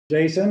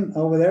Jason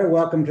over there,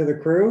 welcome to the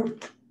crew.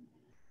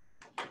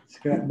 It's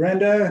got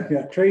Brenda,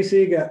 got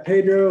Tracy, got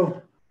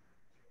Pedro,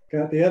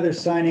 got the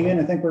others signing in.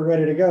 I think we're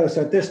ready to go.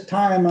 So at this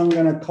time, I'm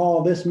going to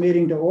call this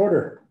meeting to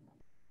order.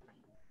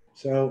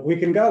 So we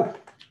can go.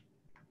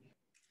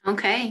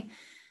 Okay,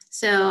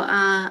 so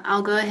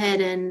I'll go ahead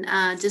and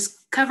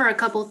just cover a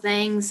couple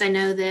things. I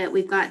know that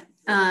we've got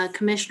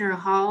Commissioner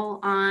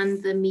Hall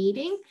on the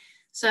meeting,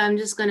 so I'm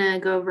just going to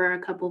go over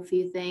a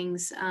few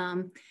things.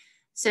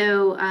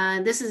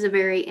 This is a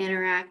very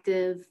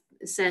interactive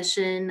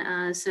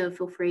session, so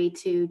feel free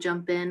to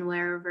jump in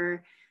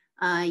wherever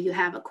you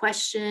have a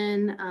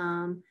question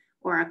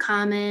or a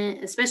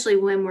comment, especially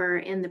when we're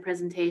in the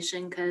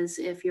presentation, because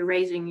if you're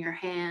raising your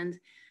hand,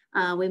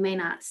 we may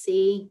not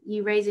see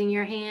you raising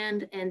your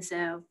hand, and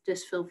so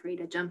just feel free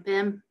to jump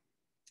in.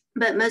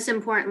 But most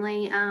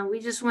importantly, we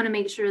just want to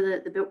make sure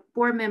that the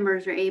board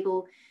members are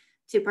able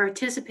to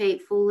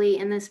participate fully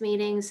in this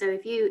meeting. So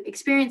if you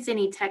experience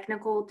any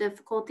technical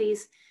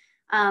difficulties,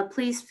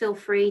 please feel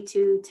free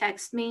to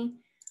text me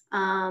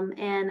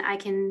and I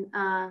can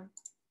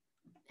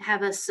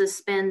have us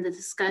suspend the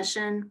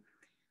discussion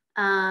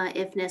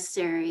if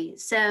necessary.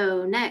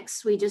 So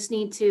next, we just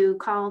need to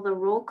call the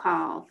roll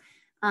call.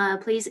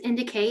 Please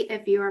indicate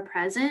if you are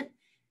present.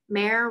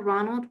 Mayor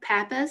Ronald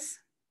Pappas.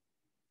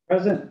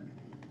 Present.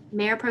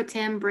 Mayor Pro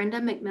Tem Brenda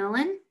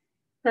McMillan.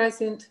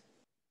 Present.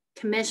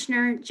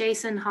 Commissioner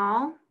Jason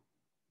Hall.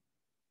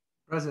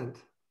 Present.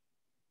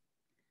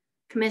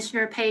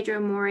 Commissioner Pedro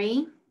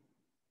Mori.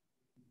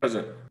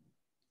 Present.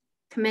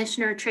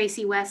 Commissioner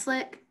Tracy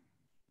Westlick.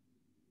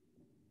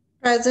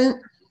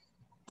 Present.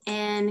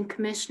 And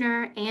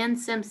Commissioner Ann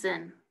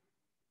Simpson.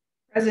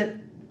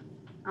 Present.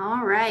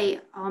 All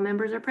right, all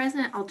members are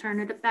present. I'll turn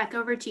it back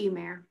over to you,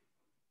 Mayor.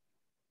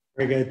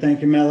 Very good,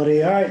 thank you,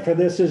 Melody. All right,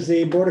 this is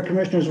the Board of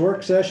Commissioners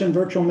work session,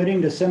 virtual meeting,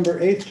 December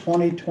 8th,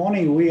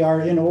 2020. We are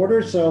in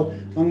order, so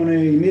I'm going to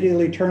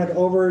immediately turn it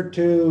over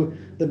to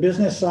the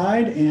business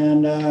side,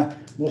 and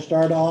we'll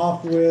start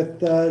off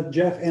with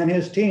Jeff and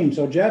his team.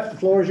 So Jeff, the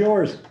floor is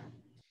yours.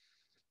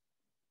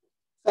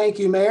 Thank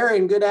you, Mayor,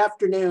 and good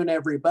afternoon,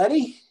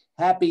 everybody.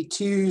 Happy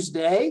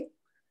Tuesday.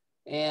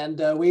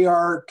 And we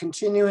are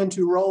continuing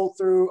to roll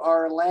through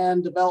our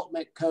land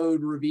development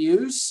code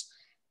reviews.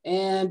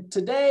 And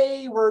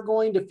today we're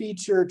going to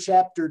feature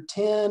chapter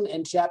 10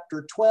 and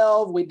chapter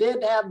 12. We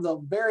did have the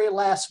very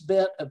last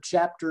bit of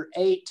chapter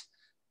 8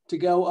 to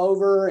go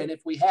over. And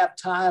if we have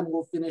time,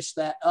 we'll finish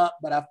that up.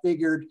 But I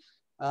figured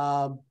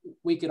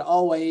we could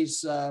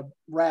always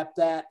wrap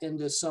that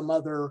into some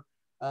other,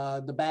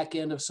 the back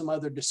end of some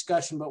other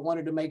discussion, but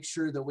wanted to make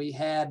sure that we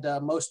had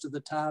most of the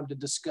time to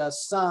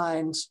discuss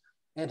signs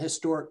and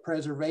historic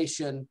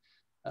preservation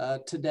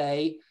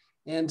today.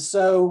 And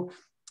so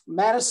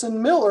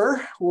Madison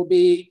Miller will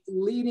be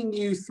leading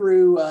you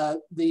through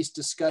these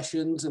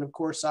discussions. And of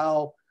course,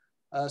 I'll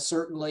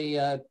certainly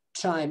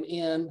chime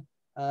in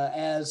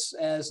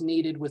as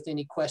needed with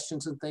any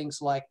questions and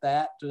things like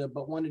that,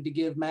 but wanted to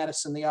give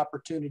Madison the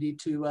opportunity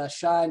to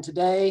shine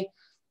today,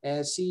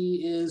 as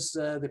he is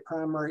the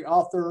primary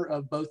author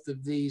of both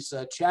of these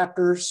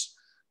chapters.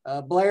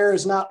 Blair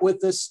is not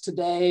with us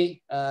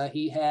today.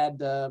 He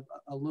had a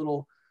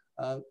little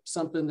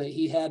something that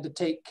he had to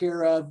take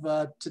care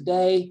of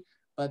today,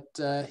 but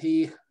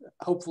he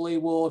hopefully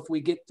will, if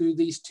we get through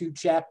these two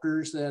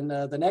chapters, then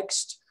the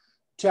next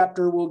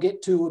chapter we'll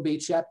get to will be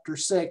chapter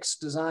 6,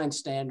 design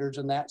standards,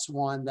 and that's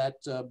one that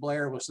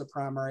Blair was the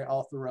primary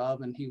author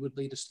of, and he would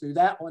lead us through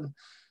that one.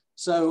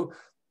 So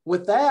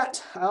with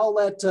that, I'll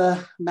let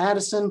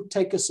Madison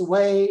take us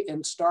away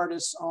and start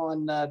us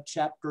on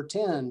chapter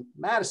 10.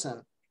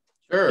 Madison.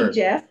 Sure. Hey,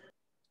 Jeff.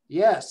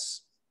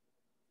 Yes.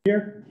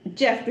 Here.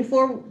 Jeff,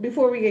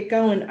 before we get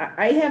going,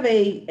 I have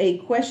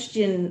a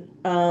question,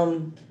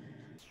 and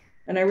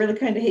I really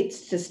kind of hate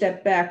to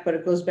step back, but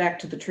it goes back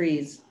to the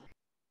trees.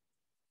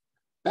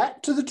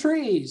 Back to the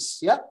trees.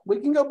 Yep, we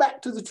can go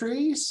back to the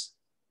trees.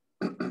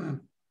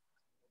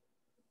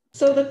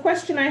 So the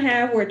question I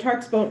have, where it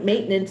talks about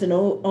maintenance and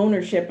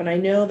ownership, and I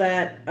know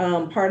that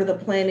part of the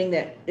planning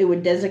that it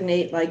would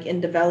designate, like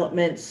in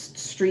developments,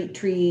 street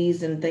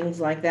trees and things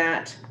like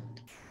that,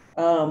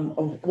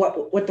 of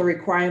what the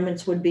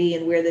requirements would be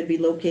and where they'd be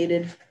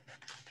located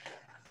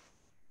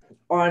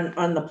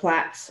on the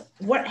plats.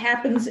 What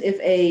happens if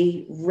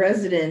a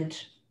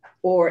resident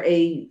or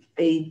a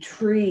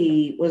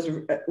tree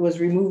was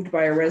removed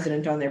by a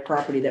resident on their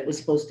property that was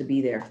supposed to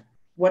be there?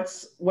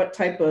 What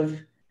type of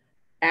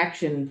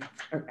action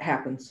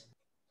happens?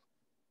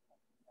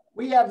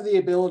 We have the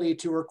ability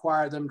to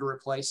require them to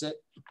replace it,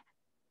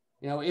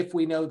 you know, if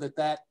we know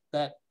that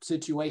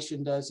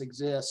situation does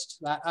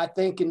exist. I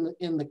think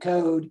in the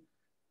code,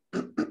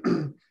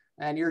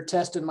 and you're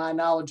testing my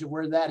knowledge of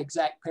where that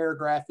exact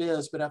paragraph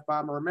is, but if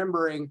I'm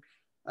remembering,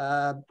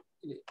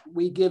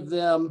 we give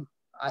them,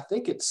 I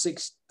think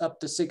it's up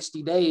to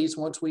 60 days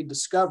once we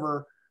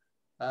discover,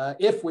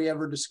 if we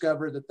ever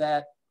discover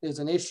that is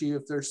an issue,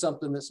 if there's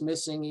something that's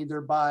missing,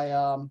 either by,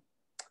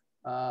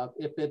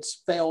 if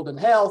it's failed in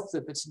health,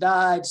 if it's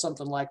died,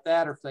 something like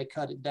that, or if they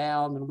cut it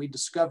down and we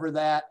discover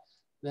that,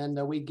 then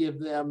we give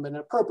them an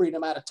appropriate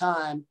amount of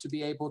time to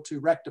be able to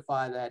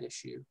rectify that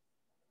issue.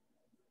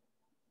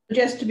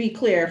 Just to be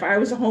clear, if I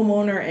was a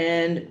homeowner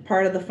and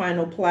part of the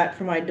final plat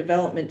for my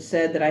development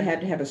said that I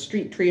had to have a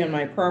street tree on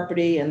my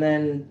property, and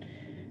then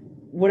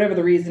whatever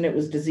the reason, it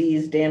was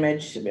disease,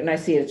 damage, and I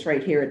see it's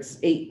right here, it's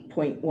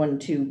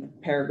 8.12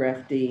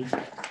 paragraph D,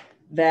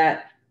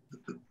 that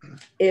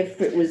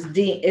if it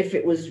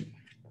was,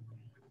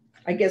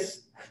 I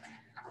guess,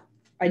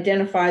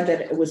 identified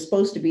that it was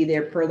supposed to be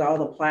there per all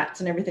the plats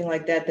and everything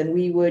like that, then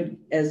we would,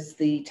 as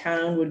the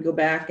town, would go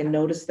back and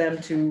notice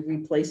them to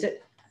replace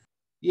it?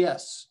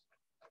 Yes.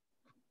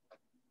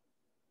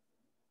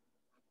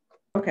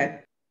 Okay.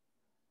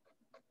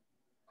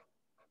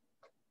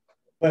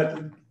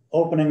 But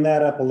opening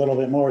that up a little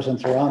bit more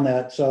since we're on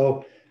that.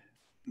 So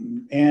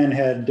Anne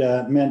had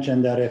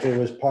mentioned that if it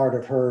was part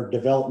of her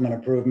development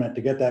improvement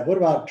to get that, what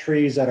about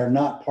trees that are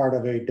not part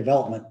of a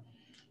development?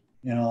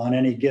 You know, on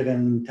any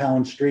given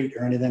town street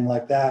or anything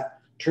like that,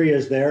 tree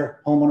is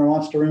there, homeowner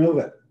wants to remove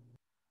it.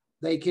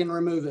 They can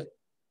remove it.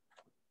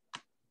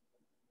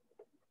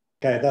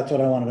 Okay, that's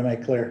what I wanted to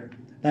make clear.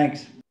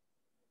 Thanks.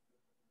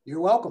 You're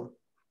welcome.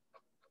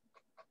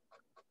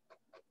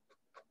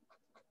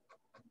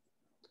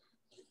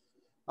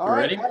 All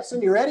right, ready?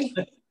 Madison, you ready?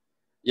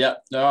 Yeah,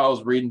 no, I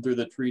was reading through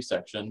the tree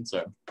section.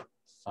 So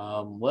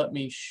let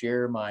me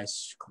share my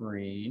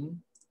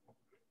screen.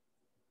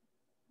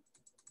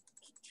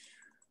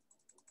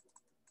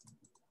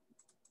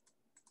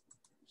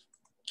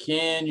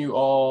 Can you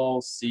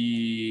all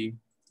see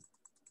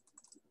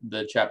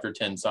the chapter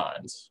 10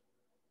 signs?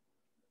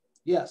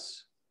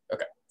 Yes.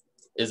 Okay.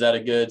 Is that a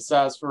good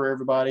size for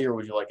everybody, or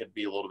would you like it to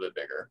be a little bit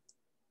bigger?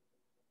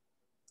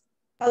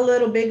 A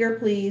little bigger,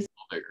 please.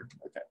 A little bigger,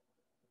 okay.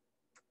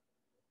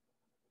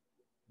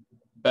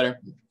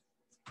 Better?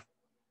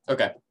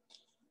 Okay.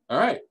 All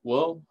right,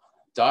 well,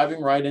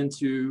 diving right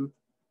into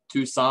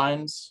two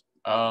signs.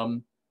 I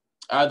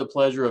had the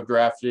pleasure of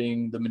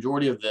drafting the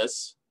majority of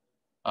this.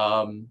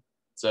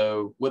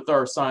 So with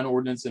our sign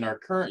ordinance in our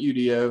current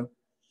UDO,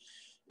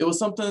 it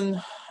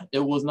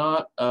was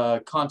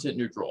not content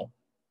neutral.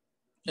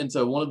 And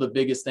so one of the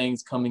biggest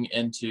things coming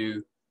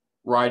into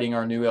writing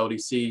our new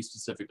LDC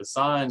specific to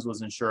signs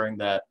was ensuring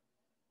that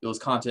it was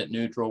content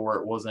neutral, where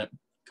it wasn't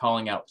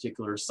calling out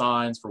particular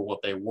signs for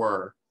what they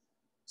were.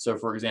 So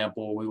for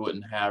example, we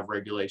wouldn't have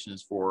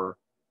regulations for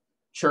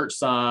church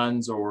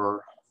signs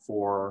or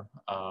for,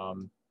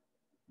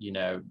 you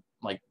know,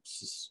 like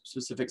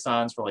specific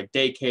signs for like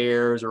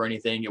daycares or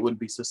anything. It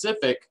wouldn't be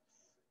specific,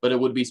 but it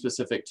would be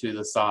specific to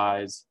the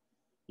size,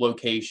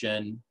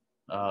 location,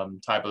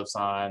 type of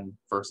sign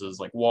versus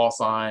like wall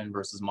sign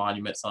versus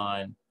monument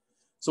sign.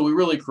 So we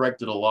really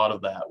corrected a lot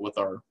of that with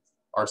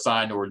our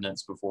sign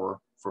ordinance before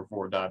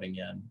diving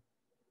in.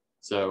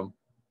 So,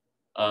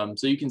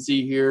 so you can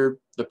see here,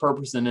 the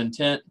purpose and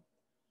intent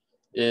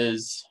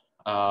is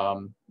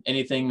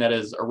anything that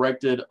is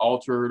erected,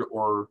 altered,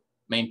 or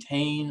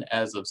maintained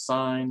as of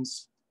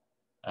signs.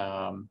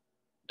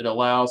 It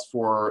allows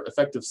for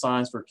effective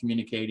signs for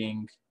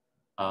communicating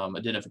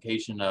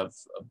identification of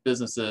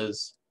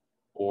businesses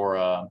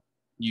or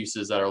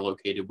uses that are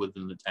located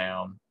within the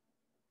town.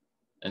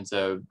 And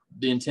so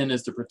the intent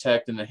is to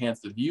protect and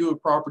enhance the view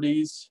of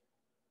properties,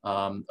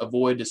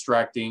 avoid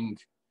distracting,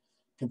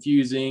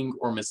 confusing,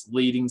 or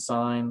misleading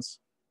signs,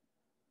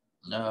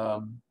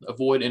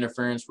 avoid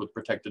interference with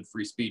protected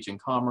free speech and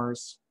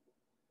commerce,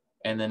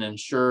 and then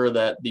ensure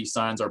that these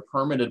signs are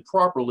permitted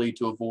properly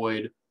to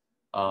avoid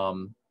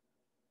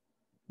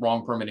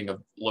wrong permitting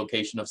of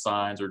location of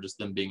signs or just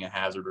them being a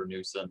hazard or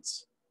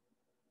nuisance,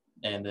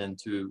 and then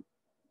to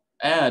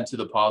add to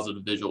the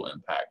positive visual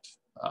impact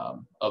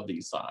of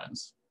these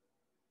signs.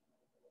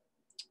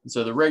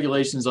 So the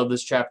regulations of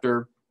this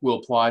chapter will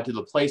apply to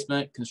the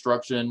placement,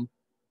 construction,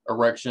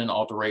 erection,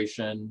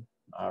 alteration,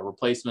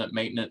 replacement,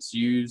 maintenance,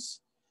 use,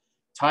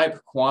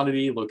 type,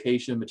 quantity,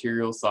 location,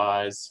 material,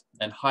 size,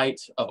 and height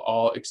of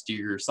all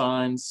exterior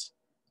signs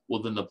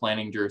within the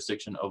planning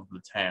jurisdiction of the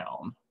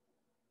town.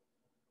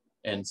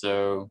 And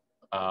so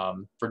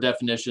for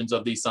definitions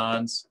of these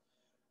signs,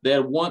 they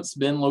had once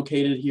been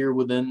located here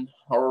within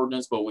our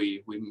ordinance, but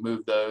we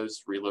moved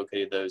those,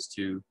 relocated those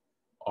to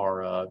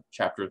our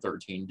chapter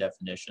 13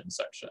 definition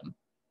section.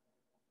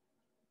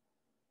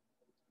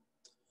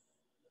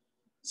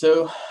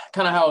 So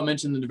kind of how I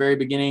mentioned in the very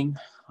beginning,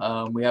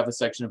 we have a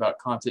section about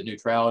content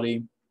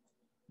neutrality.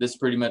 This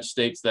pretty much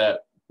states that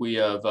we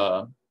have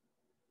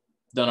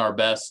done our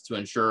best to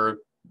ensure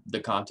the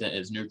content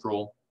is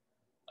neutral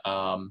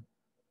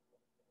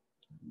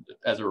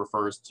as it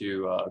refers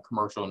to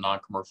commercial and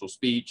non-commercial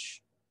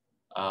speech.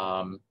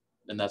 And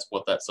that's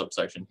what that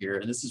subsection here.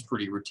 And this is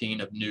pretty routine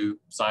of new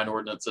sign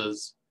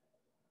ordinances.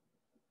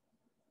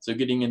 So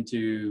getting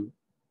into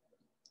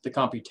the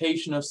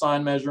computation of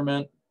sign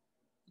measurement,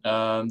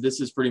 this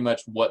is pretty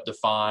much what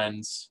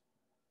defines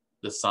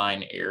the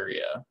sign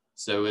area.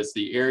 So it's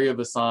the area of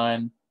a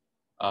sign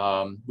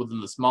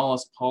within the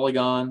smallest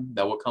polygon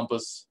that will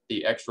encompass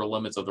the extra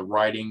limits of the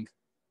writing,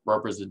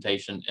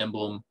 representation,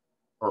 emblem,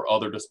 or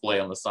other display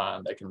on the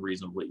sign that can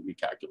reasonably be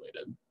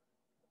calculated.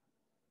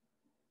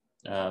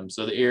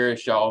 So the area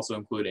shall also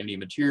include any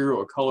material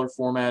or color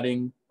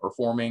formatting or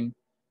forming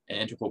an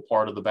integral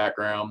part of the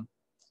background.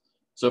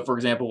 So for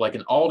example, like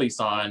an Aldi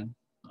sign,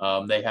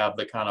 they have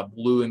the kind of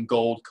blue and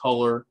gold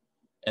color,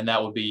 and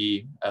that would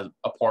be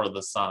a part of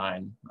the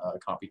sign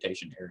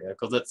computation area,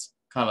 because that's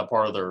kind of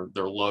part of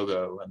their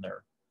logo and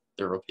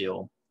their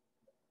appeal.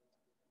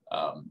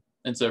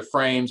 And so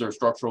frames or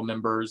structural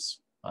members.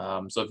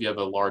 So if you have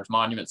a large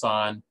monument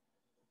sign,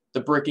 the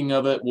bricking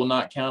of it will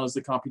not count as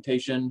the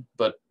computation,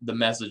 but the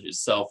message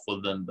itself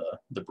within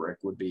the brick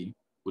would be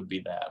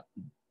that.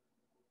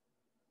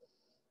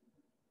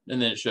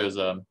 And then it shows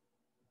a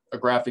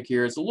graphic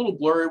here. It's a little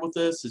blurry with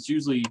this. It's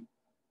usually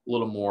a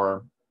little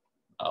more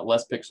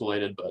less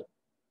pixelated, but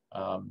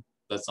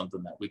that's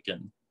something that we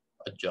can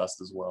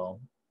adjust as well.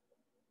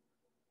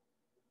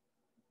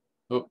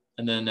 Oh,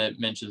 and then it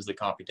mentions the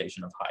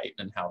computation of height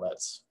and how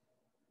that's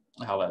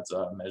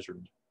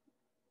measured.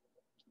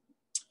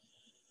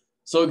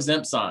 So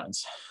exempt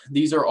signs.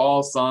 These are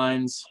all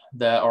signs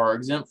that are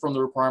exempt from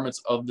the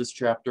requirements of this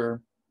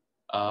chapter.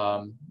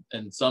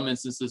 In some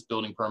instances,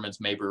 building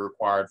permits may be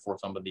required for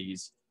some of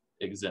these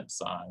exempt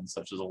signs,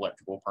 such as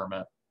electrical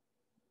permit.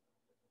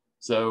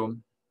 So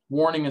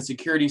warning and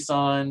security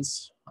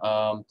signs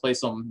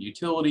placed on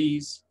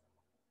utilities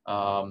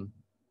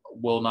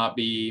will not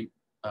be,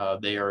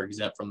 they are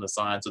exempt from the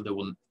sign, so they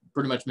will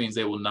pretty much means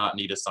they will not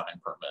need a sign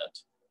permit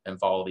and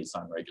follow these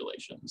sign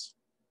regulations.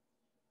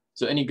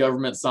 So any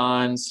government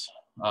signs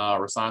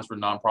or signs for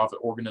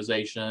nonprofit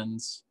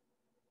organizations,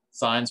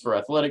 signs for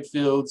athletic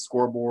fields,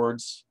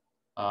 scoreboards,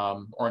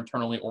 or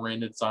internally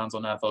oriented signs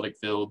on athletic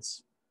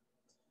fields,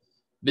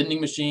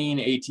 vending machine,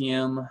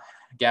 ATM,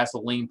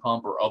 gasoline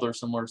pump, or other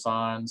similar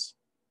signs.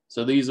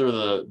 So these are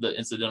the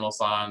incidental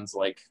signs,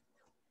 like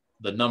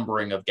the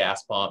numbering of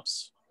gas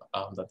pumps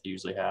that they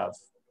usually have.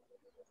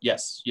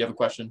 Yes, you have a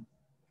question?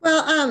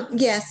 Well,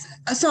 yes.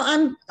 So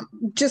I'm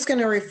just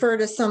going to refer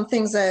to some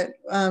things that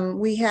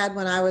we had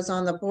when I was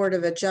on the Board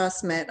of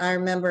Adjustment. I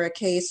remember a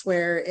case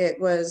where it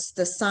was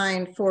the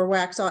sign for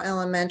Waxhaw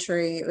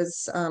Elementary. It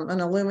was an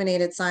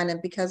illuminated sign,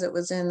 and because it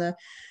was in the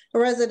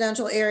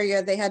residential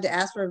area, they had to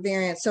ask for a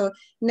variance. So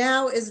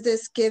now is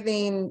this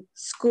giving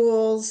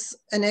schools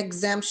an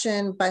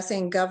exemption by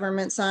saying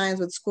government signs?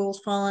 Would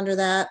schools fall under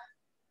that?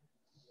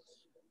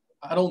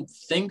 I don't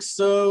think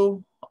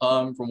so,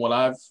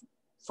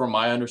 from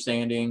my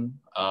understanding.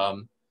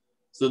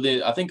 So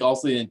I think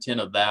also the intent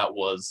of that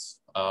was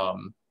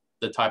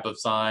the type of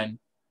sign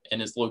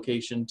and its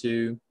location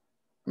too.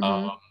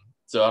 Mm-hmm.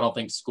 So I don't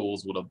think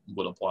schools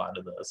would apply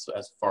to this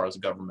as far as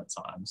government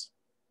signs.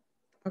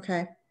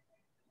 Okay.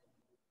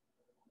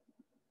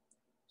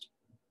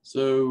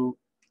 So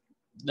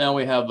now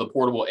we have the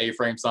portable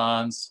A-frame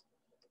signs.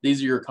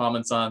 These are your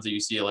common signs that you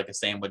see at like a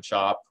sandwich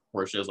shop,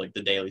 where it shows like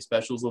the daily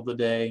specials of the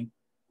day.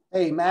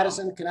 Hey,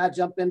 Madison, can I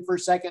jump in for a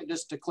second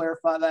just to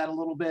clarify that a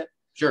little bit?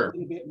 Sure. A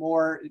little bit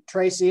more.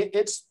 Tracy,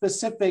 it's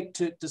specific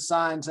to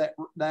signs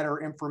that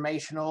are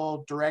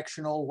informational,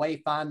 directional,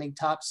 wayfinding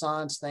type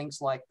signs,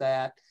 things like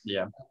that.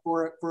 Yeah.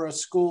 For a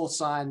school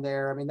sign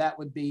there, I mean, that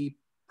would be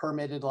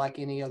permitted like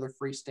any other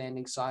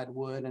freestanding sign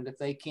would. And if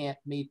they can't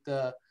meet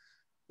the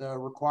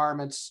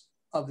requirements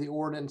of the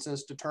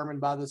ordinances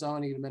determined by the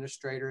zoning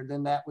administrator,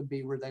 then that would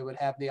be where they would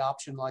have the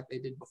option like they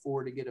did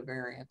before to get a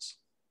variance.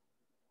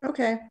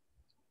 Okay.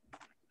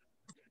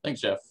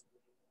 Thanks, Jeff.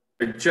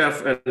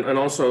 Jeff, and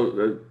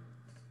also,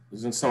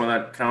 isn't some of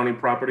that county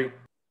property?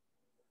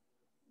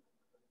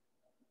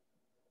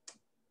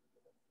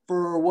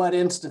 For what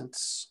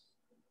instance?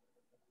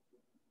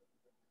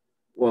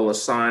 Well, a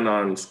sign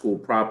on school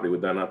property,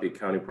 would that not be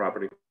county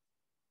property?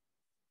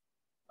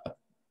 I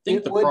think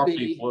It the would property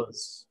be.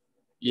 was,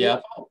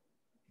 yeah.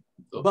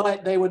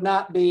 But they would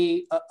not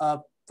be a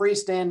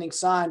freestanding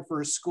sign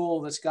for a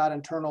school that's got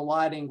internal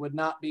lighting, would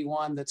not be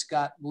one that's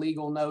got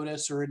legal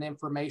notice or an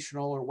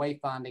informational or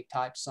wayfinding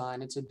type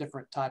sign. It's a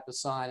different type of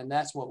sign, and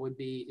that's what would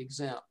be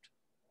exempt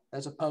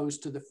as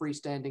opposed to the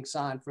freestanding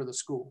sign for the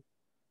school.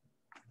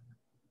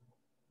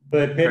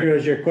 But Pedro,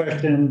 is your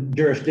question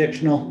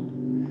jurisdictional?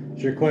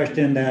 Is your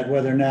question that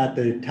whether or not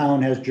the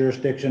town has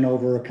jurisdiction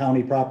over a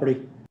county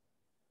property?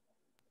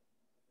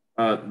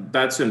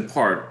 That's in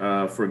part.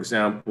 For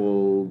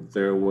example,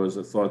 there was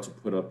a thought to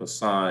put up a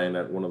sign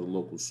at one of the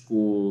local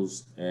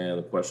schools, and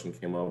the question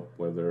came up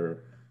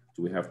whether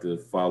do we have to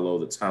follow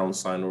the town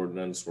sign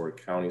ordinance or a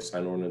county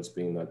sign ordinance,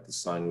 being that the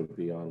sign would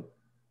be on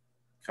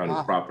county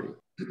property.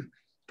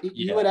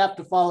 You would have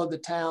to follow the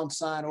town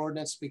sign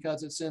ordinance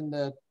because it's in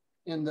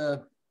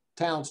the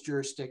town's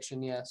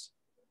jurisdiction, yes.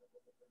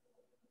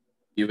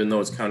 Even though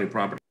it's county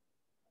property?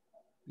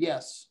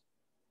 Yes.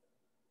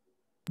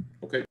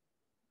 Okay.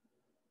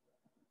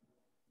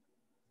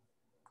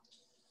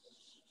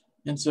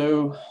 And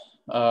so,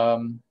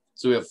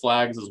 so we have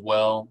flags as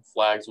well.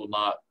 Flags are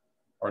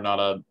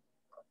not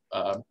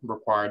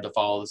required to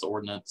follow this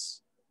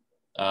ordinance.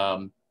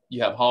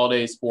 You have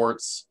holiday,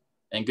 sports,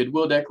 and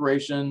goodwill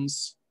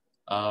decorations.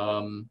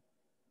 Then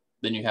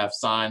you have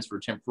signs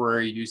for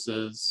temporary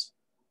uses,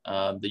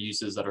 the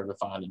uses that are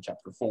defined in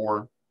Chapter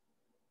 4.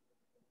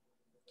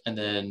 and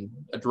then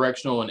a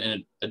directional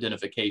and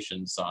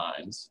identification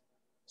signs.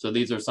 So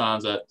these are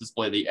signs that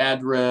display the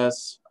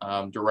address,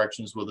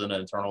 directions within an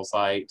internal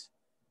site,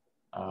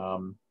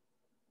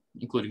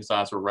 including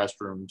signs for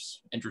restrooms,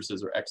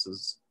 entrances or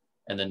exits,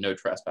 and then no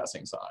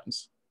trespassing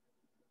signs.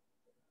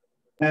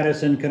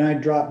 Madison, can I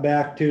drop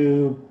back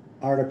to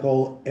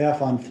Article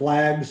F on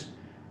flags?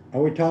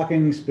 Are we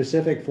talking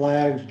specific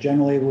flags?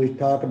 Generally, we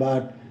talk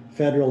about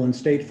federal and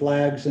state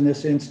flags in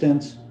this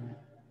instance.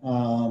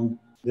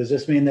 Does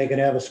this mean they could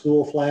have a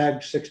school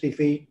flag 60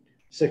 feet,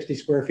 60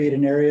 square feet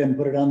in area and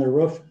put it on their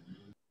roof?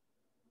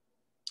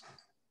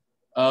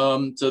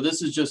 So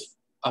this is just,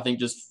 I think,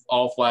 just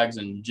all flags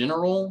in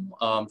general,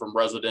 from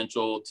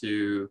residential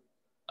to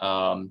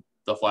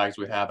the flags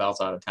we have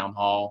outside of town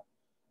hall.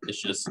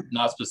 It's just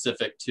not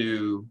specific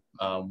to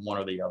one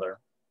or the other.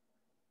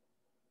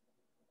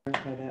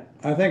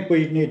 I think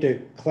we need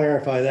to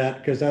clarify that,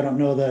 because I don't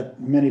know that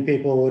many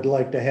people would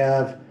like to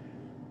have,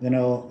 you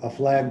know, a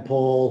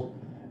flagpole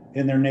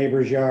in their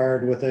neighbor's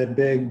yard with a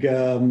big,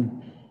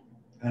 you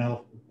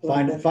know,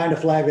 find a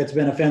flag that's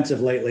been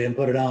offensive lately and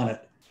put it on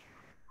it.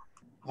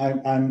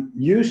 I'm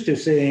used to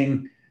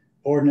seeing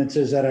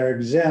ordinances that are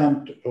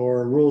exempt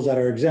or rules that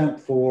are exempt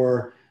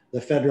for the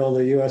federal,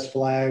 the US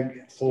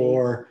flag,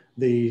 or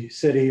the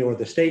city or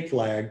the state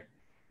flag,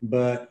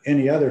 but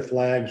any other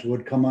flags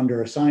would come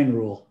under a sign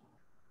rule.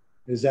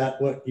 Is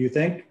that what you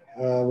think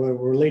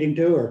we're leading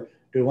to, or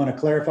do you want to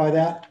clarify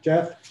that,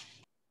 Jeff?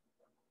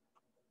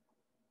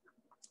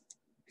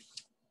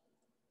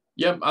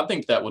 Yep, I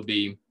think that would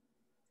be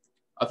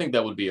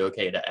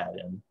okay to add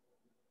in.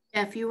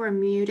 Jeff, you were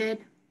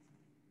muted.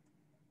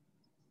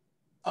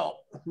 Oh,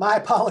 my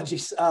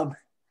apologies.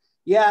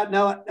 Yeah,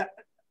 no,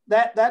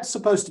 that's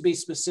supposed to be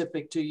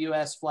specific to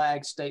US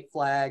flags, state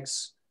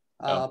flags,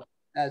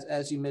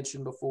 as you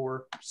mentioned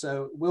before.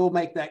 So we'll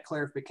make that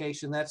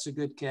clarification. That's a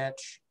good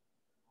catch.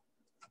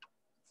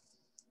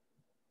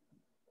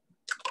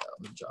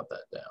 Let me jot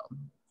that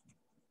down.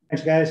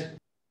 Thanks, guys.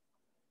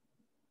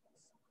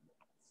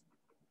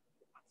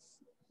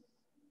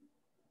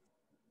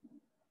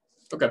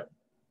 Okay.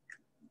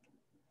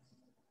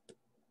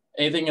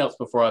 Anything else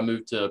before I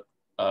move to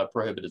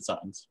prohibited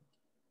signs?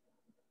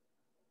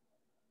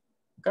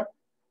 Okay.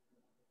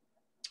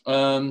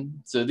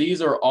 So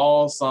these are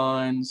all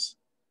signs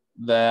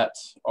that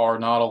are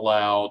not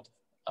allowed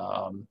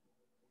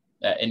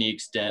at any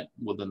extent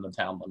within the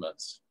town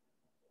limits.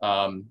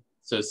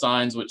 So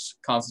signs which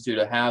constitute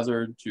a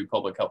hazard to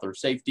public health or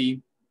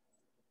safety,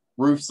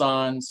 roof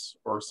signs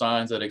or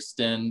signs that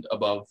extend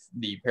above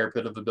the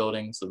parapet of a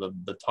building, so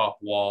the top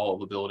wall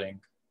of a building,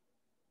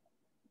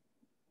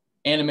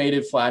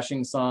 animated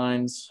flashing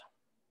signs,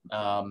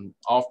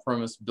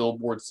 off-premise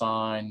billboard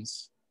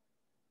signs,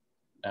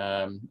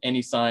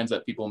 any signs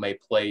that people may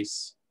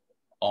place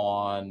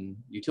on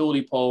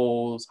utility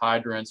poles,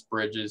 hydrants,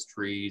 bridges,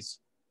 trees,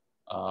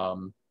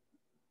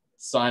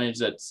 signage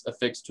that's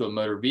affixed to a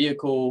motor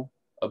vehicle,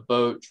 a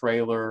boat,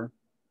 trailer.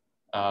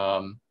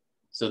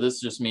 So this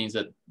just means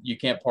that you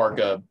can't park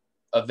a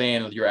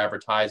van with your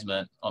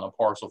advertisement on a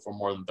parcel for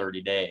more than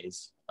 30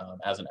 days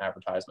as an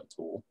advertisement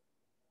tool.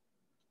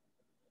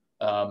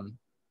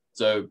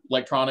 So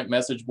electronic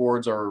message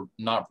boards are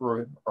not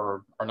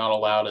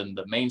allowed in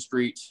the Main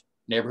Street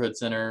neighborhood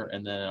center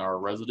and then our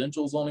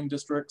residential zoning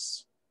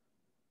districts.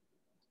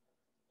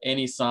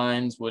 Any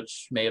signs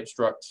which may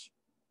obstruct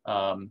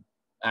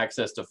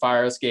access to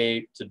fire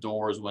escape, to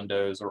doors,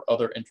 windows, or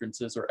other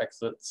entrances or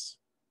exits.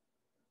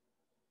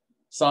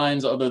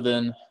 Signs other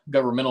than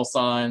governmental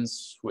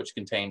signs, which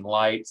contain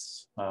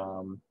lights,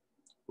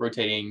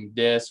 rotating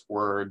disc,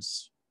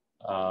 words,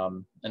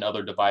 and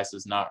other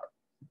devices not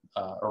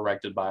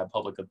erected by a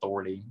public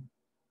authority.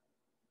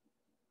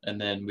 And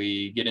then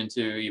we get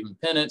into even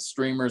pennants,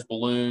 streamers,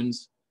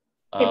 balloons.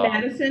 Hey,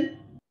 Madison?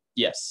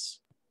 Yes.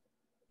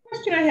 The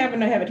question I have,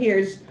 and I have it here,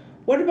 is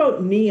what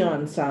about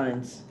neon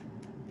signs?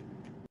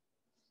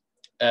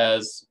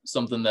 As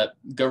something that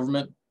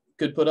government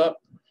could put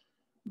up?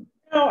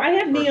 No, I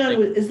have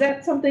neon. Is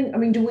that something, I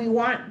mean, do we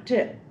want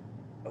to,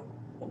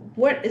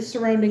 what is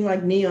surrounding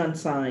like neon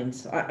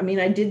signs? I mean,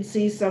 I did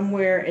see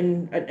somewhere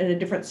in a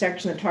different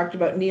section that talked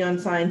about neon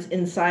signs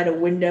inside a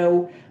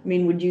window. I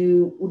mean,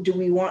 do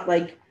we want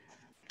like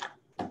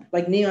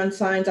neon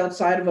signs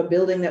outside of a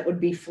building that would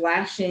be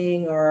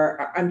flashing,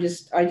 or I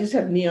just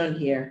have neon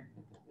here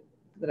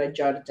that I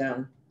jotted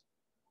down.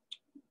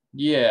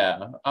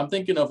 Yeah, I'm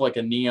thinking of like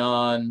a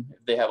neon,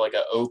 if they have like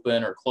an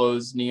open or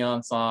closed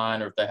neon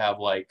sign, or if they have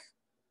like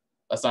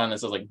a sign that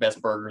says like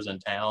best burgers in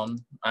town.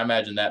 I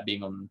imagine that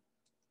being on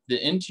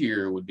the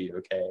interior would be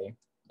okay.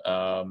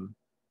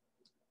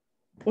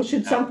 Well,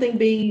 should something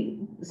be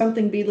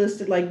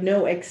listed like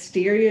no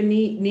exterior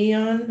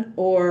neon,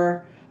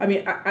 or I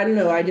mean, I don't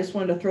know. I just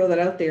wanted to throw that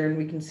out there and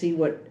we can see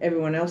what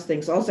everyone else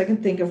thinks. All I can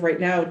think of right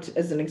now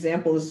as an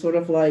example is sort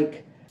of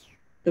like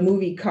the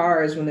movie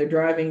Cars when they're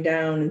driving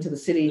down into the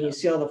city and you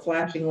see all the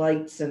flashing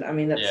lights. And I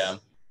mean, that's.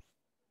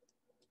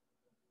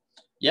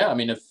 Yeah, I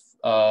mean, if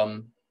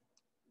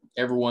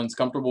everyone's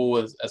comfortable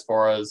with as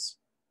far as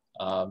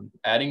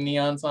adding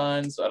neon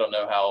signs. I don't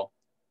know how,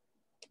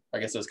 I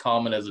guess as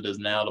common as it is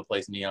now to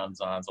place neon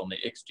signs on the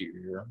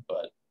exterior,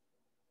 but.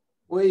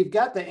 Well, you've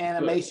got the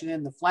animation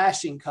and the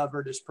flashing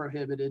covered is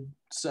prohibited.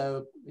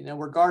 So, you know,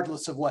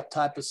 regardless of what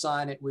type of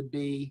sign it would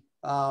be,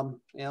 you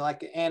know,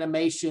 like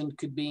animation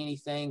could be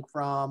anything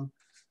from,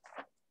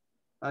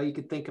 you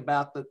could think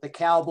about the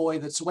cowboy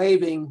that's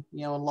waving,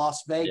 you know, in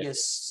Las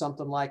Vegas,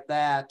 something like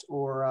that,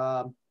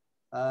 or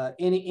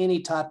any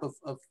type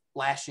of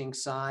flashing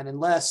sign,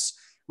 unless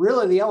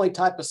really the only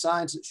type of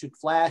signs that should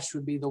flash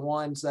would be the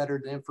ones that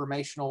are the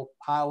informational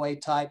highway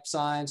type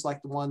signs,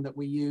 like the one that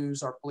we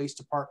use, our police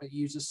department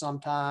uses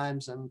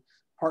sometimes, and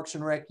Parks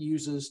and Rec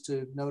uses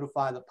to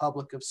notify the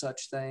public of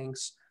such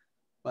things.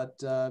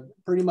 But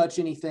pretty much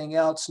anything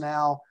else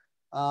now,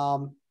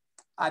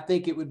 I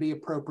think it would be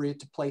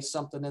appropriate to place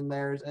something in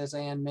there, as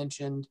Ann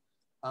mentioned,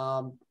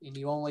 and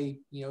you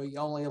only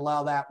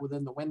allow that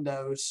within the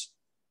windows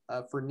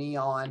for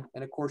neon,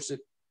 and of course it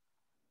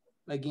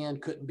again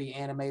couldn't be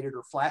animated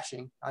or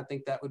flashing. I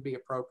think that would be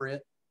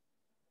appropriate.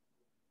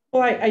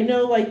 Well, I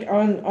know, like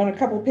on a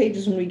couple of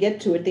pages when we get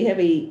to it, they have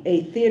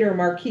a theater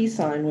marquee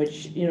sign,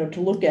 which, you know, to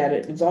look at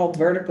it, it's all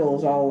vertical,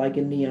 it's all like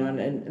in neon,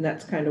 and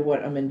that's kind of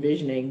what I'm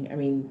envisioning. I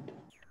mean,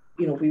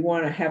 you know, if we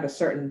want to have a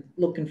certain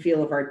look and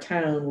feel of our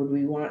town, would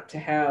we want to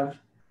have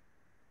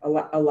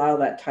allow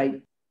that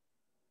type?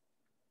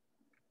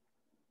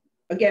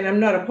 Again, I'm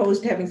not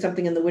opposed to having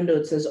something in the window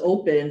that says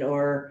open,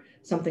 or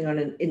something on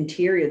an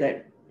interior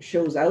that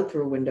shows out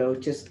through a window.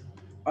 Just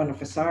on a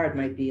facade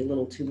might be a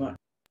little too much.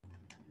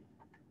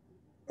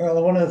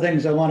 Well, one of the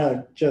things I want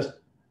to, just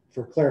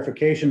for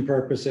clarification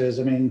purposes,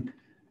 I mean,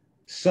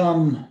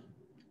 some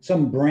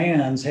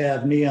brands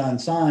have neon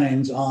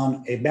signs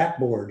on a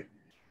backboard,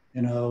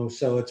 you know,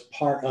 so it's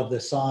part of the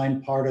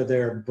sign, part of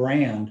their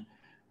brand.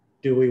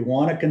 Do we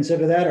want to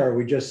consider that, or are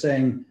we just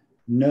saying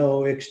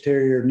no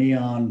exterior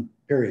neon,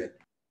 period?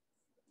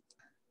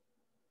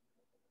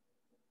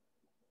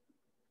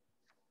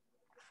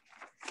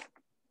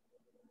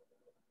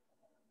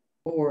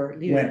 Or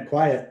went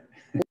quiet.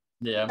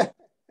 Yeah.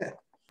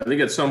 I think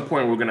at some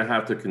point we're going to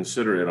have to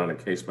consider it on a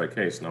case by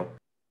case, no?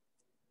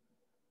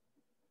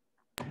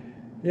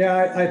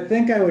 Yeah, I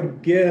think I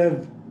would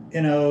give,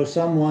 you know,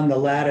 someone the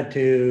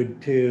latitude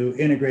to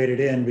integrate it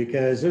in,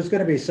 because there's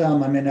going to be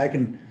some, I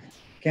mean,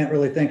 can't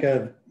really think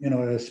of, you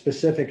know, a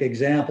specific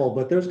example,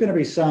 but there's going to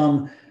be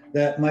some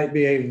that might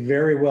be a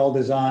very well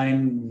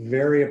designed,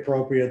 very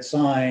appropriate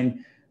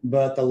sign,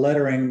 but the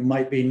lettering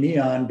might be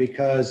neon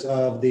because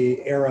of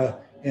the era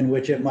in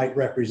which it might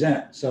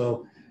represent.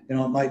 So, you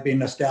know, it might be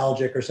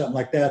nostalgic or something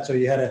like that. So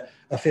you had a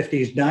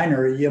 50s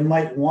diner, you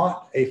might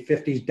want a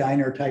 50s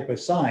diner type of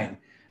sign,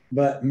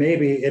 but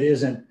maybe it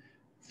isn't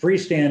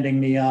freestanding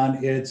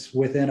neon, it's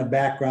within a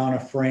background, a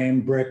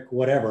frame, brick,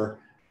 whatever.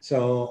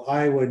 So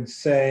I would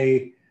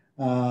say,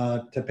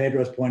 to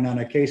Pedro's point, on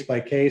a case by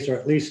case, or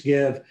at least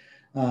give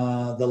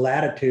the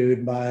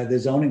latitude by the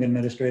zoning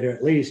administrator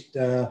at least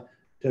to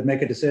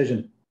make a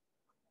decision.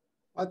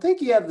 I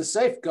think you have the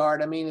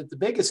safeguard. I mean, the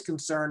biggest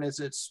concern is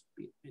it's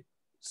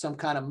some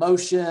kind of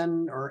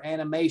motion or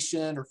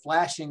animation or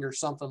flashing or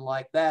something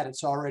like that.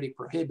 It's already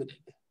prohibited.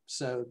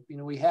 So, you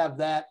know, we have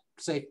that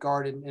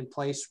safeguard in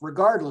place,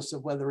 regardless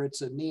of whether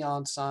it's a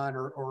neon sign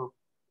or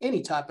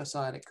any type of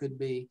sign it could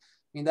be.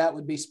 I mean, that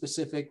would be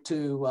specific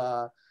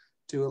to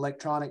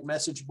electronic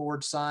message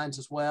board signs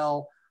as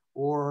well,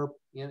 or,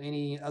 you know,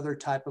 any other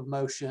type of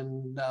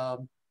motion.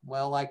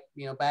 Well, like,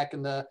 you know, back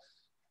in the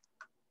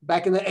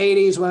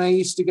 80s when I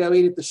used to go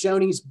eat at the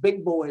Shoney's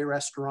Big Boy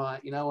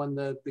restaurant, you know, and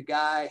the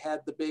guy had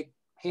the big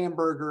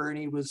hamburger and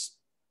he was,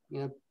 you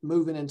know,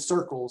 moving in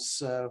circles.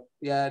 So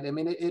yeah, I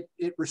mean,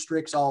 it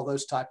restricts all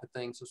those type of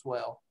things as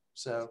well.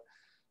 So,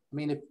 I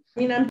mean,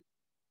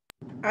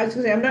 I was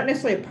gonna say, I'm not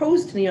necessarily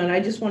opposed to neon. I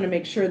just want to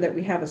make sure that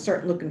we have a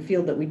certain look and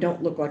feel, that we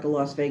don't look like a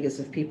Las Vegas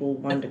if people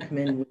wanted to come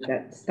in with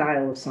that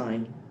style of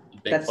sign.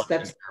 That's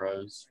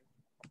heroes.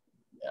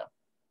 Yeah.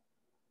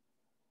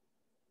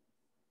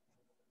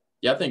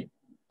 Yeah, I think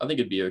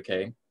it'd be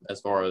okay as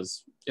far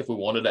as if we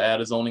wanted to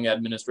add a zoning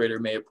administrator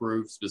may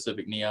approve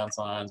specific neon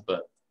signs,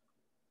 but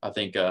I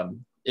think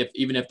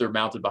even if they're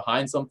mounted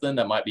behind something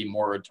that might be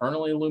more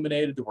internally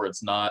illuminated to where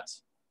it's not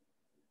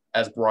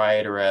as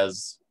bright or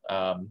as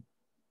I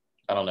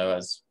don't know,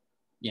 as,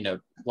 you know,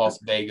 Las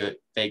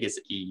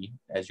Vegas-y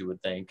as you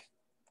would think.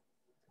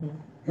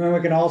 Well,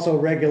 we can also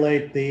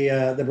regulate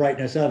the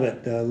brightness of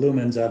it, the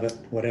lumens of it,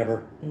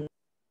 whatever.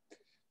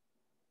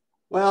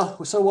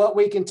 Well, so what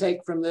we can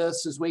take from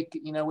this is we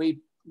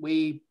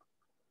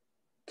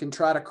can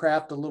try to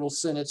craft a little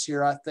sentence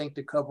here, I think,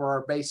 to cover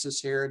our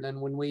basis here. And then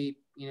when we,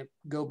 you know,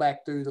 go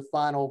back through the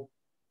final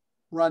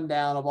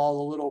rundown of all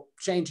the little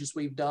changes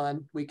we've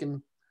done, we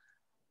can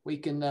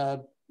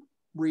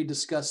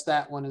rediscuss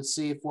that one and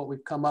see if what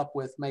we've come up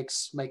with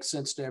makes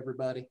sense to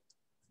everybody.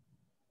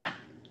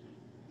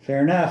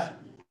 Fair enough.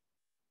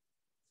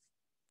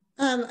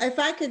 If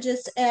I could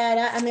just add,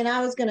 I mean,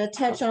 I was going to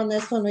touch on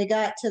this when we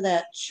got to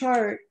that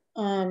chart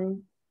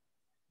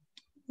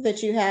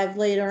that you have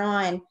later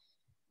on.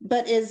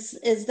 But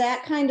is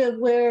that kind of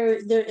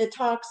where there, it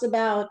talks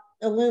about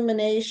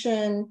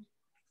illumination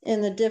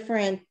in the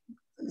different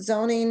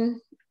zoning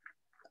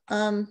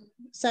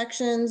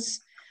sections,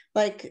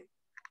 like,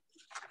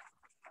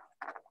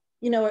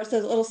 you know, where it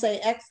says, it'll say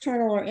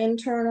external or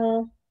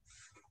internal.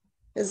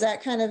 Is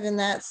that kind of in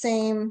that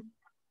same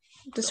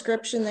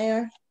description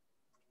there?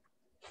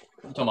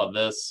 I'm talking about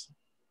this.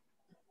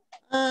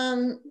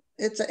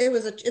 It's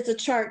a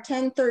chart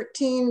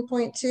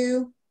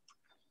 1013.2.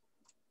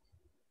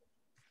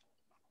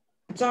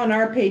 It's on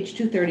our page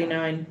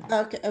 239.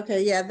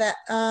 Okay, yeah, that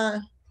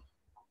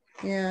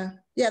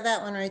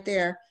that one right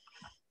there.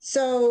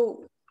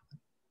 So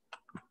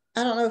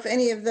I don't know if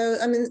any of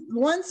those, I mean,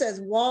 one says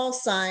wall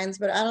signs,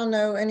 but I don't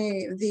know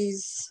any of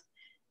these.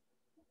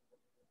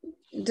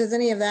 Does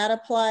any of that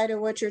apply to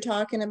what you're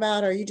talking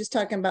about? Or are you just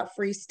talking about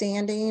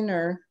freestanding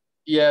or?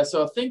 Yeah,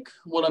 so I think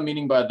what I'm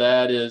meaning by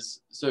that is,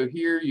 so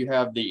here you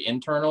have the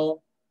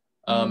internal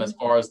as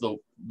far as the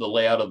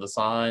layout of the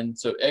sign.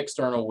 So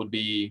external would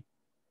be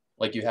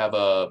like you have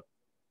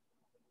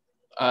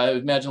I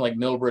imagine like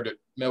Millbridge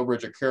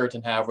or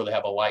Curriton have where they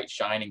have a light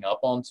shining up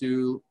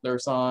onto their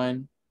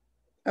sign.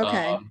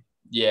 Okay.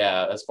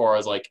 Yeah, as far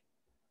as like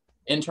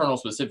internal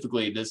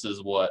specifically, this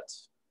is what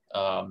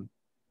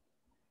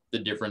the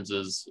difference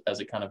is,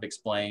 as it kind of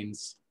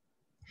explains.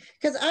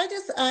 Because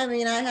I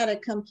mean, I had a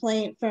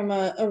complaint from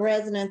a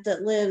resident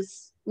that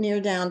lives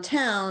near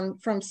downtown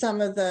from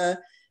some of the,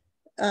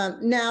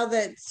 now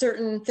that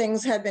certain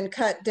things had been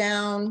cut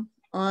down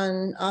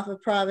off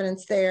of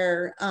Providence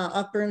there,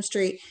 off Broome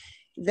Street,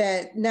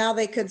 that now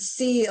they could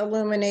see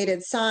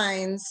illuminated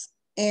signs,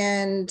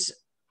 and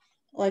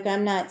like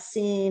I'm not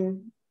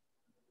seeing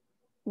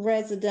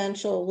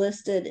residential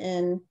listed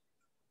in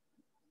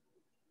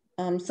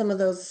some of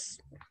those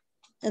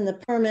in the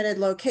permitted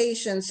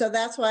location. So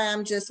that's why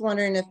I'm just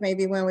wondering if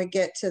maybe when we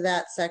get to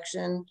that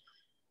section,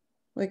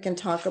 we can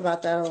talk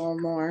about that a little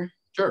more.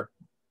 Sure.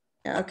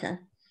 Yeah, okay.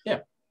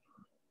 Yeah.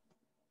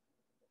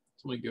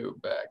 So let me go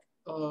back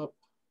up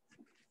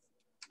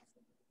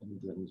and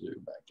then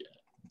zoom back in.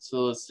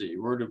 So let's see,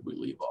 where did we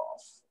leave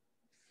off?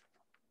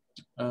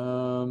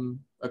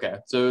 Okay,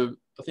 so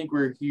I think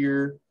we're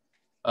here.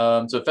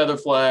 So feather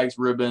flags,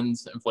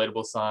 ribbons,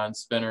 inflatable signs,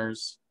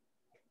 spinners.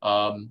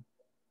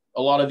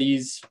 A lot of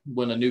these,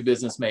 when a new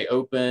business may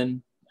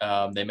open,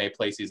 they may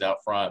place these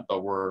out front,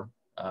 but we're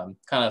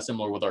kind of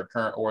similar with our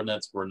current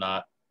ordinance. We're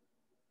not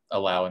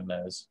allowing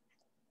those.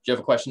 Do you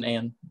have a question,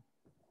 Ann?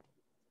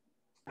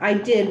 I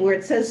did. Where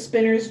it says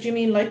spinners, do you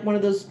mean like one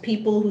of those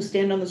people who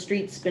stand on the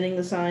street spinning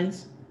the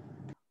signs?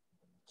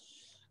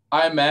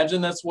 I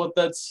imagine that's what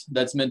that's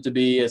meant to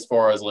be, as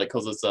far as like,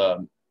 because it's a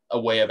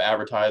way of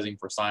advertising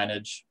for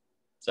signage.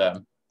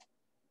 So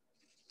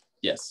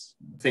yes.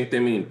 I think they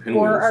mean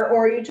pinwheels. Or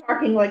are you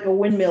talking like a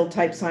windmill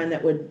type sign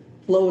that would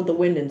blow with the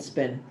wind and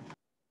spin?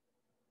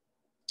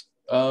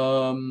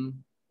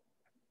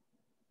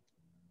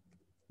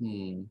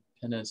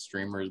 Pennants,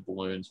 streamers,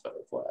 balloons,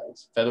 feather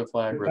flags, feather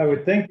flag. I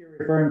would think you're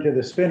referring to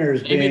the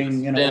spinners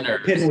being, you know, like a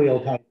pinwheel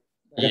type,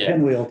 like a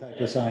pinwheel type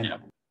of sign. Yeah.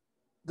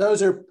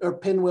 Those are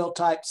pinwheel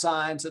type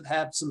signs that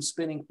have some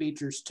spinning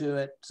features to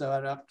it. So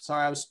I'm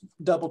sorry, I was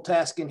double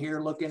tasking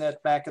here, looking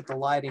back at the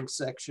lighting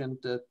section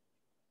to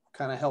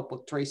kind of help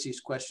with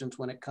Tracy's questions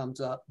when it comes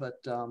up, but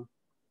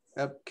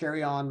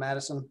carry on,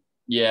 Madison.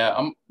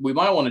 Yeah, we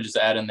might want to just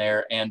add in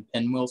there and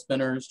pinwheel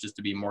spinners just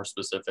to be more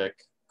specific,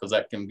 because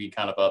that can be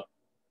kind of up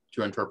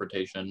to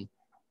interpretation.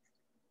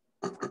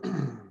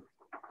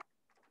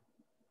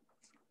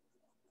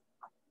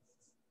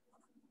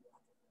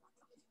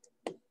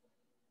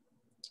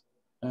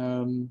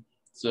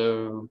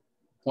 So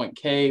point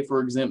K for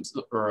exempt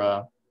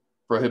or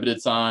prohibited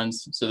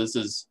signs. So this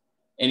is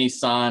any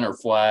sign or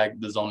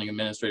flag the zoning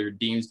administrator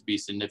deems to be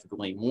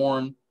significantly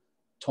worn,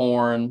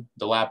 torn,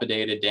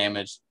 dilapidated,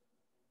 damaged,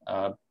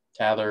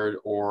 tethered,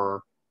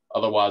 or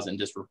otherwise in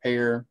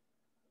disrepair.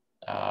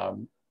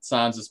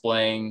 Signs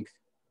displaying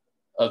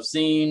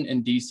obscene,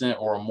 indecent,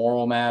 or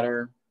immoral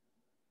matter.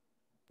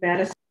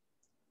 Madison?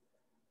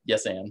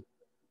 Yes, Ann.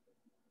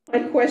 My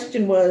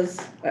question was,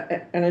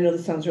 and I know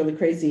this sounds really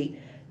crazy,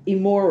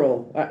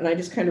 immoral, and I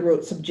just kind of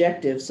wrote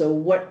subjective. So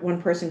what one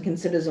person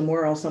considers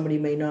immoral, somebody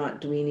may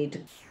not. Do we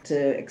need to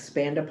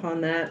expand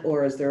upon that,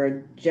 or is there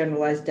a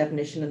generalized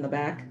definition in the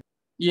back?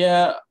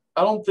 Yeah,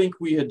 I don't think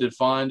we had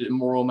defined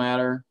immoral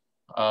matter.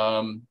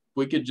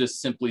 We could just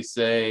simply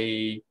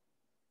say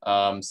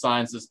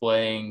signs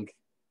displaying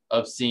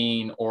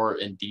obscene or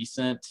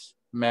indecent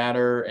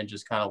matter, and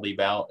just kind of leave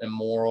out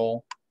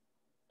immoral,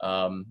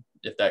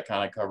 if that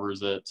kind of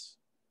covers it.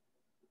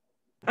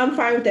 I'm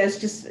fine with that. It's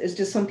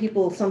just some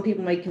people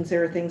might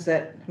consider things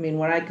that, I mean,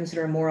 what I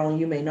consider immoral,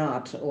 you may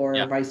not, or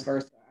vice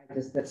versa.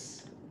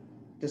 That's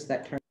just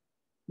that term.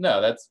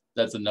 No,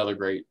 that's another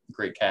great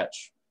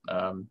catch.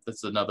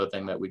 That's another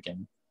thing that we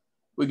can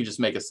just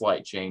make a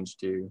slight change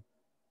to.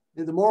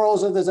 The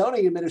morals of the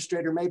zoning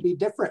administrator may be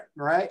different,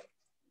 right?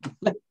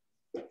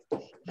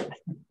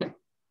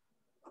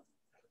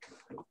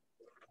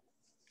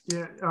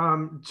 Yeah,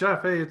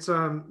 Jeff, hey, it's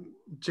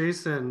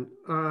Jason,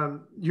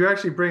 you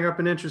actually bring up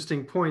an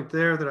interesting point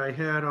there that I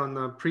had on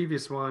the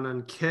previous one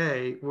on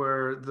K,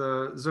 where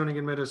the zoning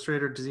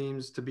administrator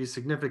deems to be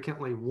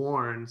significantly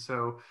worn.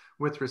 So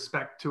with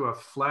respect to a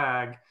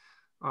flag,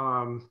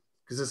 because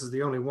this is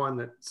the only one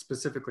that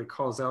specifically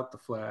calls out the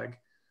flag,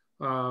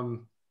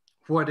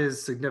 what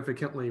is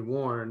significantly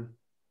worn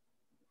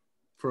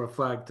for a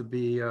flag to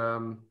be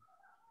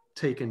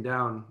taken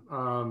down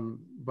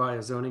by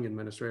a zoning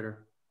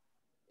administrator?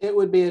 It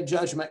would be a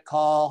judgment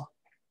call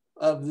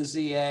of the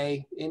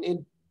ZA.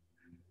 And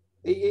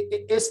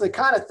it's the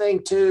kind of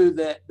thing too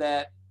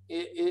that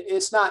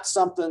it's not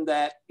something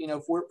that, you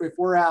know, if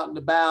we're out and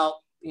about,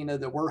 you know,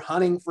 that we're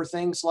hunting for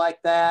things like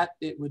that,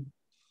 it would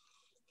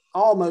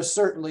almost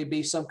certainly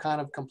be some kind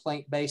of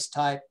complaint-based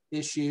type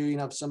issue. You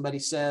know, if somebody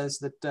says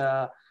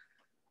that,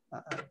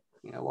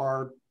 you know,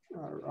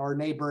 our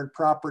neighboring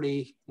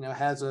property, you know,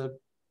 has a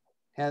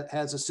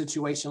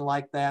situation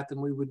like that,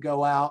 then we would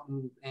go out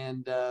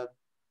and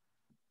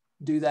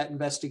do that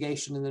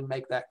investigation and then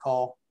make that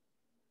call.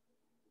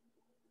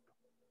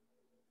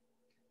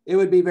 It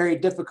would be very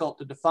difficult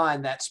to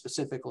define that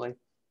specifically.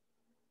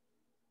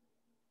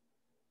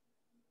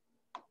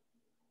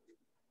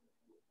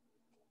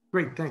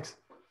 Great, thanks.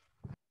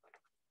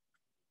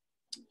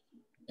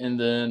 And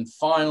then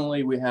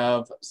finally, we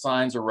have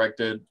signs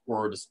erected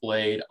or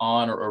displayed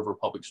on or over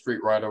public street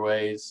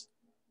right-of-ways,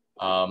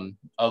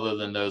 other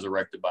than those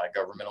erected by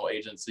governmental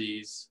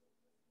agencies.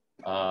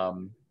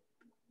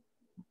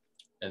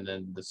 And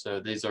then, so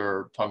these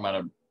are talking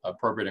about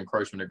appropriate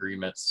encroachment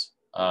agreements,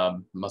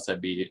 must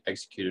that be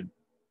executed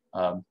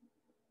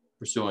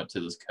pursuant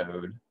to this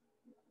code.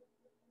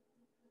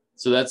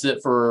 So that's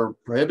it for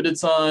prohibited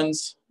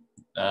signs.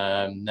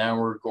 Now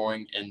we're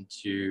going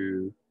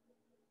into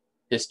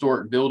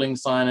historic building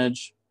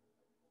signage.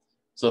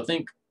 So I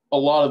think a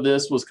lot of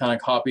this was kind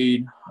of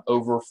copied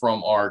over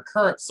from our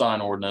current sign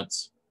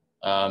ordinance.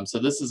 So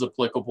this is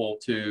applicable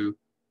to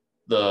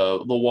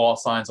the wall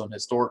signs on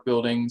historic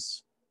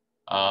buildings,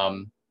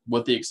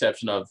 with the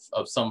exception of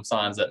some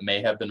signs that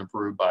may have been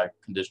approved by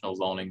conditional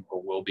zoning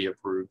or will be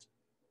approved.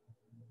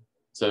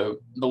 So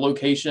the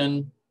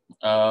location,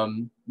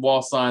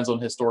 wall signs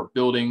on historic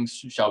buildings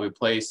shall be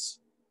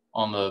placed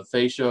on the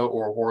fascia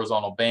or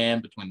horizontal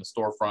band between the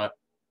storefront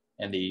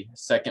and the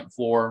second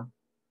floor,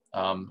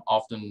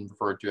 often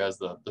referred to as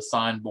the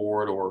sign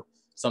board, or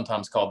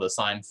sometimes called the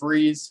sign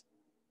frieze.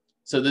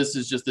 So this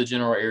is just the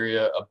general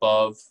area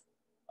above,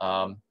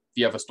 if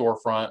you have a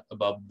storefront,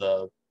 above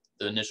the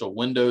initial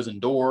windows and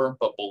door,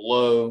 but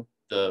below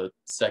the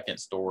second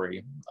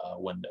story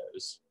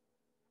windows.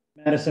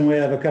 Madison, we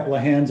have a couple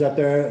of hands up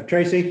there.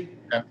 Tracy?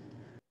 Okay.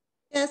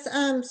 Yes,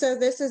 so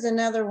this is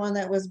another one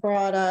that was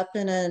brought up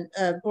in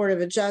a Board of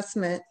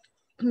Adjustment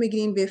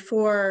meeting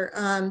before.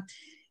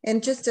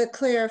 And just to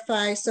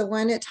clarify, so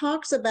when it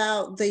talks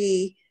about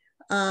the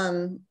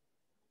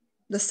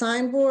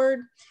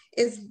signboard,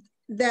 is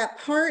that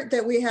part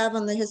that we have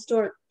on the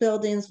historic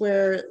buildings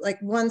where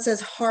like one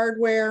says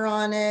hardware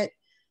on it?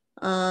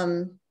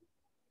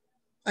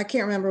 I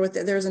can't remember what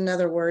there's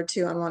another word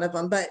too on one of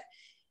them, but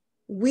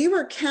we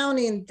were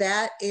counting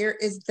that area.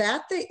 Is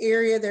that the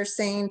area they're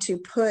saying to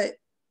put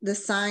the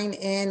sign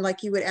in?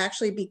 Like you would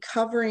actually be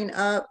covering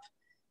up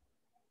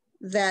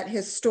that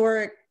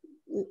historic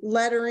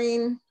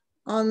lettering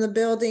on the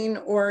building,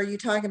 or are you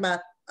talking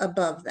about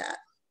above that?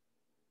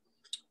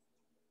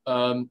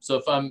 So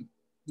if I'm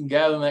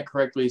gathering that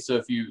correctly, so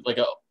if you like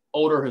a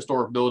older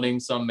historic building,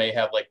 some may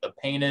have like the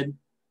painted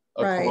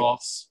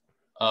across.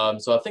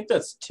 Right. So I think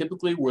that's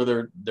typically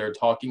where they're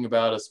talking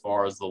about as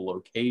far as the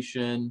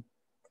location.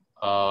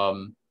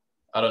 I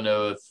don't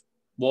know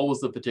what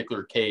was the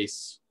particular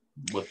case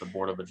with the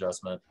Board of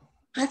Adjustment?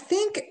 I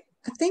think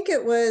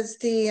it was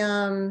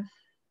the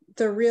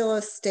real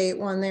estate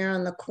one there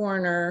on the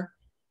corner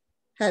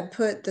had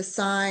put the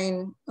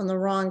sign on the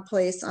wrong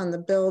place on the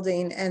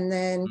building. And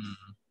then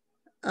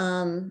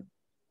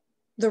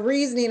the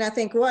reasoning I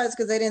think was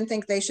because they didn't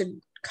think they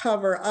should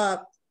cover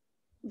up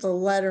the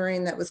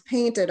lettering that was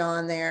painted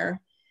on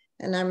there.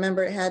 And I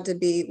remember it had to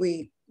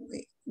be,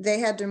 they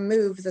had to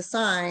move the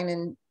sign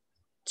and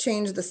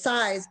change the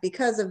size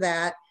because of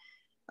that.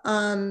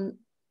 And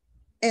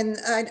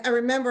I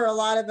remember a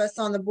lot of us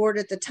on the board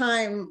at the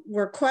time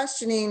were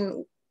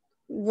questioning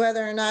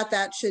whether or not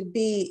that should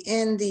be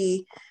in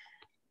the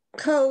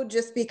code,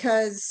 just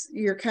because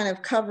you're kind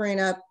of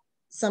covering up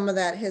some of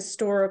that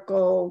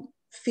historical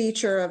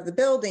feature of the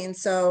building.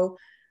 So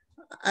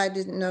I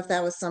didn't know if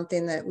that was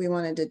something that we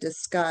wanted to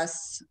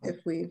discuss,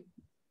 if we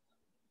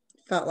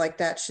felt like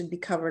that should be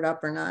covered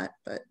up or not.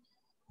 But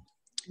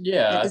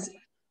yeah,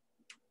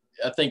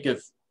 I think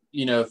if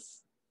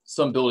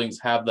some buildings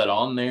have that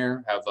on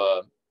there, have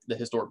the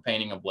historic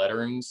painting of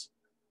letterings,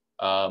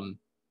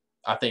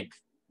 I think,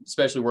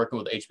 especially working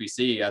with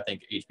HPC, I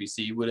think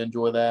HPC would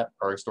enjoy that,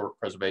 our Historic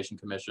Preservation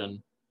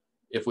Commission.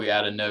 If we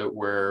add a note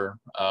where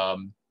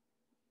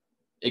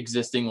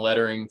existing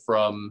lettering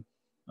from,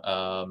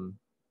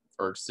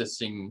 or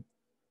existing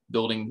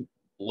building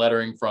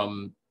lettering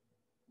from,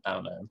 I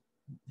don't know,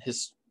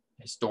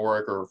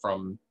 historic or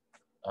from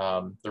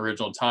The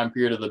original time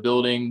period of the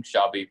building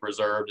shall be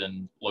preserved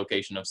and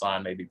location of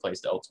sign may be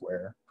placed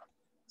elsewhere.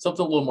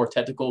 Something a little more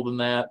technical than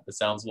that. It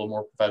sounds a little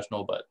more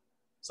professional, but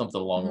something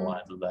along the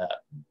lines of that.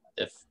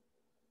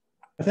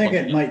 I think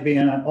it might be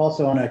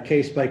also on a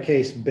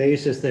case-by-case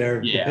basis there,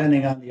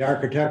 depending on the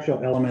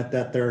architectural element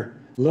that they're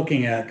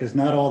looking at, because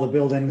not all the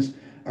buildings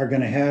are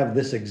going to have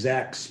this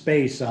exact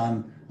space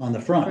on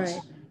the fronts.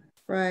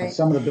 Right.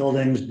 Some of the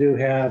buildings do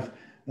have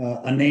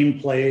a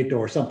nameplate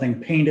or something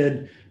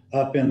painted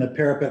up in the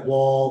parapet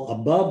wall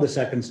above the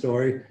second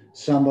story.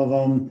 Some of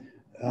them,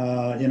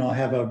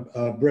 have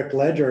a brick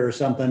ledger or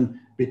something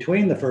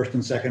between the first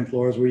and second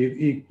floors where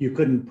you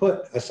couldn't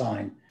put a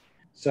sign.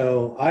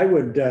 So I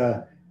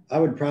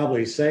would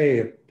probably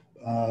say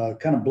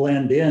kind of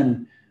blend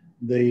in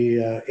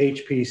the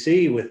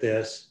HPC with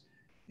this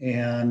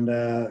and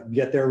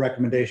get their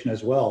recommendation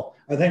as well.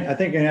 I think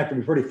you're gonna have to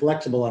be pretty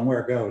flexible on where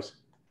it goes.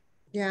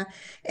 Yeah,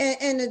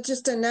 and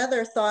just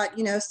another thought,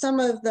 some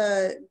of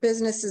the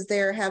businesses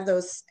there have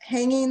those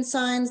hanging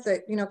signs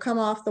that, come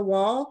off the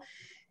wall,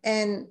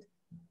 and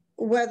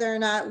whether or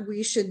not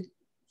we should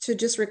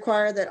just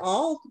require that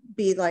all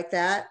be like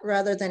that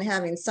rather than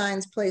having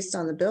signs placed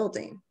on the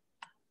building.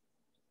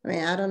 I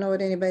mean, I don't know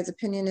what anybody's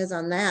opinion is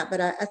on that, but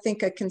I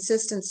think a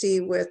consistency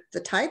with the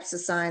types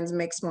of signs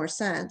makes more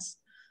sense.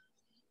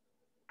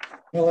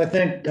 Well, I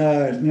think,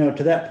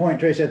 to that point,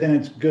 Tracy, I think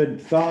it's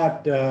good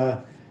thought.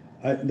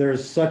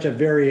 There's such a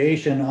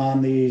variation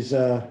on these,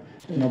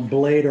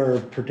 blade or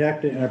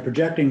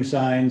projecting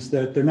signs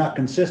that they're not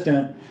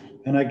consistent.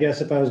 And I guess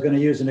if I was going to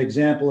use an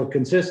example of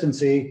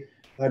consistency,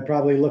 I'd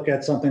probably look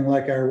at something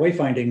like our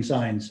wayfinding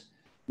signs.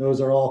 Those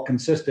are all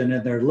consistent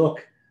in their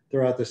look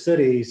throughout the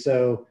city.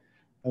 So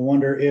I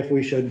wonder if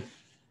we should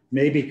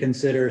maybe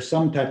consider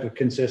some type of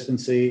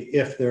consistency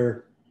if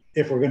we're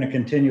going to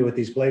continue with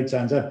these blade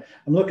signs. I'm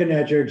looking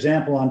at your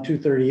example on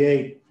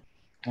 238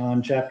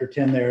 on chapter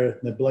 10 there,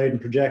 the blade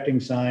and projecting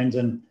signs.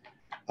 And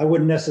I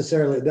wouldn't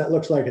necessarily, that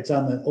looks like it's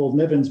on the old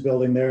Nivens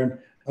building there. And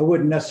I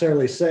wouldn't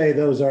necessarily say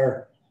those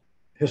are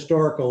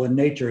historical in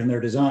nature in their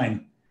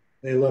design.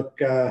 They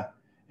look,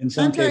 in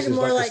some cases, I'm talking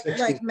more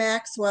like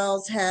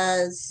Maxwell's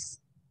has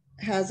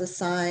a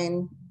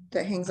sign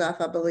that hangs off,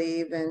 I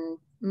believe, and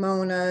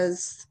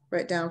Mona's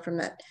right down from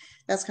that.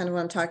 That's kind of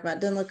what I'm talking about.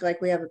 It doesn't look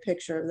like we have a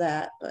picture of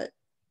that, but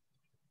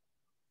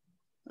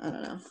I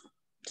don't know.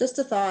 Just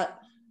a thought.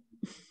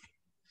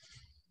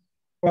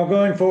 Well,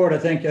 going forward, I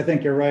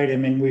think you're right. I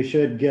mean, we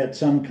should get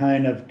some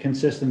kind of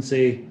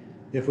consistency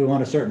if we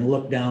want a certain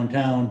look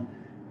downtown.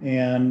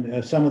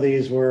 And some of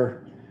these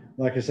were,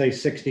 like I say,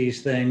 60s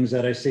things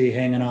that I see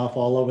hanging off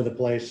all over the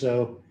place.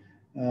 So,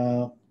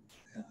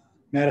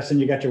 Madison,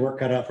 you got your work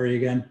cut out for you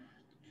again.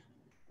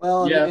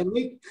 Well, yeah. And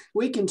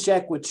we can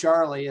check with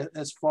Charlie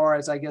as far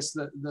as, I guess,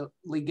 the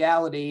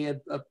legality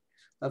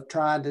of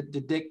trying to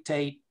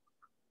dictate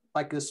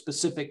like a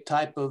specific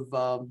type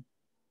of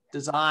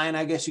design,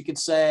 I guess you could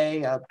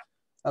say,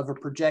 of a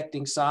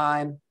projecting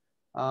sign.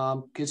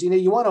 Because,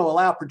 you want to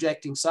allow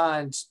projecting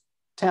signs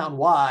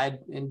town-wide,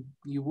 and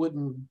you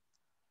wouldn't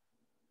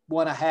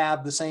want to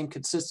have the same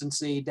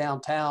consistency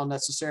downtown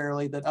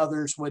necessarily that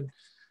others would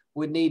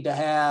need to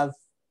have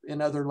in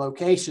other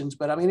locations.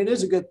 But I mean, it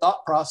is a good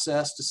thought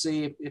process to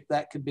see if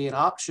that could be an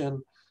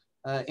option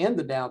in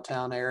the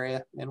downtown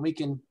area. And we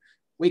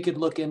could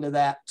look into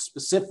that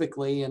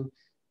specifically, and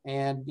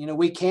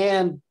we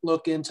can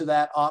look into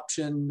that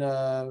option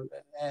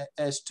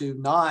as to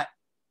not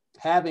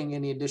having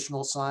any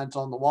additional signs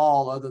on the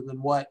wall other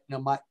than what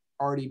might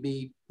already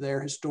be there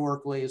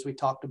historically, as we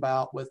talked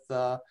about with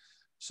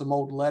some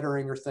old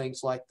lettering or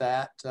things like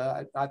that.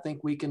 I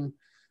think we can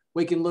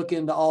look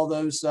into all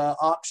those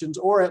options,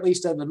 or at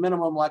least at the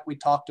minimum, like we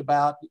talked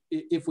about,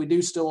 if we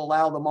do still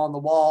allow them on the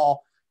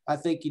wall, I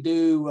think you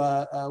do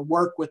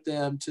work with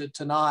them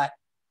to not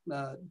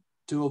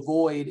to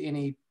avoid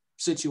any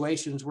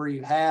situations where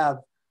you have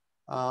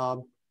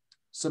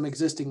some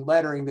existing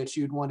lettering that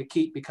you'd want to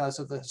keep because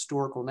of the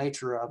historical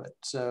nature of it.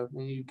 So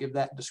you give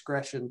that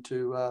discretion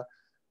to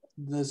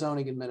the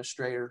zoning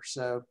administrator.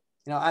 So,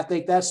 I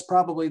think that's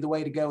probably the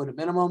way to go at a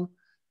minimum.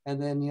 And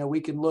then,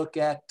 we can look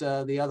at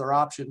the other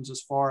options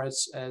as far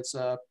as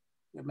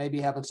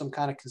maybe having some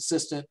kind of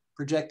consistent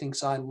projecting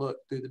sign look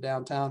through the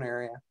downtown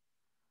area.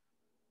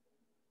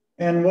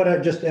 And what I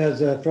just as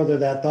further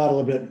that thought a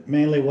little bit,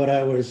 mainly what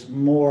I was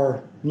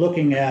more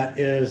looking at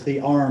is the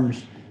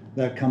arms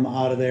that come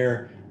out of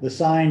there. The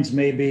signs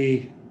may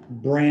be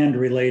brand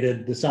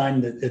related, the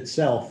sign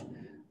itself,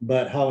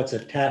 but how it's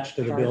attached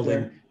to the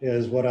building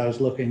is what I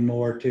was looking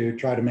more to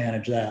try to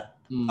manage that.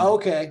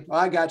 Okay, well,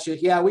 I got you.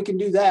 Yeah, we can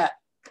do that.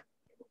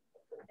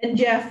 And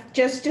Jeff,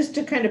 just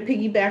to kind of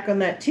piggyback on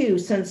that too,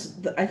 since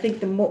I think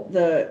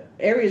the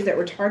areas that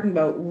we're talking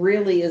about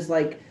really is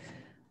like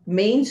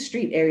Main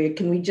Street area,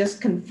 can we just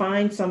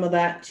confine some of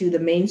that to the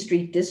Main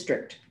Street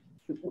district?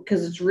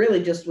 Because it's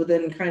really just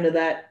within kind of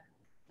that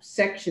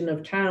section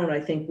of town,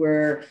 I think,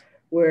 where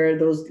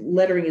those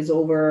lettering is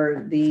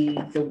over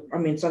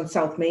it's on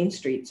South Main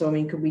Street. So, I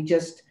mean, could we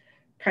just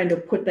kind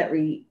of put that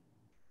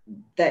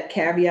that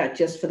caveat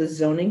just for the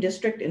zoning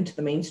district into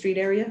the Main Street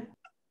area?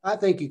 I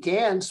think you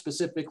can,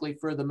 specifically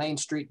for the Main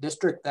Street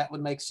district. That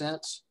would make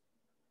sense.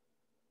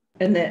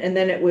 And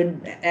then it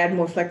would add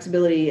more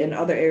flexibility in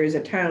other areas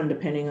of town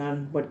depending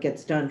on what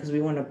gets done, because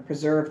we want to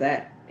preserve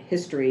that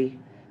history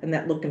and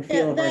that look and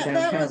feel of our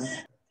downtown.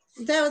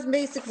 That was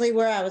basically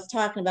where I was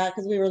talking about,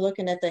 because we were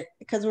looking at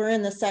because we're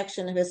in the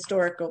section of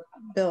historical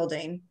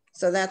building.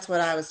 So that's what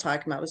I was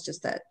talking about, was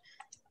just that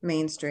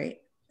Main Street.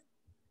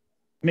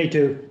 Me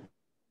too.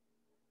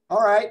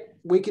 All right,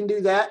 we can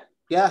do that.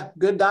 Yeah,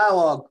 good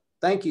dialogue.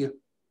 Thank you.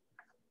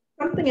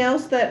 Something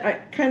else that I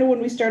kind of,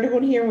 when we started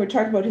going here and we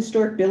talked about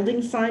historic building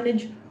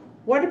signage,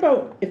 what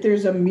about if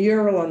there's a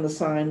mural on the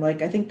sign?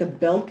 Like I think the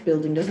Belk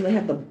building, doesn't they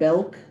have the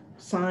Belk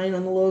sign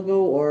on the logo?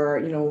 Or,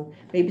 you know,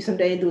 maybe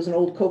someday there was an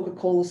old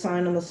Coca-Cola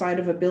sign on the side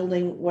of a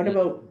building. What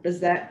about, does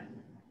that,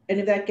 any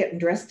of that get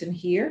addressed in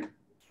here?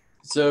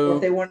 So or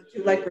if they wanted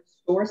to like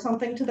restore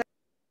something to that?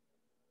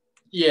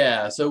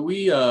 Yeah, so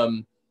we,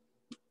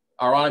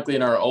 ironically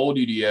in our old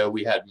UDO,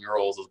 we had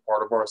murals as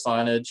part of our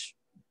signage,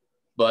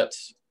 but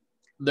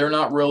they're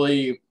not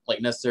really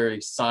like necessarily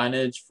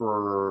signage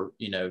for,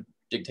 you know,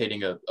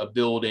 dictating a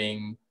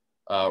building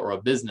or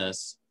a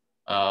business.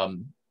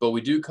 But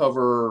we do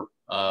cover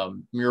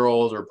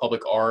murals or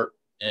public art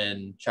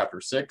in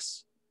chapter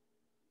 6.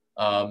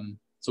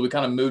 So we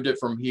kind of moved it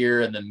from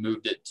here and then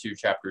moved it to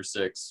chapter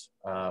 6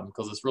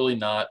 because it's really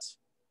not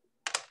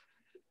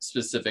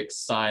specific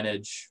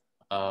signage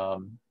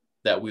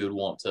that we would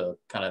want to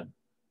kind of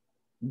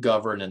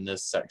govern in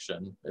this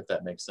section, if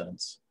that makes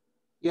sense.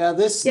 Yeah,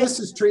 this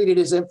is treated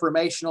as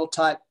informational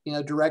type, you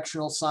know,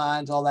 directional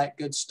signs, all that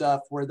good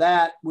stuff. Where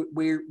that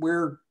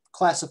we're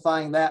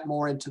classifying that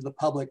more into the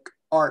public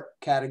art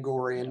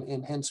category,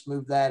 and hence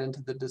move that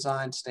into the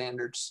design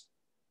standards.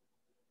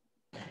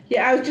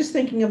 Yeah, I was just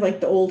thinking of like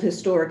the old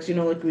historics, you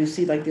know, like we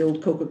see like the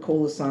old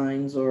Coca-Cola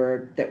signs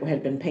or that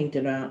had been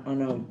painted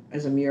on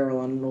as a mural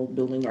on an old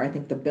building, or I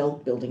think the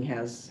Belk building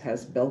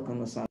has Belk on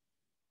the side.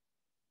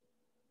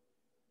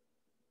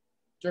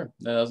 Sure,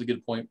 that was a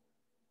good point.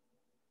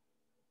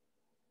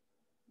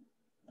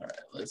 All right,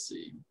 let's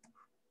see.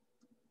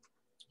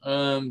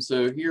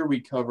 So here we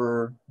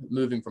cover,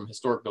 moving from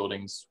historic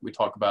buildings, we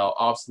talk about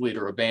obsolete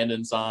or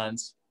abandoned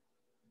signs.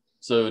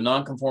 So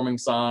non-conforming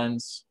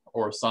signs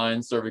or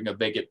signs serving a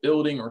vacant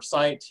building or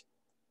site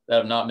that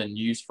have not been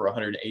used for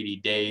 180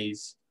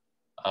 days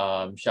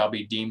shall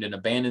be deemed an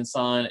abandoned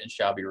sign and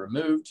shall be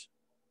removed.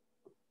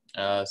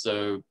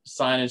 So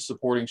signage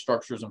supporting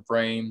structures and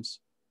frames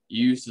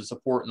used to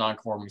support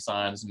non-conforming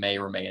signs may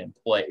remain in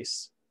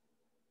place.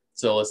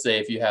 So let's say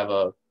if you have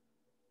a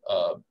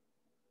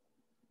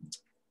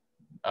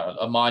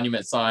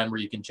monument sign where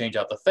you can change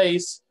out the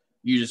face,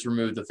 you just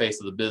remove the face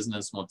of the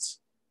business once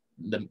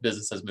the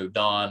business has moved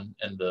on,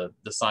 and the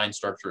sign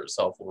structure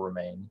itself will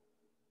remain.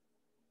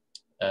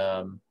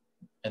 And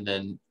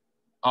then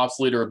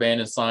obsolete or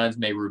abandoned signs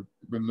may be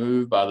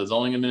removed by the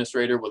zoning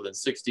administrator within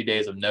 60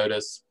 days of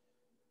notice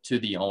to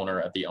the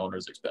owner at the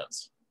owner's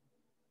expense.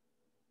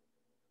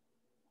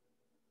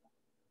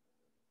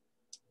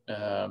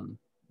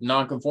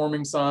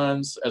 Non-conforming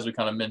signs, as we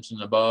kind of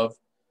mentioned above,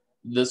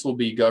 this will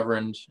be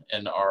governed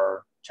in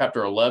our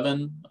chapter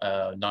 11,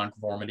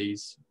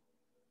 nonconformities.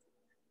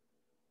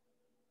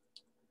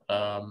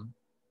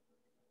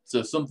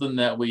 So something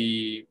that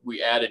we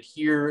added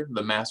here,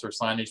 the master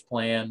signage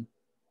plan.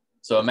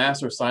 So a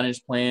master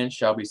signage plan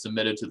shall be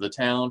submitted to the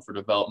town for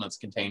developments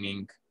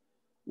containing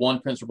one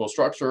principal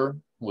structure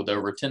with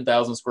over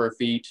 10,000 square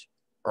feet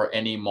or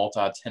any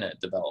multi-tenant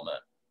development.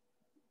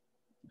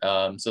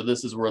 So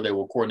this is where they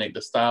will coordinate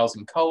the styles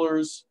and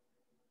colors.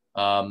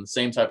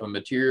 Same type of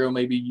material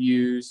may be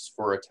used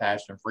for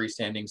attached and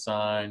freestanding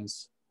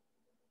signs.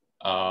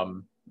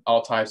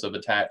 All types of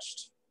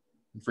attached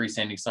and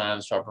freestanding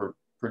signs shall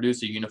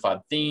produce a unified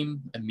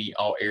theme and meet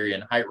all area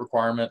and height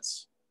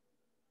requirements.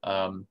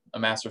 A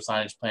master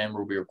signage plan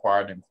will be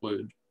required to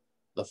include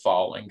the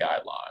following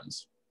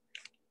guidelines.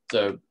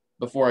 So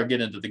before I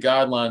get into the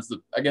guidelines,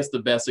 I guess the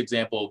best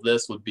example of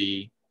this would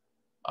be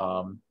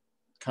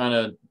kind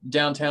of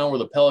downtown where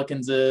the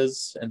Pelicans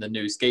is and the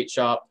new skate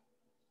shop.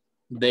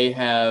 They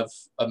have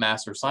a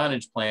master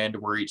signage plan to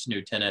where each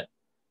new tenant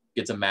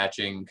gets a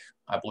matching,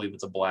 I believe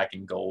it's a black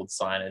and gold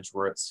signage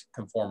where it's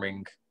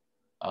conforming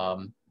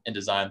and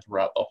designed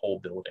throughout the whole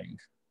building.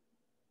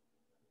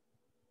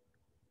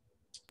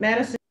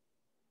 Madison?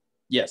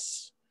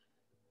 Yes.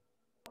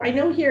 I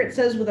know here it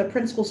says with a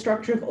principal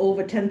structure of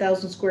over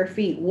 10,000 square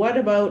feet. What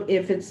about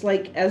if it's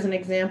like, as an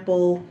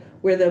example,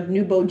 where the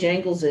new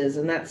Bojangles is,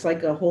 and that's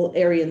like a whole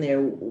area in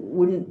there?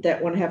 Wouldn't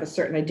that one have a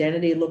certain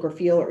identity, look or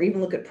feel, or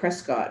even look at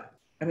Prescott?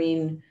 I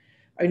mean,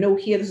 I know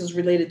here this is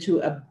related to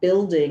a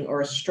building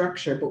or a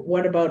structure, but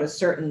what about a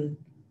certain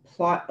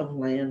plot of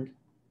land?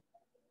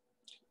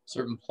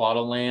 Certain plot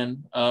of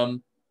land.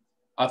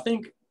 I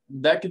think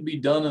that could be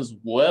done as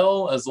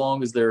well, as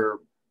long as the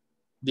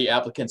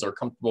applicants are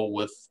comfortable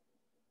with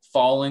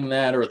following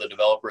that, or the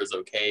developer is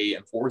okay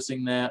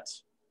enforcing that,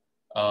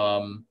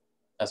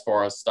 as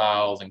far as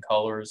styles and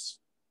colors.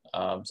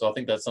 So I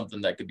think that's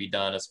something that could be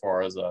done as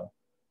far as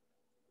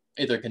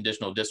either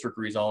conditional district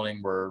rezoning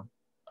where,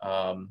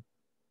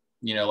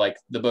 you know, like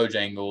the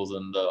Bojangles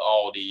and the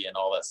Aldi and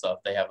all that stuff,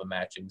 they have a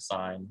matching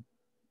sign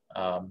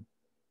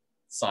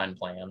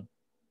plan.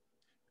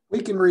 We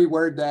can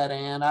reword that,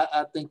 Ann.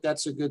 I think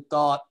that's a good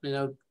thought, you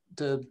know,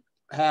 to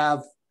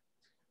have,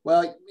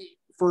 well,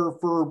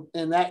 for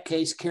in that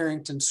case,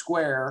 Carrington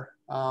Square,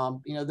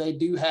 you know, they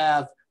do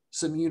have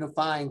some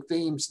unifying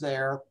themes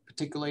there,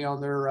 particularly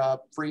on their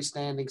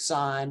freestanding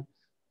sign,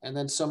 and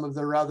then some of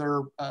their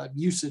other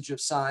usage of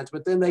signs.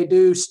 But then they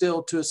do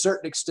still, to a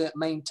certain extent,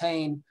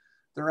 maintain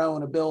their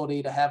own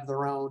ability to have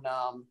their own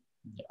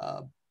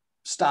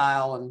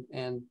style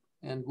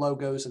and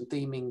logos and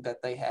theming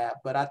that they have.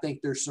 But I think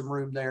there's some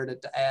room there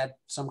to add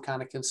some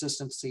kind of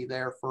consistency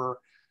there for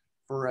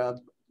a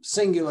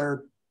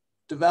singular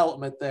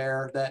development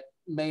there that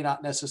may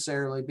not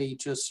necessarily be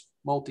just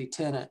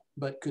multi-tenant,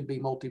 but could be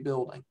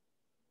multi-building.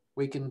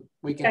 We can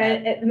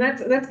and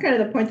that's kind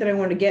of the point that I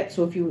want to get.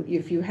 So if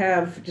you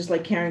have just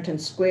like Carrington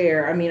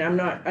Square, I mean,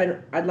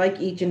 I'd like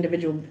each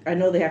individual, I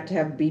know they have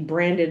to be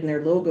branded in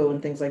their logo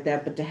and things like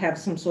that, but to have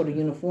some sort of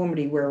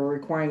uniformity where we're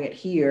requiring it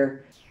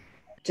here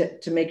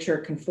to make sure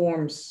it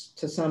conforms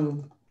to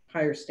some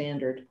higher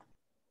standard.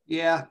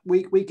 Yeah,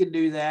 we can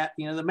do that.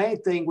 You know, the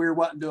main thing we're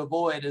wanting to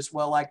avoid is,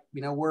 well, like,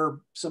 you know,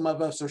 some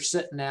of us are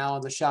sitting now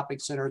in the shopping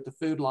center at the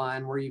food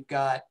line where you've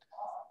got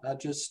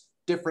just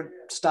different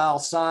style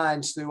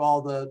signs through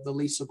all the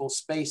leasable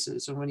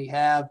spaces. And when you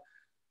have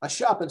a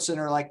shopping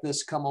center like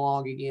this come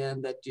along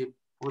again, that you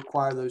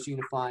require those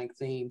unifying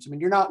themes. I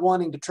mean, you're not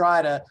wanting to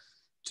try to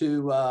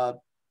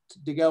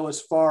go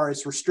as far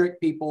as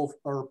restrict people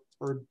or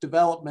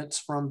developments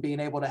from being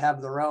able to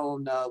have their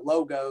own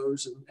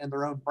logos and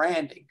their own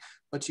branding,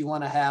 but you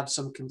want to have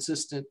some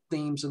consistent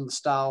themes in the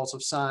styles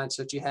of signs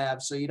that you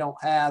have. So you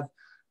don't have,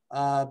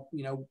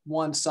 you know,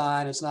 one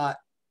sign is not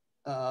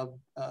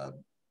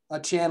a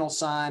channel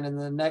sign and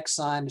the next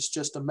sign is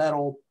just a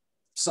metal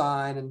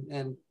sign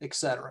and et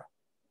cetera.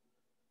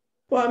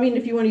 Well, I mean,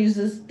 if you want to use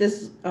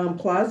this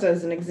plaza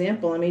as an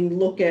example, I mean,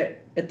 look at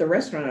the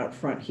restaurant out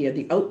front here,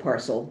 the out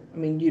parcel. I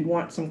mean, you'd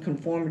want some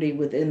conformity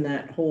within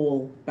that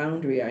whole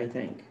boundary, I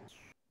think.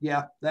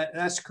 Yeah,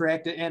 that's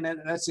correct. And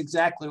that's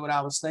exactly what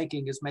I was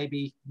thinking, is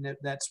maybe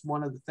that's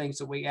one of the things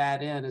that we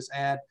add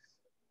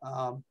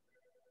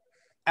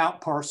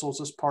out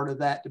parcels as part of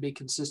that to be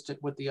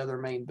consistent with the other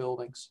main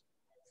buildings.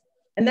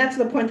 And that's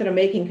the point that I'm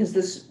making, because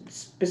this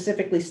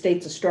specifically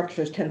states a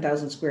structure is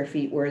 10,000 square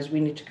feet, whereas we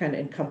need to kind of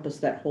encompass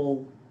that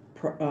whole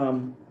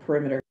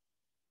perimeter.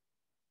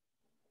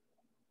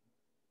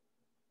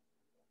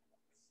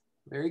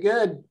 Very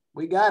good.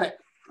 We got it.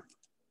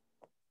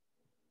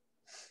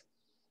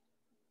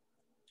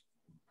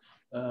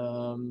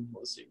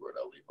 Let's see, where did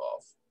I leave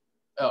off?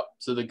 Oh,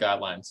 so the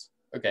guidelines.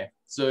 Okay,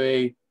 so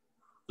the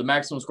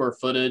maximum square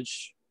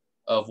footage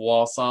of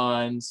wall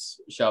signs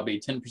shall be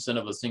 10%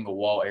 of a single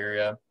wall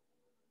area.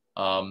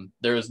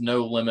 There is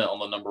no limit on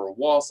the number of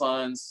wall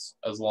signs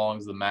as long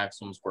as the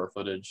maximum square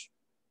footage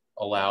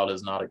allowed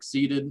is not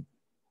exceeded.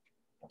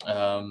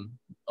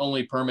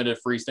 Only permitted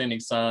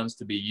freestanding signs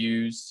to be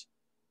used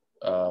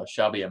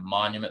shall be a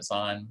monument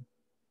sign.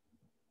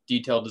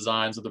 Detailed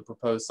designs of the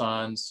proposed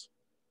signs,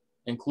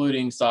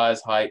 including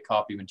size, height,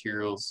 copy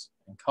materials,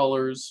 and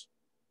colors.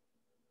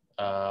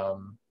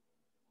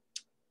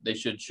 They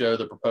should show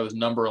the proposed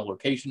number and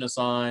location of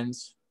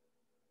signs.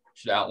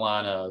 Should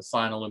outline a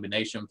sign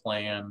illumination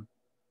plan,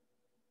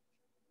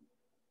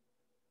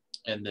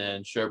 and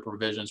then show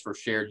provisions for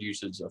shared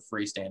usage of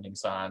freestanding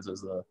signs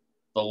as the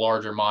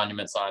larger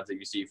monument signs that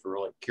you see for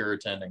like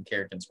Curitan and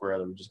Carrington Square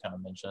that we just kind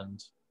of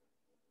mentioned.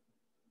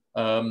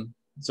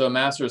 So a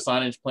master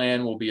signage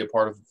plan will be a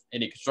part of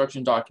any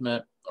construction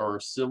document or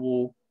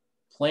civil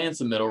plan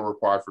submittal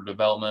required for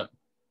development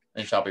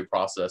and shall be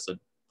processed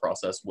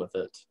with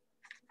it.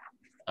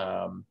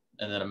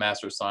 And then a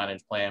master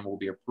signage plan will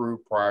be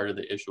approved prior to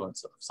the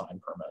issuance of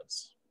sign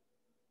permits.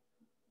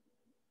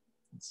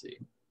 Let's see.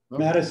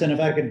 Madison,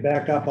 if I could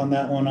back up on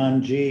that one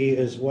on G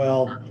as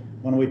well.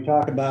 When we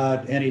talk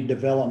about any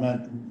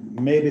development,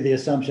 maybe the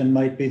assumption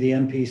might be the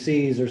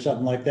MPCs or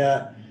something like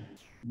that,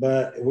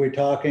 but are we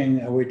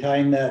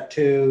tying that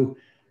to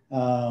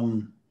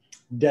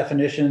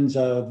definitions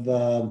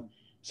of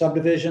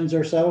subdivisions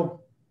or so?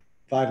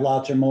 5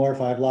 lots or more,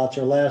 5 lots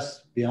or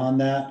less,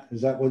 beyond that?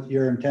 Is that what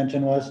your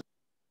intention was?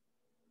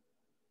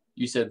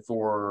 You said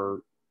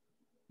for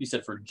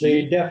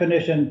G? The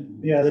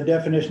definition, yeah, the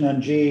definition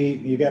on G,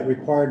 you got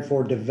required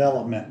for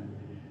development.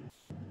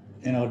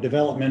 You know,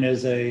 development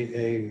is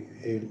a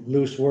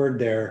loose word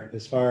there,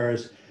 as far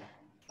as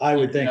I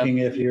would thinking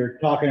if you're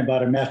talking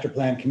about a master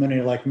plan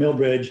community like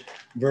Millbridge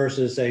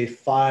versus a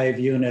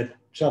 5-unit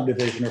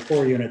subdivision or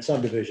 4-unit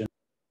subdivision.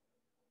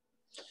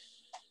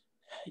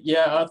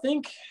 Yeah, I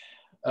think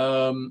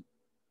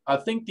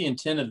the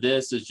intent of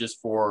this is just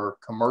for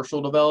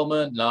commercial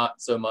development, not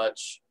so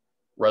much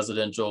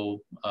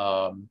residential,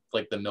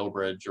 like the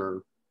Millbridge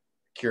or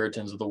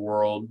Curitans of the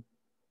world.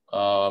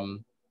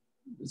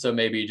 So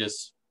maybe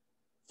just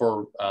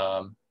for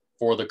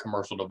for the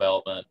commercial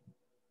development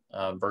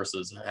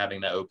versus having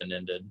that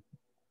open-ended.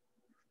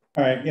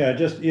 All right, yeah,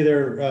 just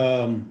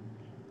either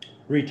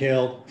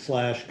retail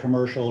 /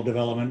 commercial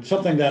development,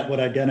 something that would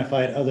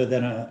identify it other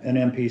than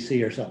an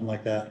MPC or something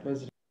like that.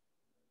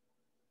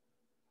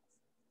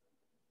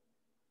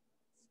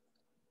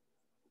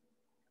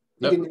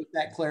 You can make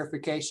that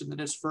clarification that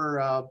it's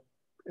for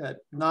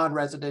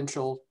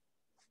non-residential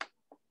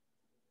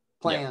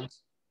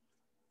plans.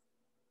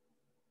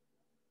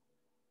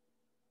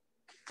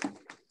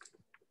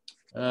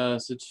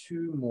 So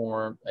two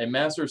more. A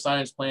master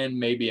signage plan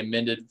may be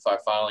amended by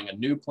filing a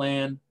new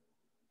plan,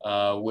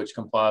 which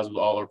complies with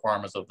all the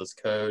requirements of this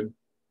code,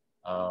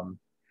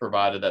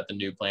 provided that the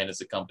new plan is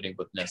accompanied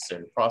with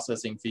necessary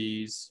processing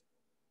fees.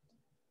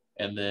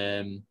 And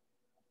then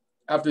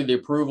after the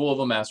approval of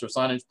a master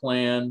signage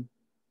plan,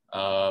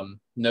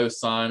 no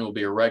sign will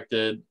be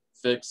erected,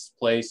 fixed,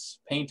 placed,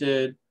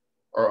 painted,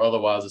 or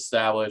otherwise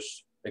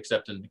established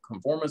except in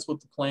conformance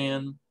with the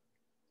plan.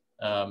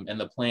 And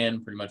the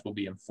plan pretty much will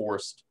be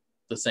enforced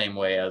the same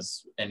way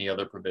as any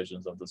other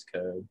provisions of this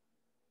code.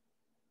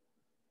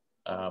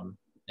 And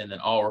then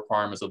all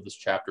requirements of this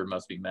chapter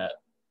must be met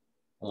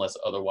unless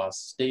otherwise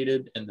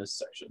stated in this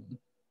section.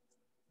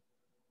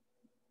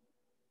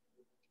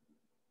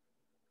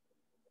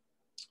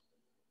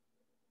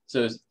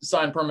 So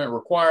sign permit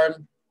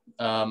required,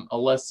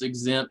 unless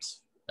exempt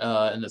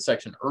in the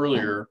section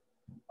earlier,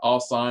 all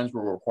signs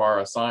will require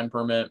a sign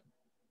permit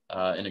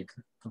in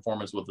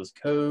conformance with this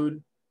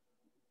code.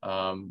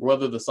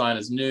 Whether the sign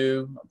is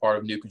new, a part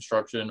of new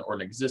construction, or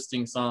an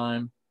existing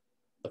sign,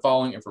 the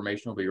following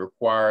information will be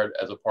required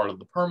as a part of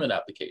the permit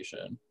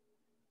application.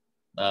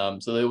 So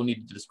they will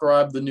need to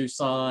describe the new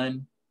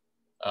sign,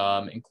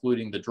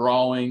 including the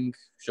drawing,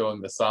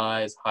 showing the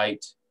size,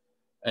 height,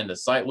 and the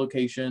site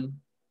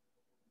location.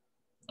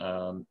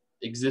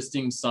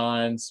 Existing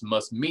signs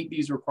must meet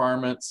these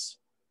requirements.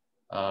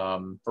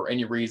 For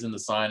any reason, the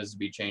sign is to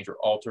be changed or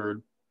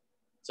altered.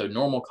 So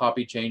normal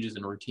copy changes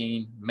and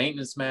routine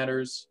maintenance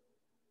matters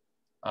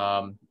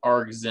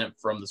are exempt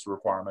from this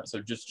requirement.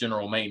 So just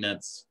general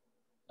maintenance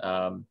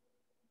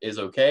is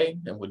okay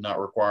and would not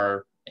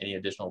require any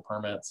additional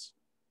permits.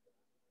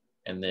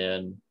 And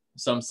then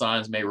some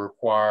signs may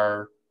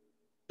require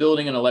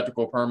building and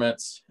electrical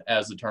permits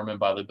as determined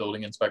by the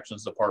building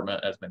inspections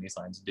department, as many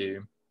signs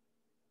do.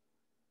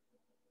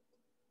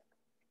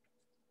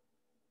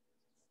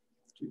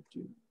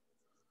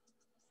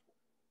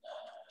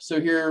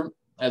 So here,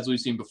 as we've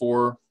seen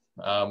before,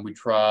 we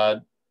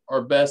tried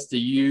our best to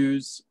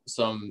use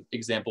some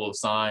example of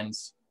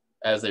signs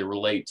as they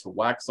relate to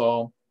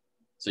Waxhaw.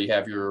 So you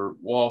have your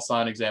wall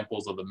sign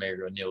examples of the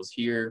Mary O'Neill's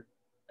here,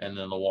 and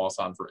then the wall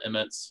sign for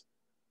Emmett's.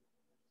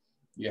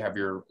 You have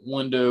your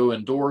window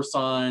and door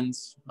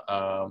signs,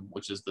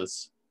 which is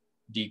this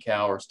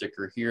decal or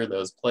sticker here that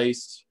was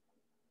placed.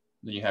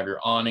 Then you have your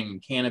awning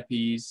and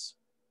canopies.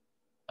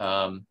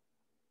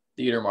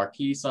 Theater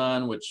marquee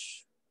sign,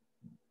 which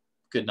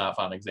could not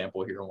find an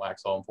example here in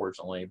Waxhaw,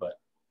 unfortunately, but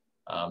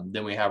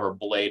then we have our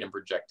blade and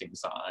projecting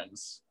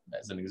signs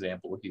as an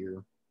example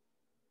here,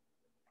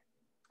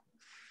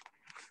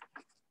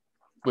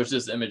 which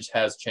this image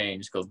has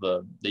changed because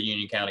the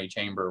Union County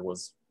Chamber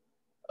was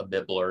a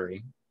bit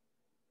blurry.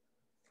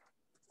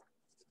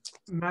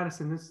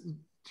 Madison, this is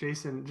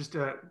Jason, just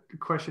a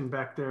question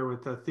back there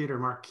with the theater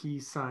marquee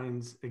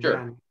signs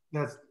again.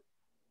 Sure.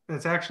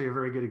 That's actually a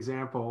very good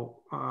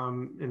example,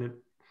 and it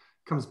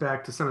comes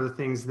back to some of the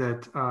things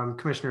that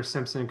Commissioner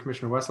Simpson and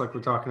Commissioner Westlake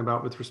were talking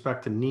about with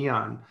respect to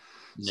neon.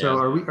 Yeah. So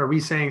are we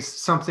saying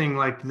something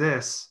like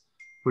this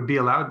would be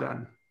allowed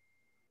then?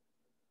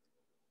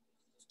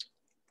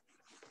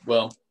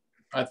 Well,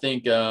 I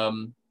think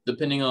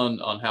depending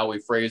on how we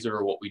phrase it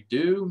or what we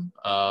do,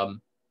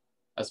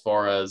 as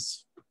far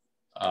as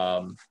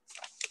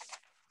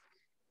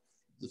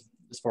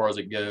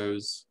it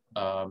goes,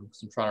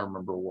 because I'm trying to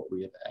remember what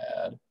we had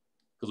had,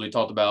 because we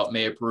talked about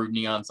may approve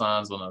neon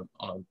signs on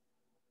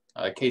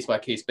a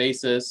case-by-case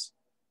basis.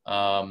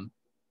 So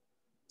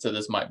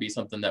this might be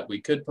something that we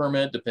could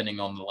permit depending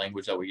on the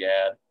language that we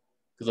add,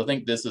 because I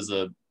think this is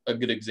a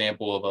good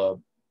example of a,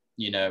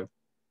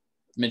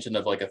 mention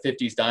of like a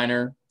 50s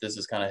diner. This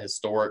is kind of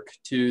historic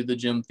to the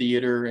Gym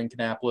Theater in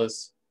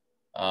Kannapolis.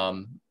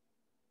 What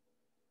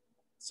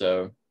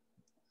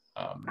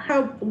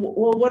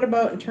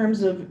about in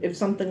terms of if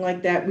something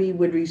like that, we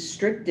would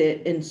restrict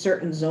it in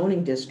certain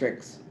zoning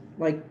districts?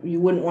 Like you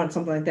wouldn't want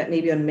something like that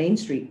maybe on Main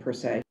Street per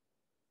se.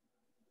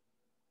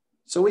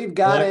 So we've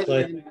got it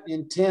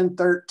in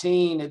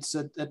 1013. It's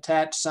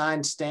attached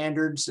sign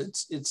standards.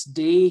 It's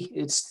D.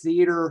 It's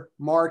theater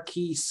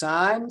marquee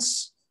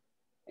signs.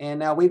 And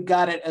now we've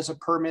got it as a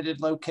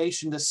permitted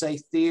location to say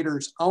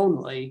theaters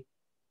only.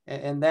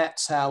 And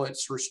that's how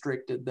it's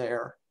restricted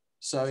there.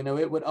 So,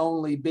 it would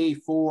only be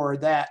for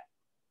that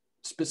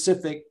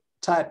specific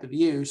type of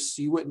use.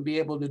 You wouldn't be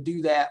able to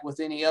do that with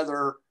any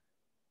other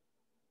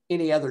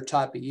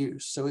type of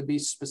use. So it'd be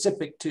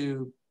specific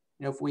to,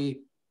 if we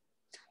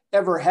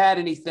ever had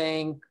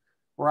anything,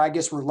 or I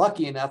guess we're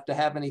lucky enough to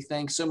have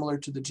anything similar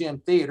to the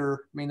Gym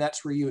Theater,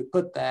 that's where you would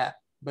put that.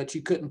 but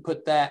you couldn't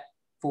put that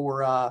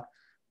for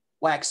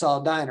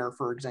Waxhaw Diner,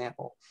 for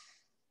example.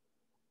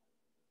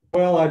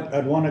 Well,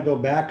 I'd want to go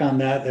back on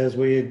that, as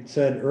we had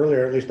said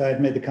earlier, at least I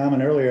had made the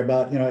comment earlier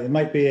about, it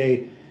might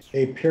be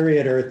a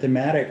period or a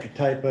thematic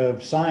type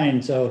of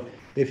sign. So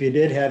if you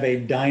did have a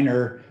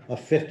diner, a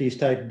 50s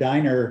type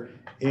diner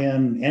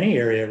in any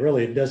area,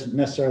 really, it doesn't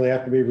necessarily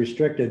have to be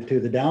restricted to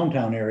the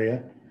downtown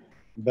area.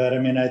 But I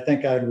mean, I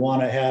think I'd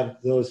want to have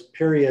those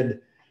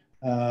period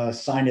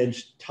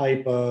signage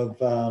type of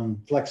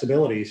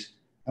flexibilities.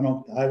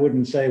 I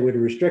wouldn't say we'd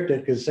restrict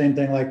it, because same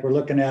thing like we're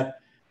looking at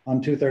on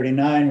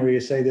 239, where you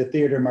say the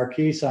theater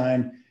marquee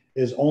sign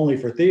is only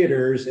for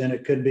theaters, and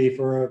it could be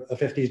for a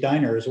 50s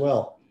diner as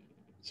well.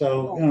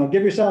 So,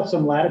 give yourself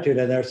some latitude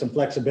and there's some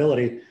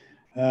flexibility.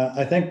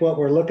 I think what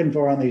we're looking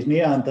for on these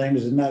neon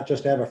things is not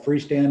just to have a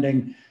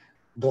freestanding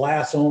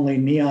glass only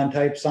neon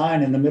type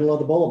sign in the middle of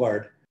the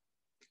boulevard.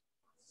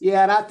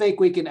 Yeah, and I think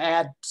we can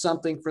add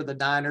something for the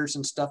diners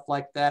and stuff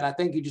like that. I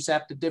think you just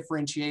have to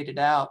differentiate it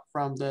out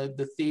from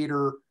the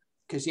theater,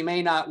 because you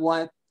may not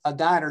want a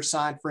diner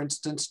sign, for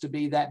instance, to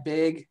be that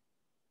big.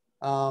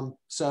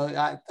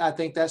 So I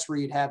think that's where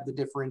you'd have the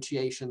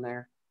differentiation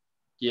there.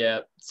 Yeah,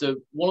 so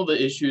one of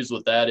the issues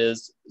with that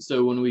is,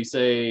 so when we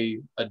say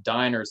a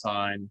diner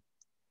sign,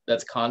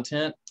 that's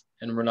content,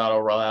 and we're not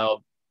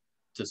allowed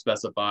to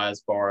specify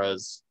as far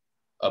as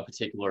a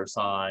particular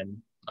sign.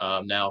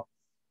 Now,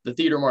 the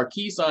theater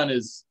marquee sign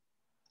is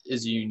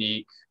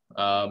unique,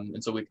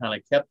 and so we kind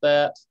of kept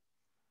that,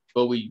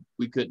 but we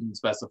couldn't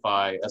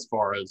specify as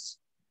far as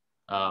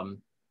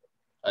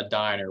a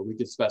diner. We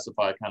could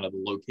specify kind of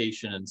the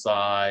location and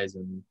size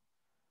and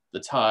the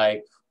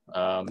type.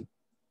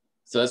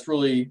 So that's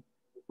really,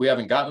 we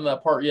haven't gotten to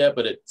that part yet,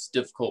 but it's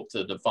difficult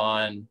to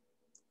define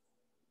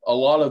a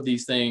lot of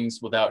these things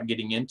without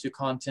getting into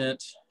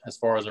content as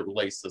far as it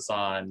relates to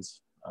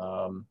signs,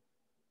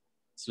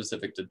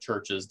 specific to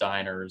churches,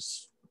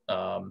 diners,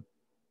 of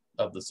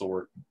the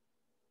sort.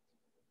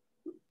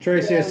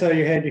 Tracy, I saw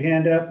you had your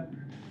hand up.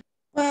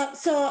 Well,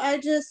 so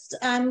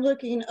I'm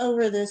looking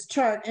over this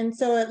chart, and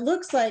so it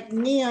looks like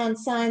neon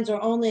signs are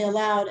only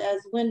allowed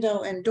as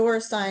window and door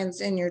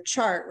signs in your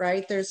chart,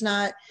 right? It's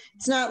not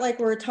like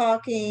we're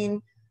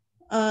talking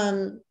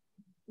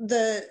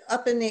the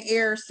up in the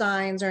air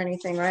signs or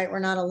anything, right? We're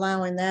not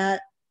allowing that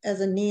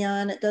as a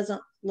neon, it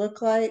doesn't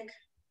look like,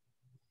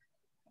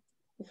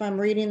 if I'm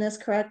reading this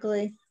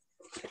correctly.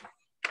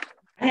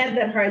 I had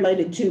that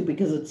highlighted too,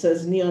 because it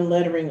says neon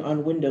lettering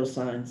on window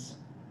signs.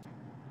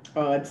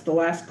 It's the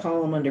last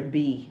column under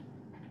B.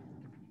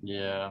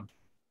 Yeah.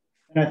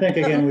 And I think,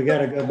 again, we got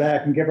to go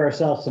back and give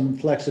ourselves some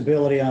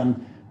flexibility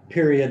on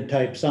period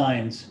type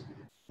signs.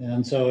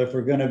 And so if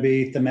we're going to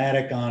be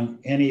thematic on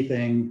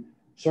anything,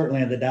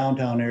 certainly in the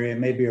downtown area, it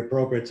may be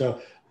appropriate.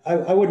 So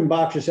I wouldn't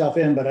box yourself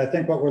in, but I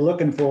think what we're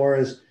looking for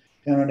is,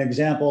 an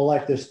example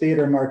like this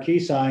theater marquee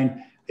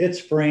sign. It's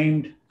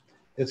framed,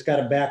 it's got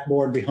a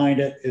backboard behind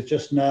it. It's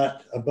just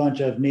not a bunch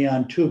of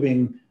neon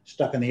tubing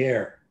stuck in the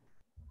air.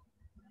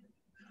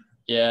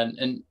 Yeah,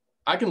 and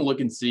I can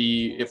look and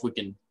see if we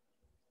can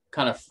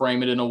kind of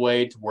frame it in a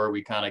way to where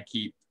we kind of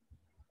keep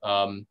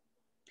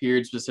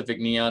period specific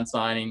neon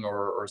signing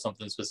or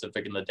something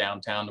specific in the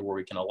downtown, to where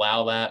we can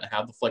allow that and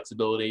have the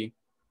flexibility.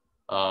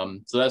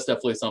 So that's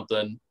definitely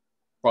something,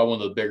 probably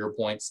one of the bigger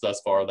points thus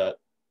far, that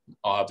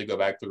I'll have to go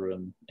back through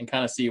and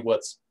kind of see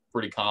what's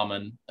pretty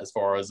common as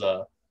far as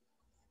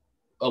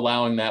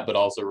allowing that, but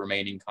also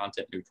remaining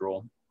content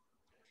neutral.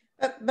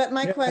 But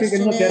my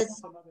question is,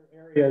 some other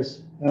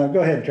areas.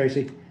 Go ahead,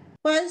 Tracy.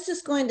 well, I was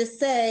just going to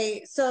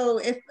say, so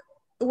if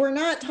we're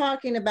not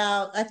talking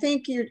about, I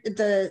think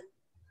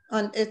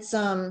it's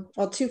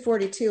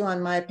 242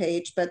 on my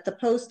page, but the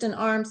post and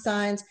arm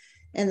signs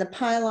and the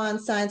pylon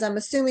signs, I'm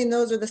assuming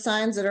those are the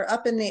signs that are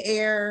up in the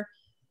air,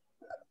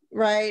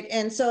 right?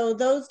 And so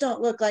those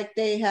don't look like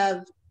they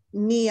have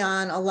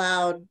neon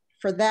allowed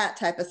for that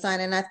type of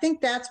sign. And I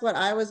think that's what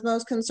I was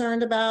most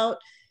concerned about,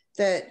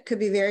 that could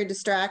be very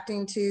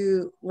distracting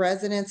to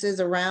residences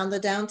around the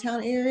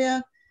downtown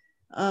area.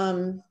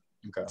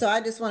 Okay. So I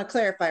just want to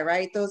clarify,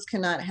 right? Those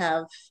cannot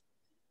have,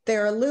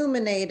 they're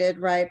illuminated,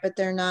 right? But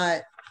they're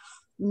not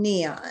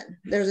neon.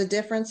 There's a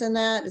difference in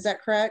that. Is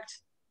that correct?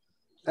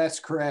 That's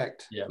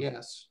correct. Yeah.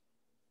 Yes.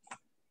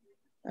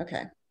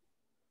 Okay.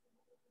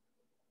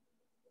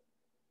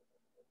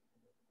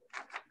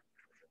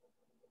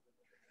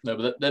 No,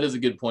 but that is a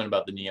good point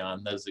about the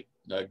neon. That is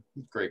a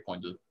great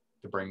point to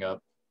bring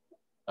up.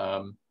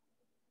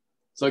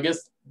 So I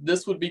guess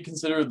this would be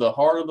considered the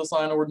heart of the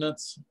sign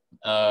ordinance.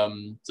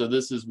 So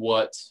this is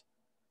what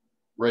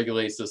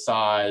regulates the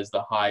size,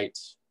 the height,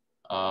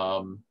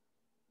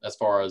 as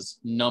far as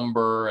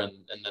number, and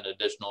then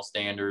additional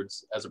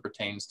standards as it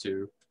pertains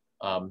to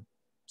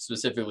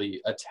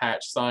specifically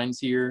attached signs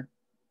here.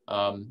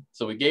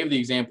 So we gave the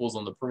examples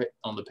on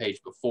the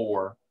page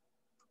before.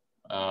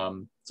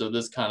 So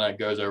this kind of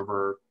goes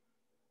over,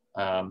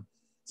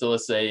 so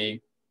let's say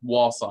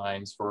wall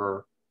signs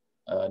for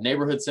a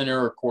neighborhood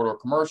center or corridor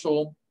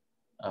commercial.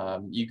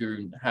 You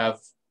can have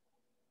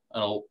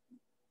an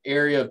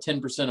area of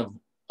 10%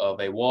 of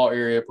a wall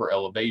area per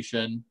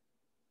elevation.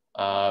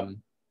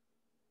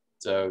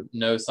 So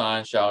no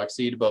sign shall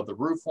exceed above the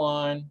roof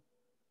line.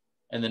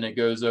 And then it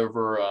goes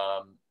over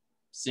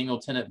single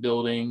tenant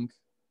building,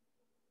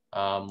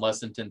 less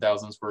than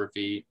 10,000 square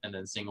feet, and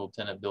then single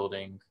tenant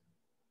building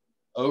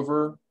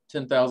over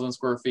 10,000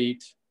 square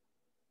feet.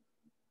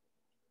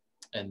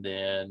 And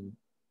then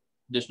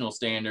additional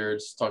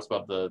standards talks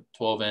about the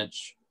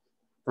 12-inch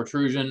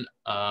protrusion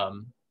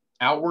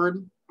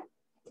outward.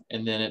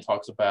 And then it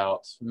talks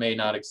about may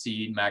not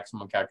exceed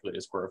maximum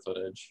calculated square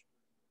footage.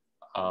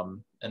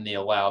 And the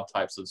allowed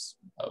types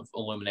of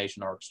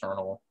illumination are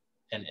external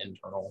and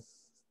internal.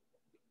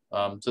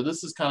 So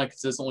this is kind of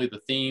consistently the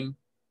theme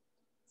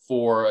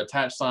for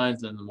attached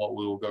signs and what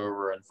we will go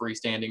over in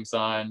freestanding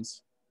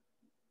signs.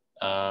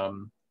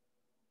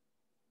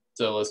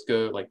 So let's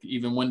go like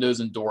even windows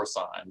and door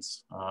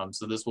signs.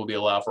 So this will be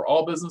allowed for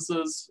all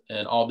businesses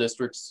in all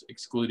districts,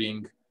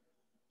 excluding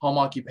home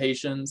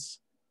occupations.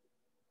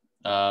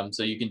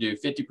 So you can do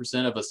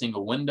 50% of a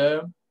single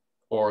window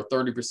or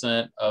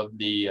 30% of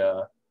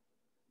the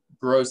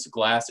gross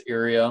glass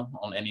area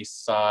on any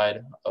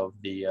side of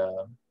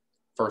the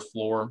first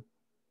floor.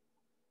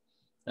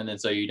 And then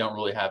so you don't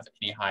really have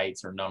any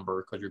heights or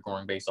number because you're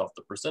going based off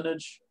the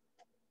percentage.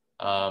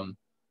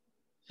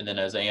 And then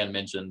as Ann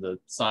mentioned, the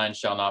sign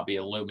shall not be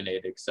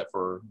illuminated except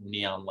for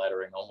neon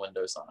lettering on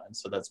window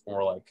signs. So that's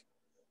more like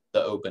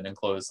the open and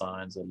closed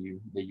signs that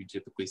you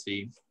typically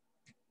see.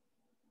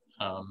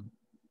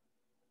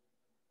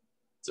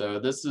 So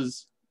this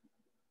is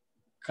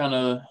kind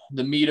of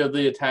the meat of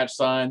the attached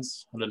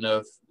signs. I don't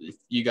know if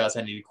you guys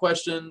had any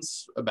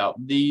questions about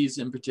these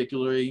in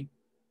particularly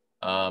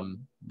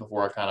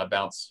before I kind of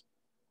bounce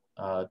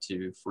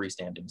to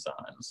freestanding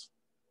signs.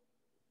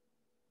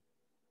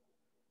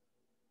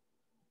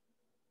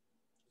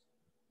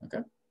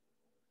 Okay.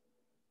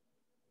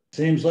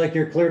 Seems like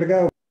you're clear to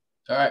go.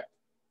 All right.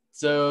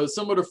 So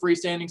similar to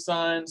freestanding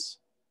signs,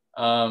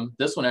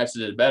 this one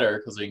actually did better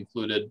because it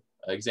included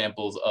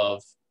examples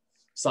of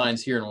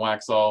signs here in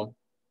Waxhaw.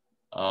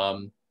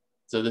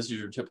 So this is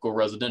your typical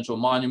residential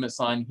monument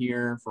sign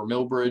here for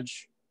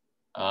Millbridge.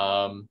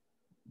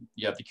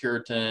 You have the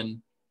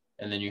Curitan,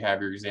 and then you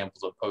have your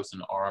examples of post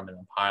and arm and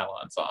a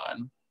pylon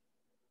sign.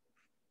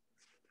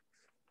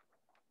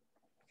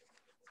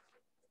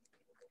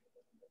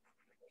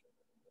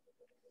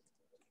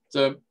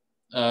 So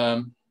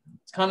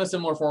it's kind of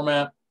similar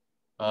format.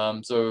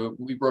 So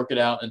we broke it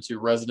out into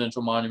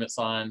residential monument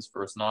signs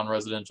versus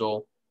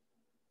non-residential.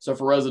 So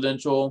for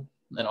residential,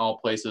 in all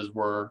places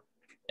where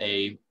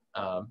a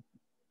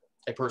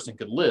person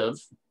could live,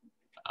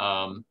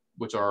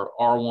 which are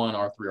R1,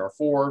 R3,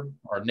 R4,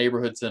 our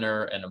neighborhood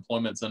center and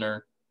employment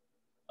center,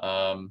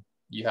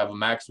 you have a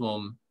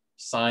maximum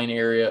sign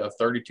area of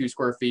 32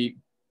 square feet.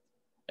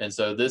 And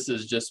so this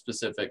is just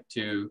specific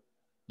to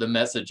the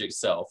message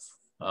itself.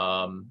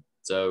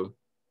 So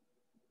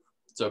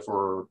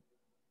for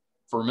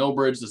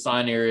Millbridge, the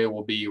sign area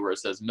will be where it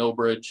says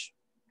Millbridge,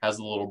 has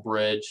a little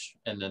bridge,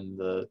 and then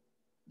the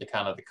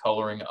kind of the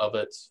coloring of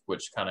it,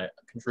 which kind of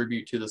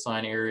contribute to the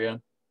sign area.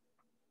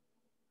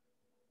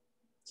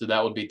 So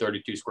that would be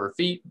 32 square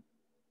feet.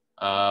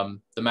 The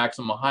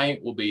maximum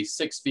height will be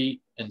 6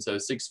 feet. And so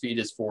 6 feet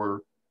is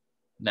for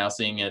now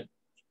seeing it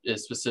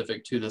is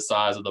specific to the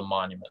size of the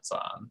monument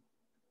sign.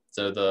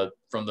 So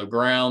from the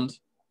ground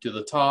to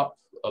the top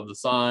of the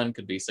sign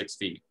could be 6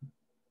 feet.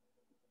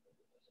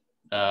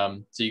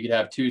 So you could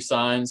have 2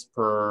 signs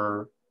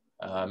per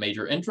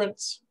major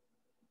entrance.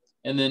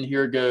 And then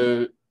here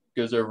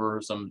goes over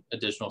some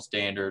additional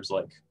standards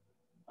like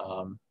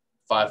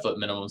 5 foot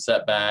minimum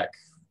setback,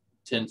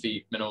 10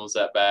 feet minimum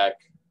setback.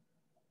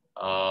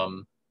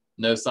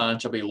 No sign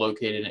shall be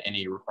located in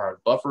any required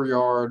buffer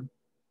yard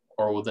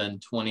or within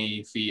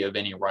 20 feet of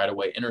any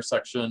right-of-way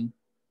intersection.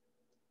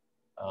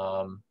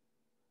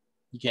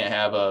 You can't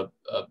have a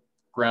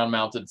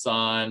ground-mounted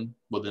sign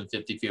within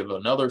 50 feet of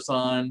another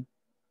sign.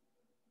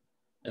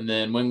 And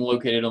then when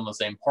located on the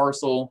same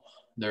parcel,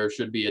 there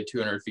should be a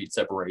 200 feet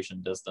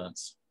separation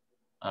distance.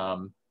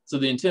 So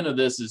the intent of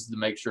this is to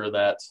make sure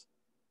that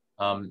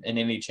in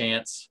any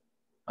chance,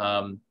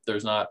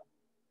 there's not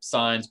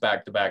signs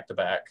back to back to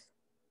back.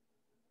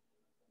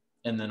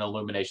 And then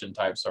illumination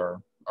types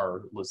are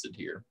listed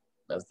here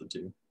as the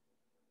 2.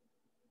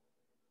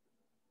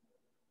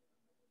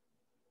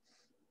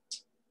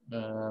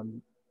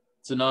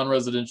 So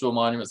non-residential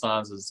monument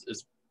signs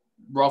is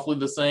roughly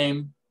the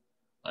same.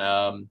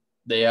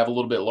 They have a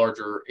little bit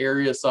larger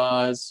area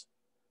size.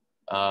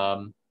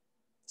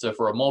 So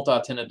for a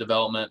multi-tenant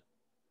development,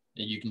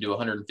 you can do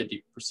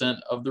 150%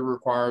 of the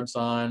required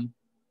sign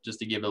just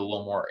to give it a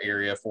little more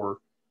area for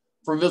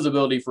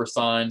visibility for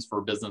signs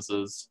for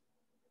businesses.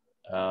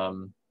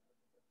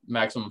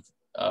 Maximum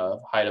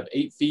height of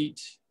 8 feet.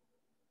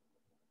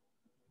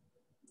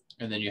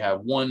 And then you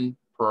have 1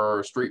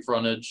 per street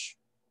frontage.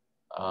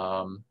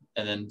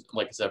 And then,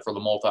 like I said, for the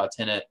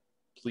multi-tenant,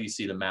 please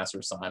see the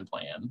master sign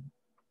plan.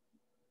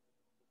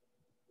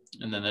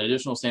 And then the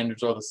additional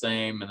standards are the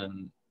same, and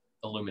then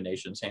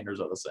illumination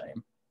standards are the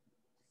same.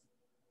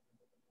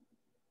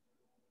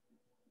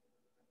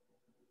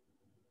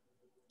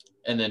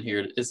 And then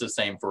here it's the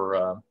same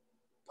for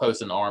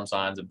post and arm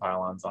signs and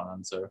pylon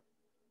signs. So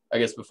I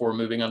guess before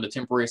moving on to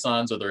temporary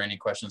signs, are there any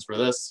questions for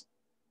this?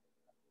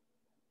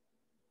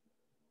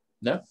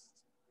 No?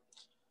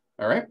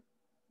 All right.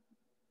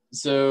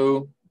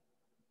 So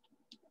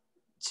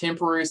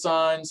temporary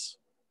signs,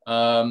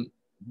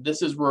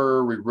 this is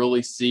where we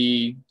really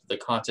see the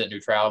content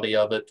neutrality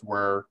of it,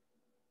 where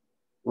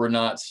we're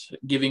not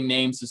giving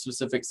names to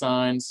specific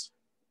signs.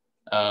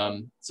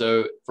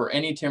 So for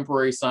any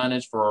temporary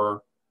signage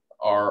for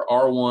our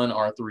R1,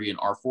 R3, and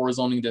R4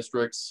 zoning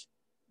districts,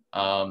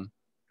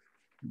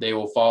 they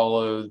will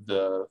follow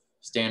the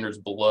standards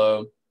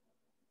below.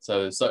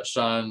 So such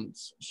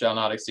signs shall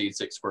not exceed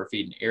 6 square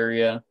feet in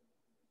area.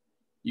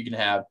 You can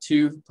have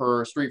 2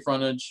 per street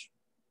frontage,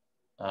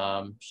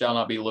 shall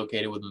not be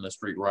located within the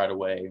street right of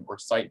way or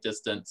site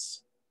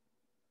distance.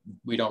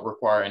 We don't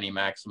require any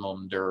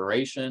maximum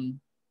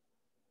duration.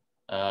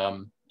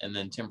 And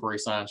then temporary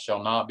signs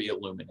shall not be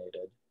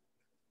illuminated.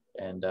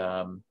 And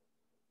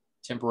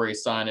temporary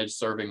signage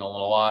serving on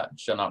a lot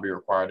shall not be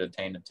required to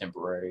obtain a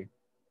temporary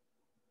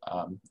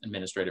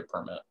administrative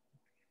permit.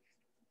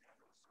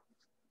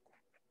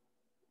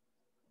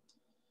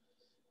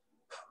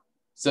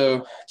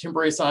 So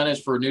temporary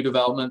signage for new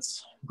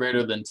developments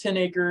greater than 10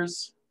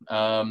 acres,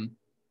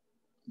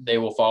 they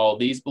will follow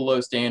these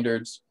below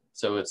standards.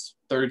 So it's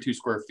 32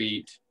 square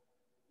feet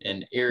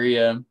in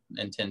area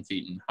and 10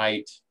 feet in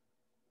height,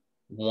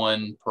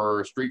 1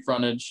 per street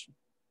frontage.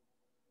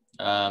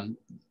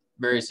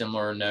 Very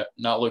similar,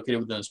 not located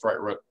within a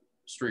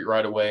street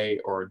right of way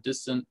or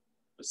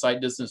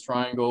site distance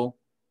triangle.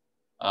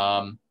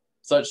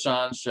 Such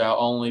signs shall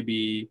only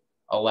be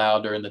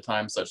allowed during the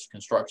time such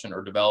construction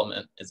or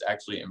development is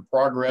actually in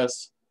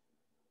progress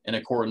in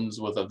accordance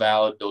with a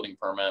valid building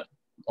permit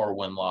or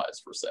when lot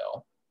is for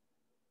sale.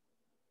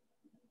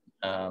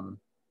 And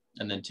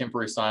then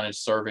temporary signage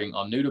serving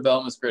on new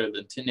developments greater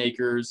than 10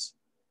 acres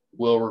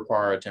will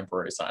require a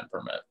temporary sign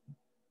permit.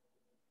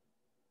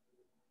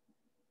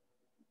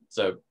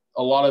 So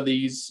a lot of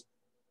these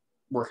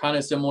were kind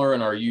of similar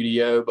in our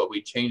UDO, but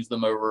we changed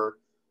them over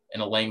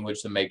in a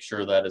language to make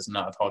sure that it's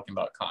not talking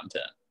about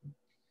content.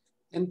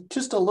 And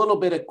just a little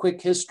bit of quick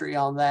history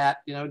on that,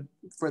 you know,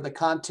 for the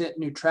content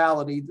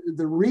neutrality.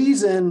 The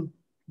reason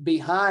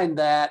behind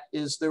that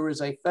is there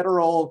was a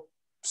federal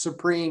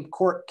Supreme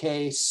Court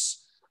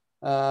case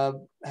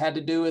had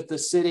to do with the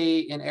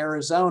city in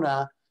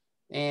Arizona,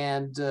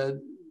 and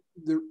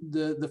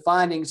the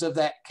findings of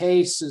that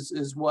case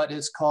is what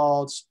has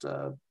caused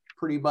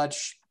pretty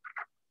much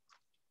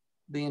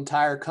the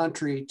entire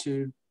country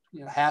to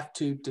have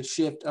to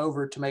shift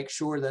over to make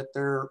sure that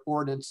their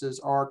ordinances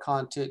are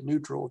content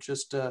neutral,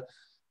 just to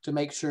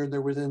make sure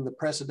they're within the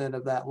precedent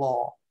of that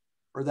law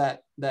or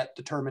that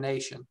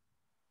determination.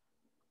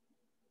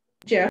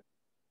 Jeff?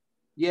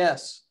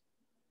 Yes.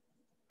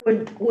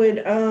 Would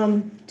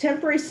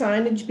temporary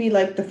signage be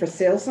like the for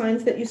sale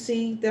signs that you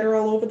see that are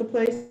all over the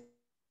place?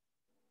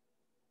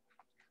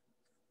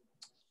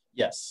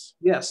 Yes.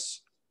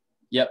 Yes.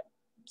 Yep.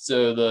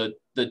 So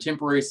the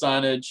temporary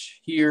signage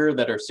here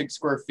that are 6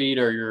 square feet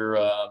are your,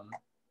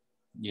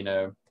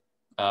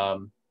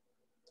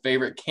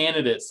 favorite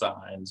candidate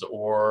signs,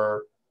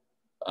 or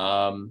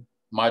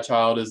my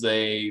child is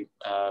a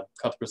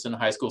Cuthbertson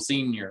High School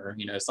senior,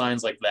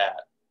 signs like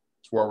that,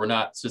 where we're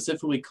not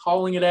specifically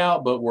calling it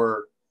out, but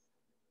we're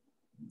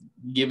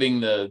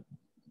giving the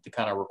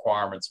kind of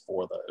requirements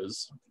for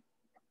those.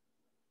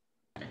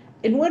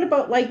 And what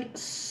about like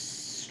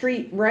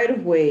street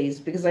right-of-ways?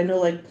 Because I know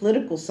like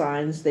political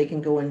signs, they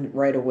can go in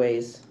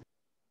right-of-ways.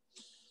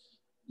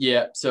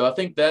 Yeah, so I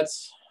think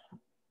that's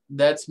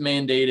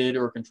mandated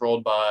or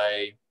controlled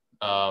by,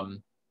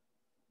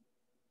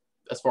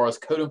 as far as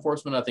code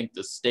enforcement, I think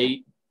the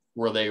state,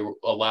 where they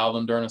allow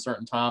them during a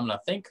certain time. And I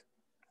think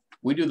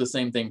we do the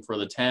same thing for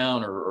the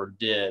town, or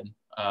did,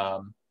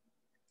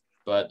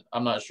 but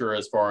I'm not sure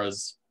as far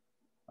as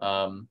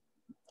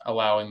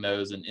allowing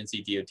those in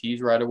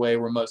NCDOT's right away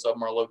where most of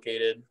them are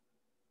located.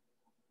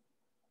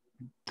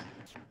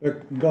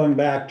 Going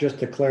back, just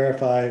to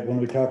clarify, when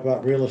we talk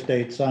about real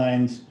estate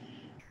signs,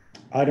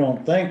 I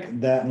don't think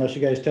that, unless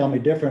you guys tell me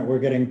different, we're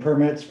getting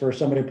permits for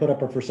somebody to put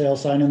up a for sale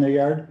sign in their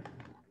yard?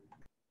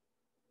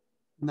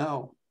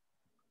 No.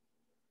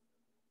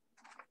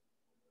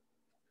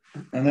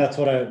 And that's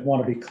what I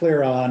want to be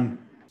clear on.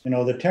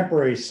 The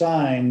temporary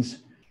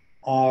signs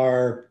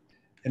are,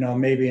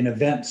 maybe an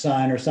event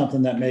sign or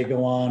something that may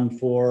go on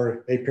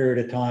for a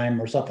period of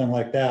time or something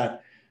like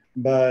that.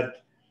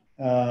 But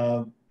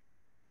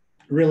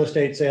real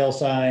estate sale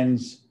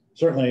signs,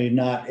 certainly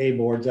not A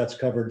boards, that's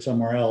covered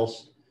somewhere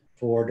else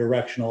for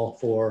directional,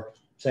 for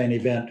say an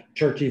event,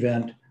 church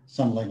event,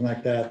 something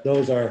like that.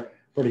 Those are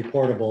pretty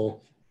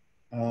portable.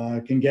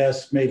 I can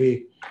guess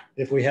maybe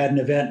if we had an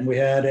event and we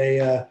had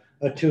a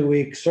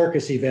 2-week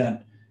circus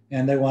event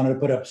and they wanted to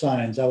put up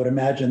signs, I would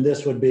imagine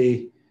this would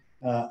be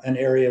an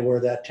area where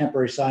that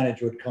temporary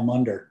signage would come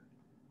under.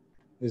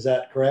 Is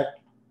that correct?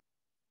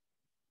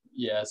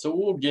 Yeah, so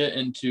we'll get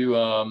into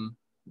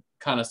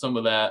kind of some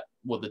of that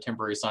with the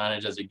temporary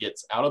signage as it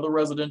gets out of the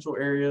residential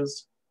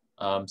areas.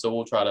 So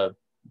we'll try to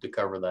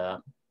cover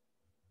that.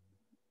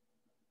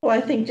 Well,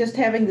 I think just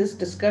having this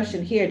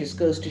discussion here just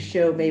goes to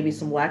show maybe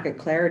some lack of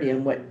clarity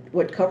on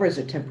what covers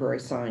a temporary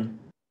sign.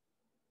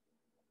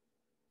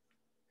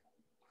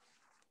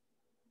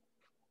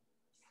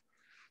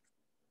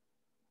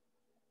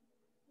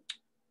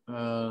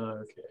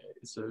 Okay,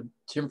 so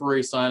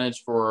temporary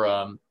signage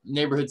for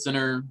neighborhood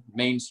center,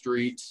 Main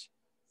Street,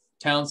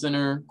 town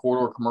center,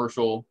 corridor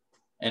commercial,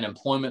 and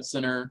employment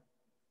center.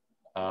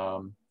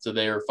 So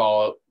they are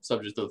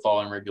subject to the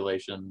following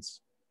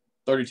regulations: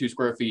 32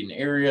 square feet in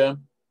area,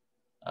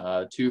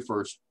 two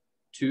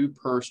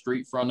per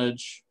street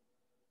frontage,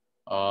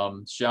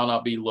 shall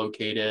not be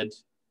located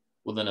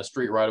within a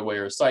street right of way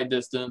or site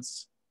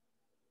distance.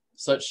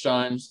 Such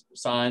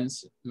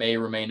signs may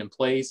remain in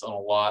place on a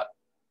lot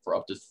for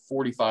up to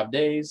 45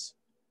 days.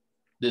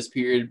 This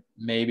period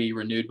may be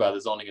renewed by the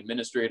zoning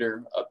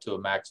administrator up to a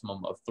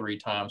maximum of 3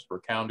 times per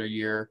calendar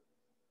year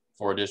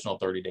for additional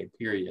 30-day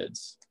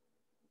periods.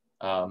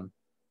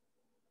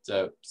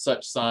 So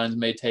such signs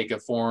may take the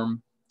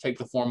form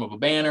of a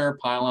banner,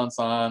 pylon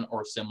sign,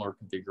 or similar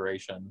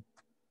configuration.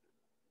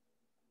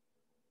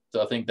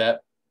 So I think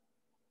that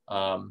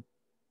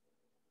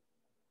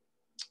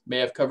may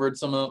have covered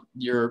some of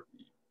your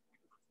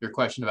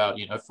question about,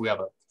 if we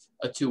have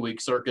a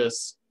 2-week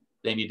circus,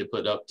 they need to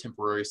put up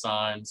temporary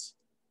signs.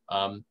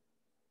 So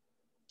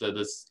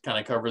this kind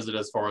of covers it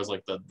as far as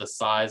like the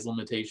size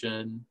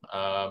limitation,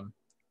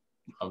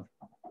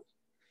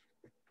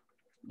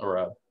 or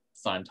a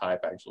sign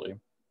type actually.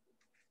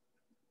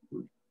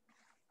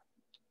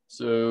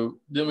 So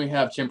then we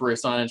have temporary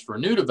signage for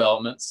new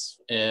developments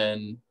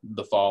in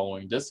the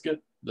following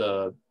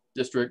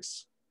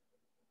districts.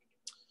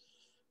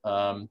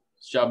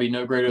 Shall be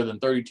no greater than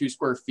 32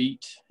 square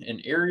feet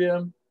in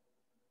area,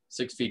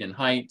 6 feet in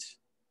height.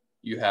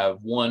 You have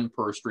 1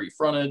 per street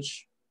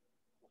frontage.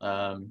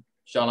 Shall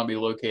not be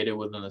located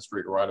within the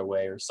street right of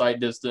way or site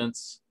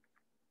distance.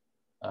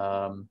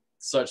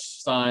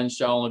 Such signs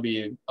shall only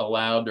be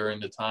allowed during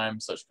the time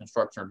such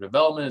construction or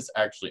development is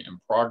actually in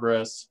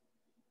progress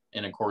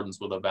in accordance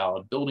with a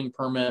valid building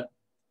permit,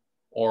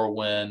 or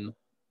when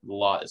the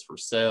lot is for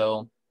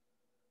sale.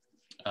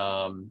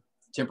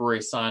 Temporary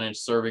signage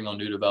serving on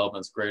new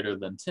developments greater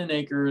than 10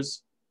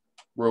 acres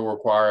will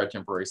require a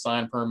temporary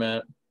sign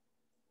permit.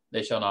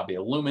 They shall not be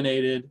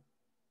illuminated.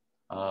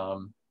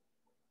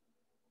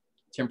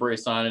 Temporary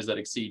signage that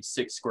exceeds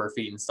 6 square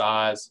feet in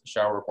size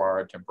shall require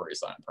a temporary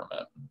sign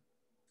permit.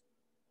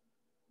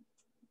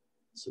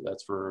 So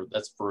that's for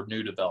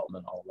new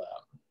development, all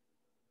that.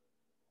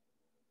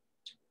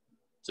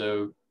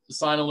 So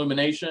sign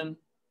illumination,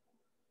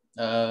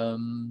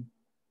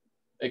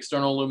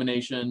 external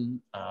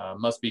illumination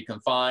must be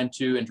confined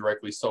to and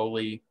directed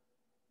solely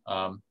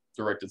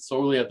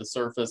at the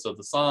surface of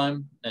the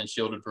sign and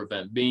shielded to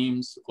prevent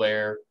beams,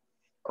 glare,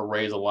 or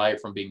rays of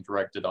light from being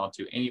directed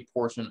onto any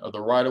portion of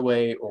the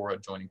right-of-way or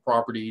adjoining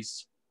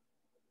properties.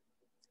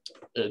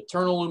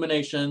 Internal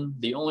illumination,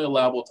 the only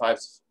allowable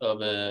types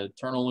of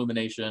internal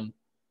illumination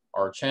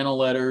are channel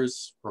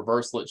letters,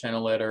 reverse lit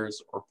channel letters,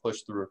 or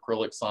push through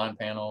acrylic sign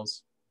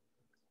panels.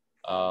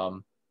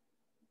 For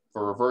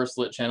reverse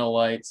lit channel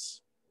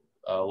lights,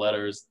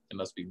 letters, it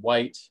must be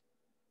white.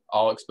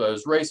 All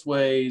exposed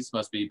raceways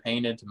must be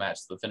painted to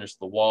match the finish of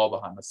the wall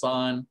behind the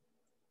sign.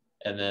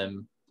 And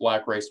then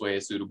black raceway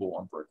is suitable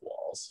on brick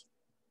walls.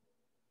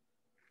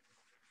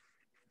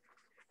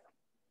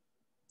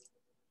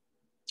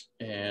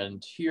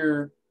 And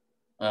here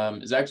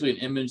is actually an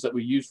image that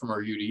we use from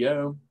our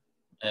UDO,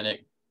 and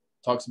it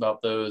talks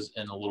about those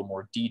in a little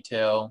more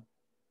detail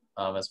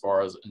as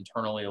far as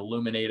internally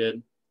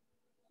illuminated.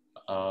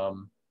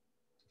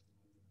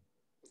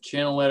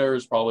 Channel letter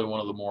is probably one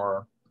of the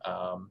more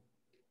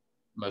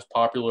most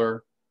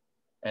popular.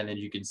 And then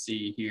you can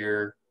see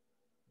here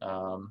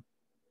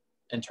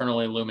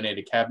internally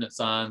illuminated cabinet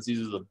signs.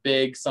 These are the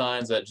big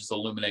signs that just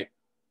illuminate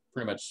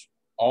pretty much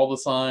all the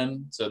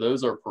sign. So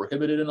those are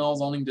prohibited in all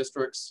zoning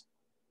districts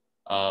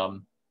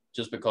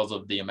just because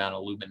of the amount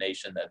of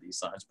illumination that these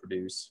signs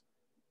produce.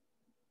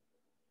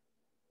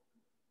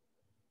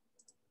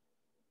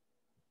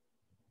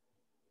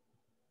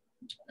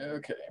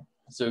 Okay,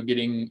 so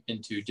getting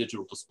into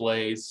digital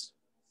displays.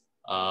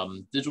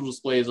 Digital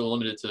displays are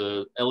limited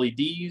to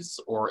LEDs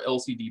or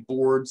LCD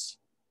boards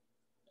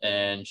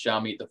and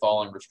shall meet the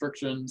following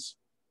restrictions.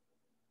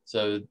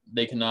 So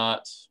they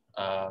cannot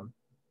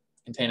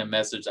contain a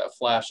message that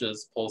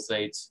flashes,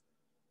 pulsates,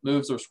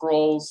 moves, or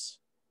scrolls.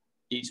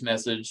 Each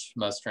message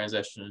must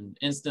transition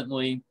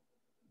instantly.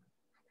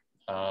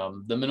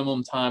 The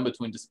minimum time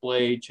between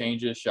display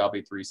changes shall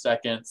be 3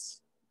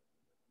 seconds.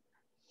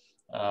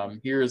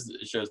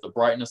 It shows the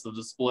brightness of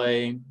the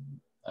display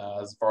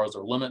as far as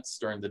our limits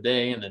during the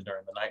day and then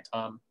during the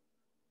nighttime.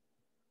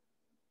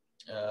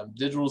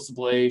 Digital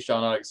display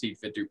shall not exceed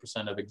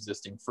 50% of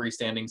existing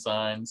freestanding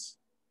signs.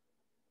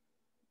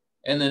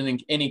 And then in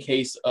any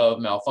case of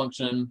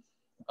malfunction,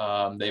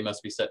 they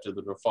must be set to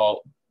the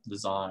default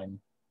design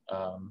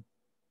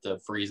to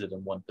freeze it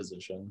in one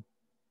position.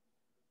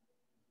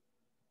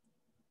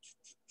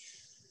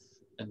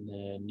 And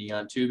then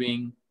neon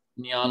tubing,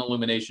 neon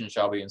illumination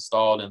shall be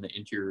installed in the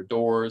interior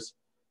doors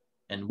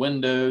and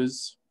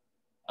windows.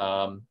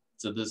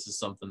 So this is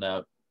something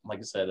that, like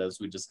I said, as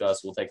we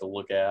discussed, we'll take a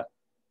look at.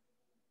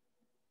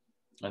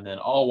 And then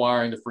all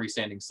wiring to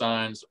freestanding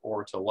signs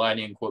or to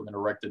lighting equipment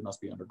erected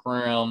must be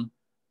underground.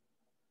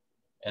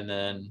 And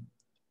then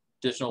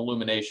additional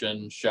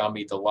illumination shall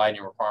meet the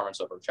lighting requirements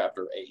of our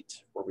chapter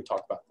 8, where we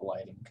talk about the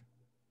lighting.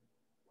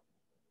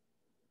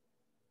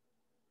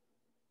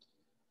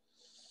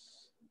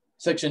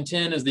 Section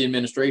 10 is the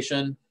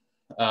administration.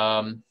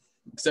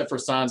 Except for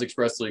signs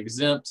expressly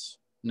exempt,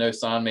 no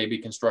sign may be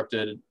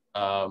constructed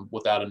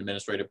without an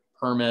administrative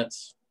permit.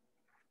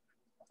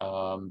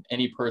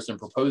 Any person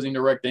proposing to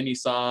erect any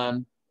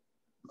sign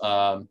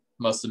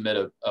must submit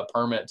a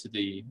permit to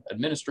the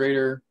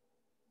administrator,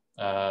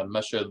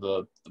 must show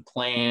the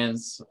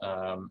plans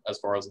as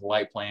far as the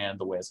light plan,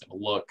 the way it's going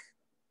to look.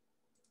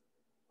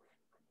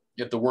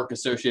 If the work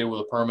associated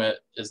with a permit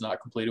is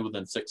not completed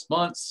within 6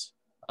 months,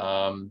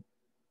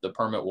 the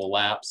permit will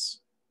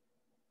lapse.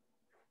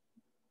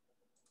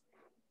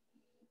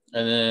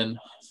 And then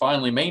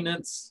finally,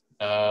 maintenance.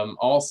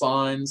 All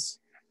signs,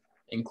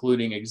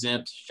 including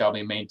exempt, shall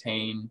be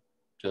maintained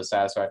to a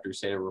satisfactory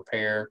state of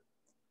repair.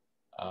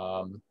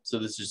 So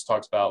this just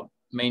talks about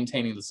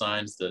maintaining the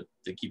signs to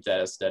keep that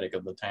aesthetic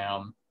of the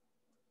town.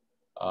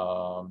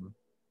 I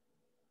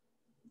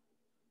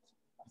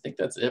think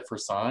that's it for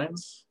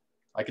signs.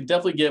 I can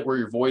definitely get where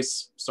your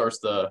voice starts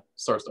to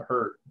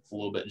hurt a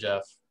little bit,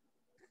 Jeff.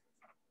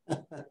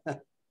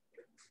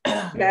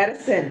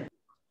 Madison.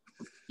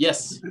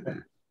 Yes.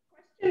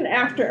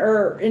 After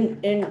or in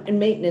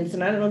maintenance,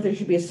 and I don't know if there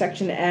should be a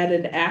section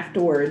added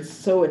afterwards.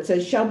 So it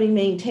says shall be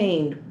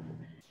maintained.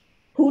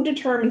 Who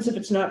determines if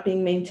it's not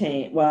being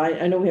maintained? Well,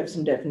 I know we have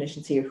some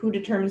definitions here. Who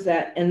determines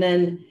that? And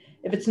then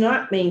if it's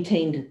not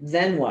maintained,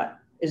 then what?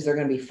 Is there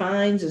going to be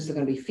fines? Is there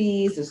going to be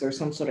fees? Is there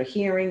some sort of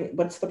hearing?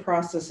 What's the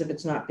process if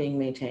it's not being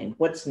maintained?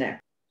 What's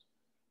next?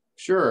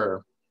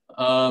 Sure.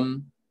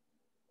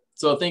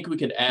 So I think we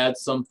could add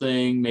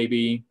something,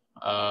 maybe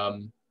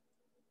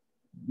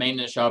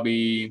maintenance shall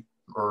be,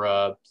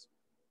 or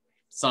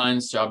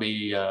signs shall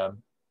be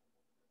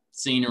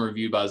seen and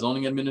reviewed by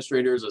zoning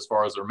administrators as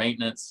far as their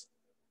maintenance.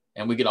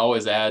 And we could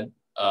always add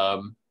a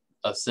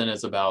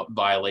sentence about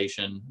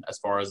violation as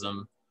far as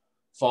them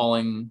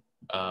following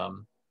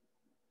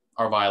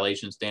our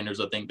violation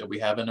standards, I think, that we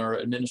have in our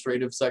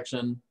administrative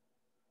section.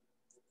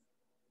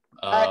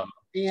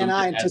 And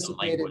I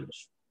anticipated,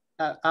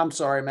 I'm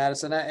sorry,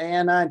 Madison,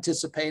 and I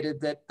anticipated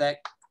that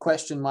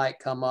question might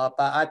come up.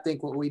 I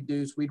think what we'd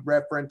do is we'd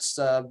reference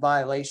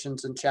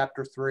violations in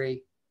chapter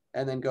 3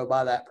 and then go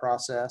by that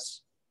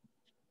process.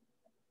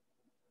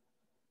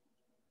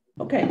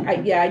 Okay,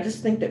 I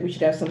just think that we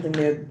should have something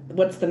there.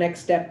 What's the next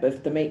step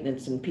if the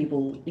maintenance and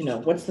people,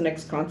 what's the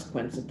next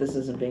consequence if this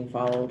isn't being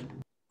followed?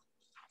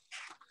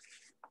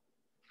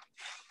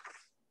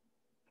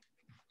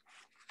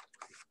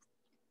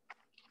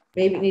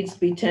 Maybe it needs to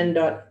be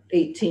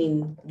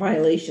 10.18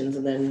 violations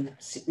and then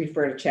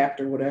refer to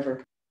chapter,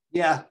 whatever.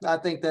 Yeah, I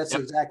think that's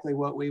exactly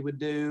what we would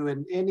do.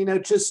 And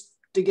just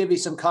to give you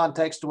some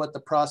context to what the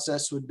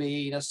process would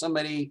be,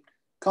 somebody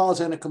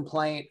calls in a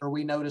complaint or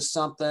we notice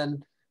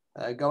something,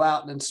 go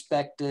out and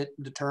inspect it,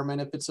 determine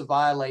if it's a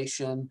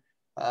violation.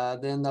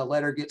 Then the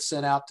letter gets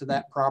sent out to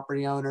that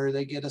property owner.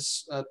 They get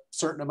a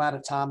certain amount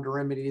of time to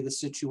remedy the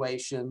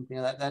situation.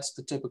 That's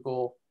the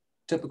typical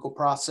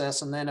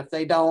process. And then if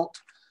they don't,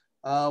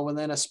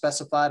 within a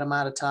specified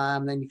amount of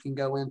time, then you can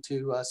go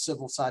into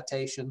civil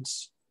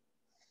citations.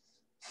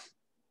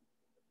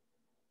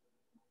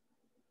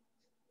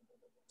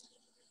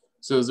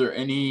 So is there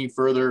any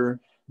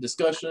further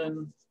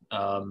discussion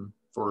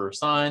for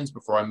signs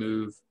before I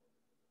move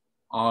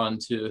on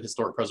to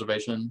historic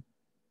preservation?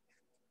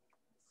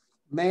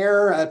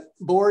 Mayor,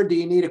 board, do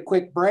you need a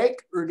quick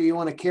break or do you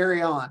want to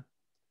carry on?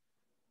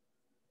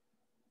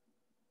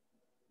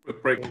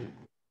 Quick break.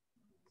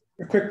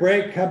 A quick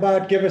break. How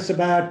about give us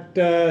about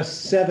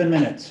 7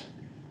 minutes?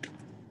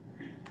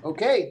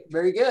 Okay,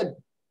 very good.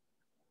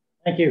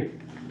 Thank you.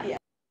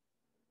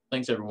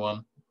 Thanks,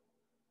 everyone.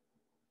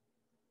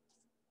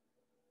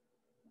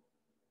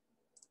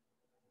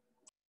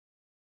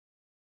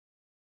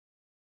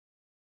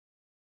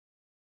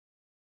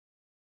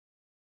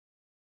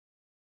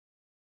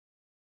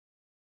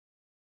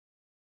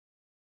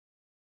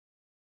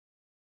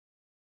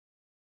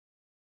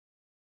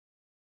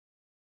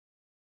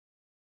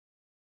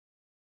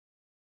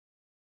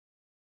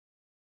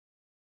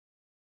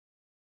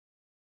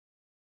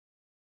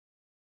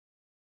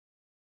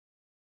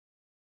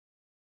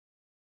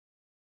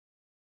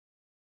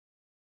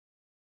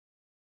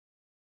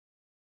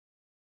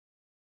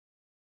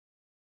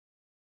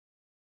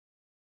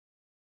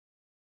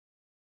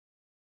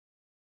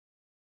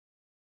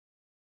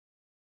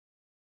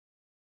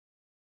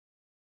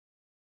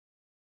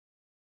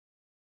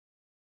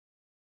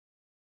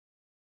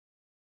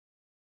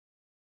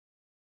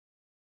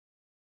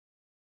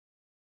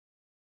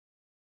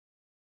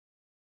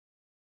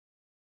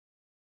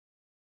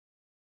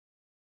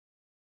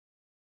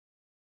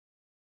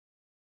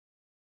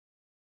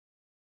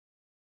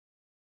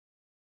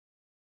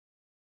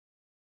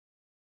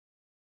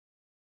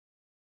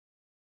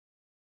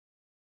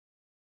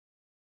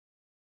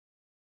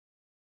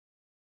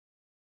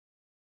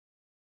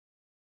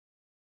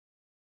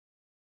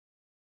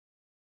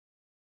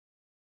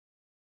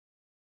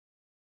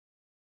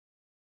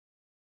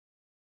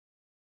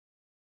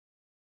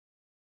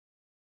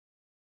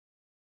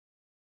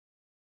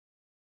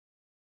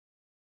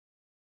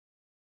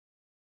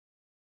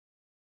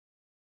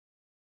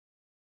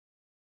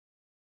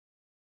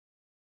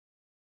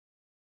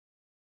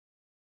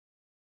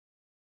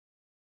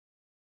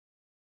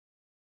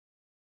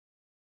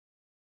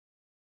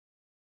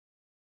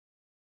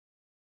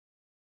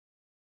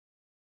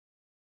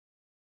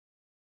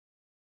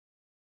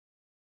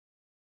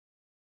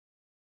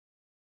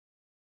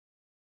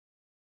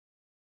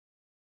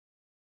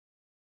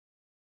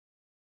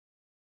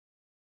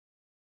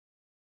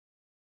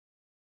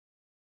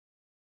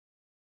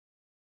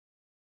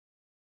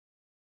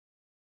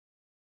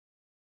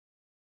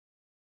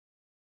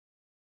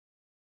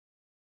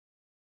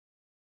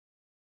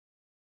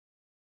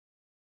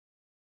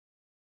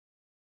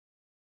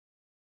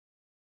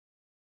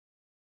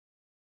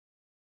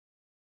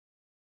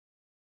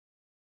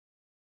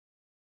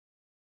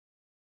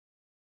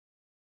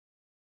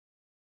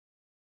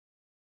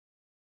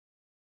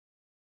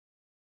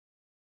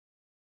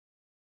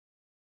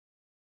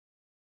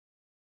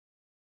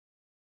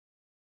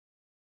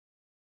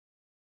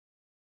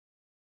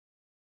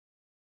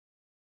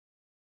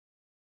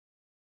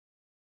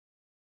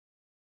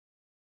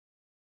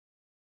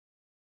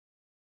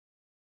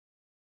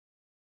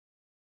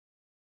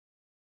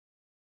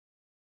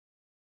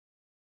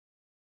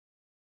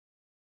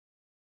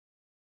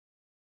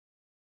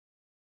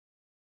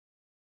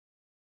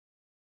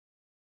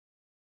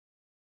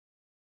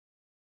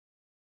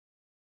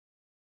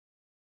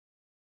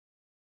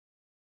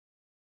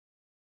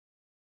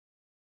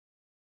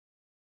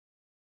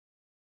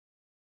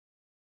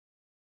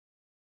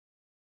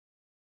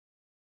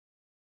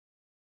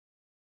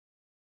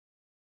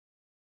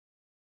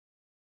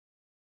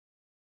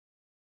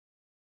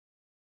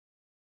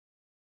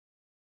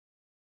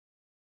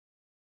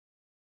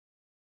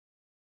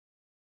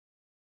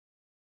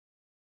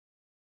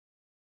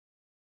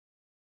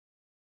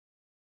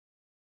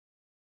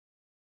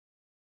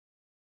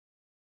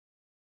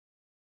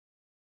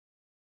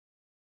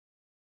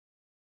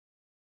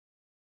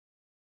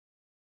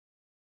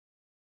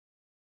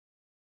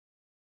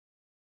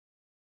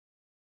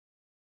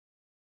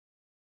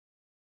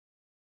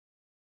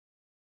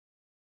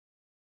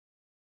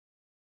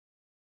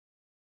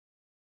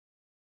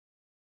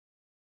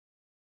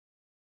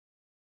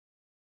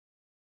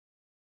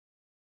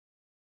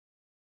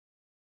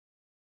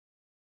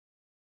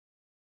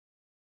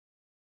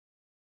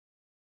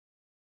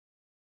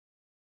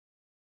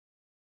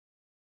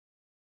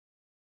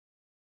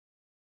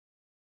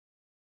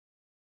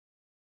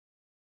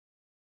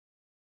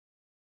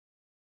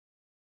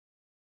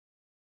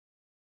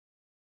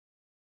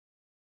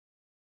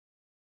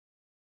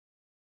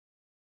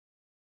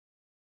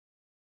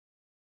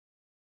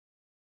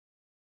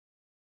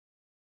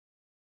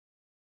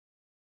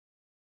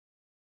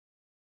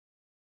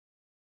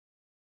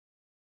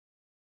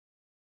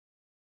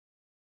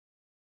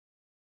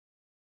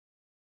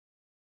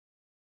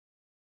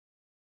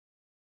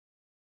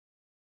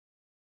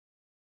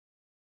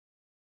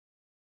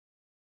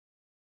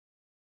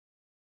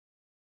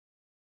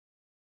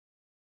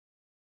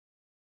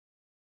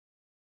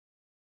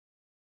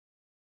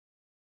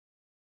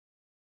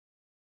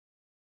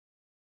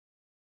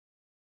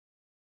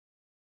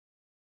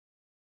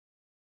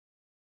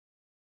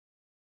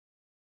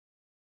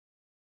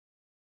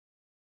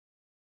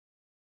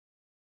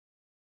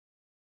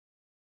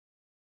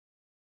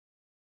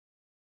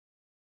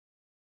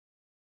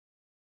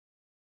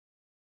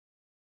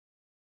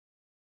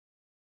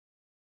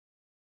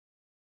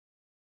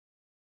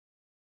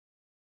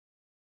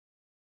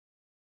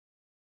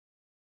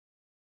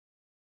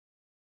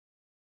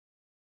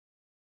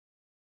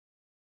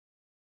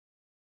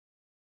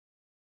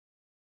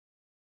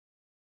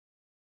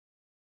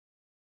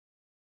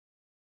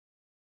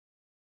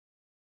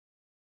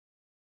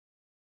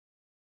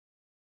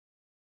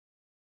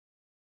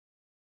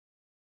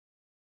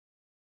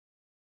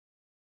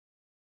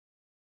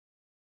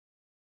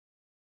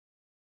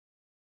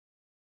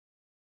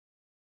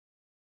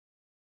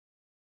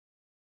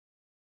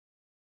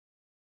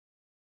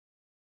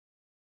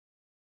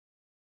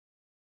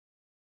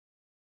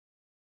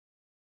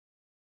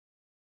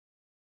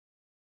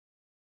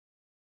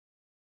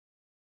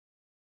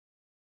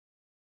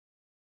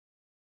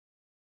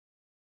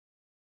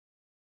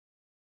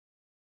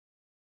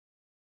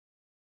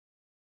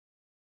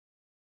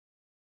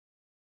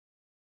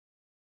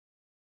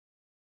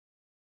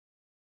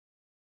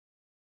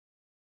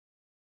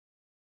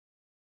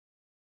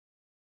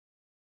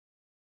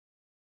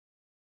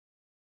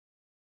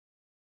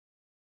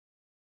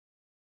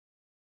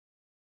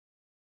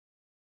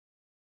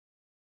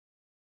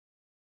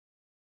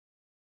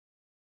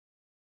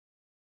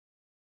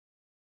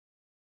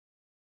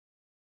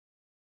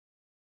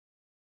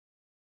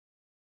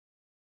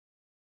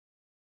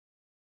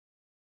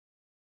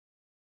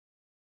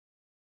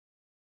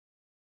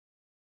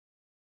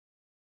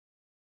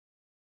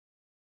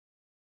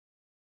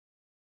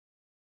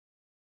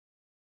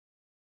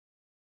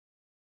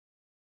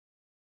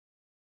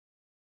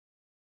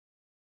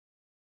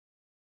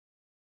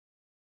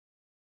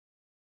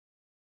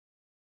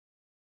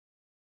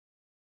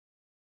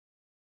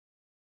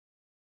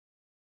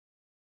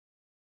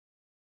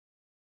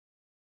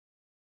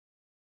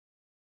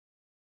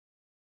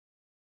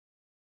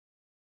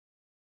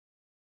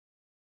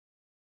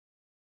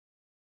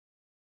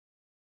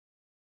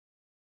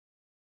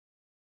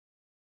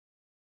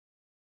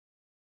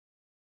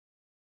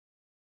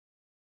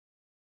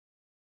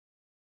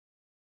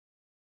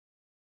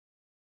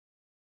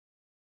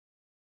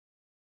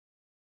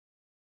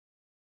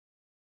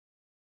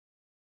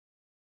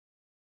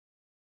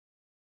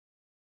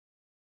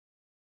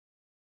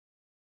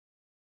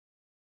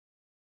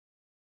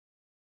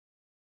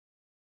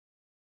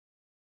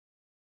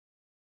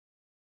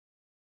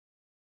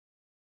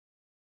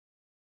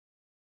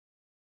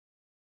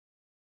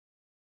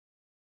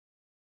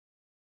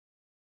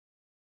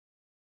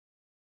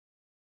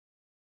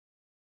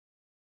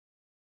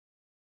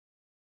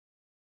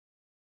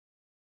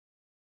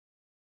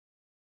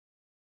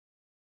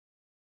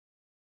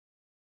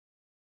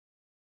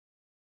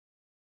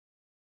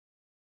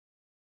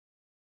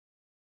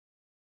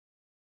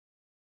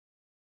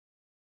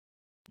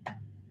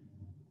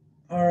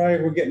 All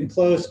right, we're getting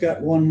close.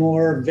 Got one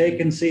more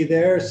vacancy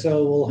there,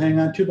 so we'll hang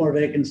on. Two more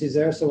vacancies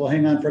there, so we'll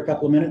hang on for a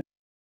couple of minutes.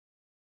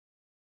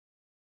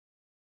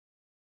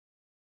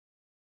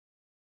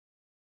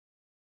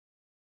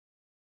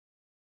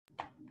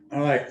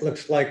 All right,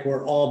 looks like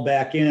we're all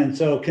back in,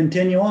 so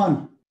continue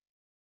on.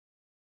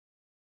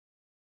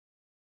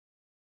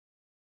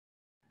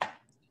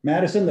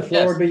 Madison, the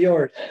floor Yes. would be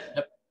yours.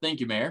 Yep.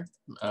 Thank you, Mayor.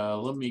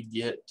 Let me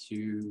get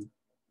to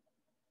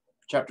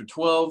chapter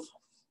 12.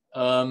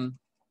 Can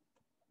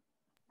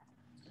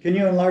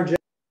you enlarge it?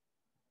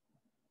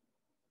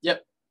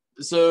 Yep.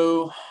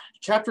 So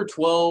chapter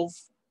 12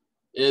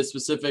 is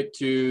specific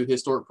to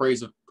historic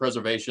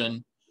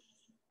preservation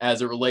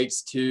as it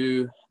relates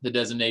to the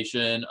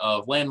designation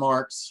of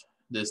landmarks,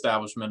 the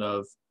establishment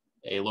of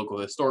a local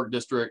historic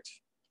district,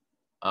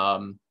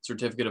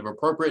 certificate of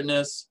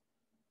appropriateness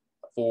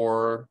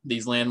for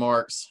these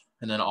landmarks,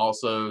 and then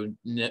also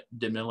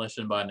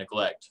demolition by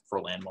neglect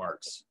for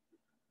landmarks.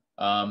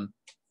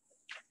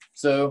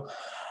 So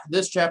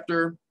this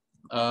chapter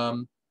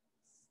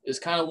is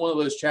kind of one of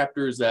those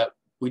chapters that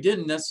we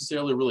didn't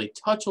necessarily really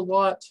touch a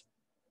lot.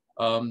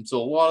 So a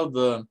lot of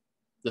the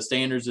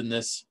standards in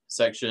this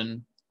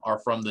section are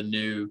from the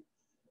new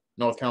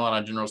North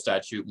Carolina General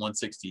Statute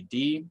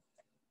 160D,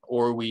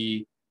 or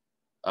we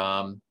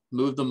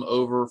moved them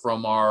over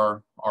from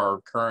our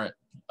current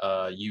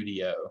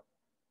UDO.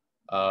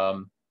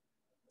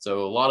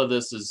 So a lot of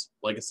this is,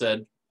 like I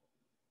said,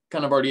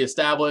 kind of already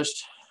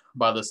established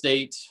by the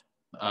state.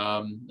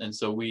 And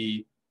so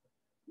we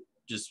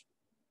just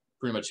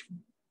pretty much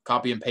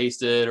copy and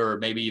pasted, or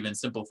maybe even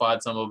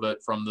simplified some of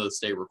it from the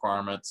state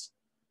requirements.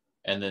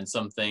 And then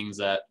some things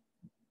that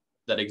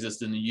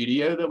exist in the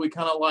UDO that we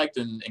kind of liked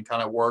and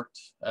kind of worked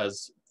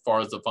as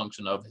far as the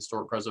function of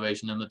historic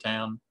preservation in the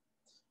town.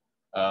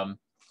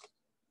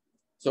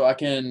 So I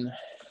can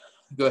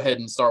go ahead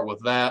and start with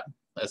that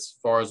as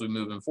far as we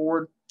moving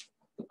forward.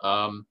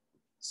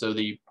 So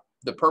the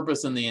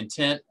purpose and the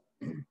intent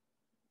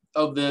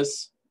of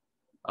this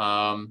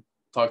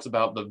talks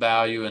about the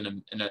value and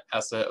an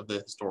asset of the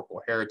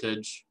historical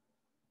heritage.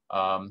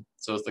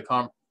 So it's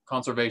the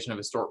conservation of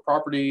historic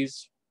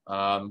properties,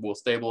 will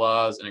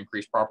stabilize and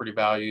increase property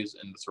values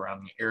in the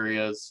surrounding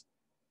areas.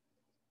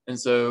 And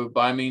so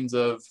by means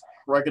of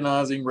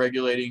recognizing,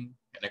 regulating,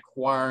 and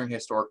acquiring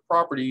historic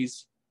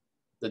properties,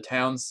 the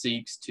town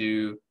seeks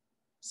to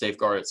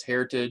safeguard its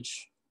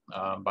heritage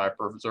by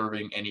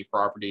preserving any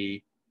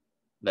property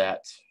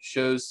that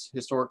shows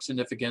historic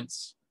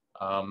significance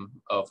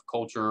of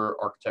culture,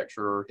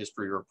 architecture,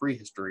 history, or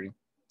prehistory,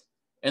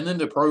 and then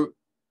to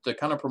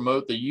kind of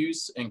promote the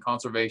use and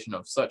conservation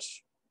of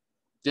such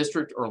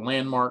district or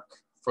landmark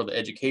for the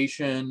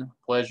education,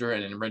 pleasure,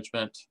 and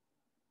enrichment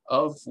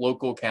of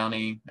local,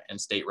 county, and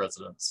state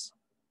residents.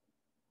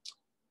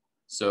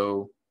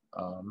 So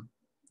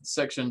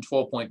section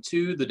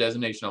 12.2, the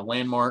designation of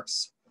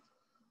landmarks.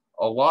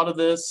 A lot of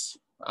this,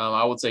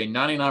 I would say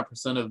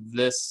 99% of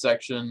this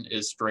section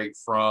is straight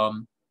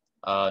from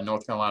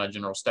North Carolina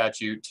General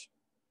Statute,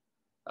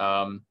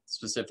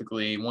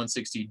 specifically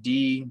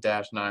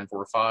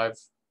 160D-945.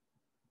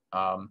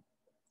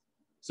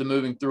 So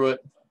moving through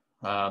it,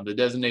 the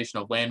designation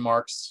of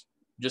landmarks,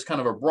 just kind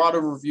of a broad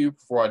overview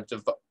before I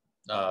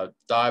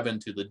dive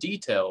into the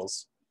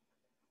details.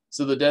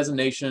 So the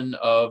designation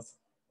of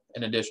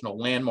an additional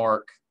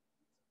landmark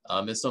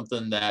is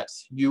something that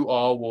you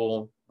all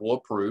will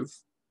approve.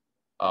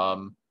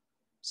 So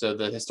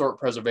the Historic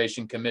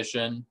Preservation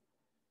Commission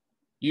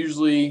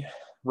usually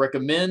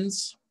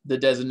recommends the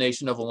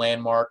designation of a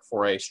landmark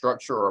for a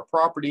structure or a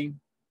property.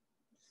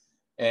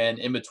 And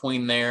in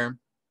between there,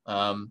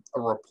 a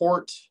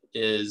report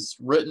is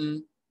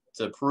written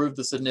to prove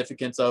the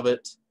significance of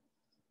it.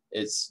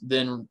 It's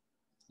then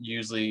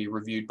usually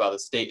reviewed by the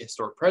State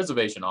Historic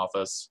Preservation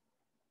Office.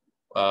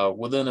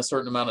 Within a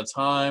certain amount of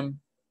time,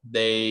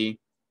 they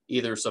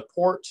either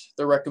support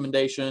the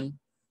recommendation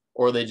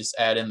or they just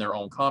add in their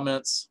own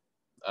comments.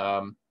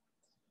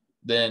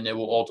 Then it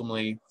will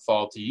ultimately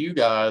fall to you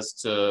guys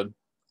to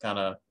kind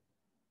of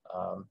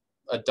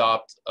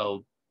adopt a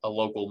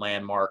local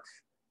landmark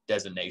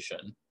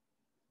designation.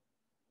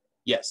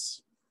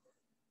 Yes.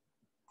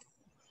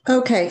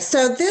 Okay,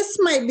 so this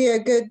might be a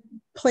good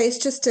place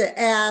just to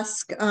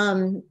ask,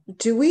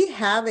 do we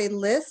have a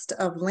list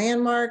of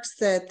landmarks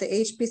that the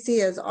HPC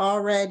has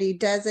already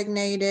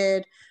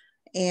designated?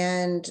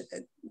 And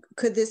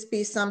could this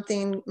be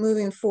something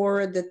moving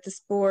forward that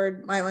this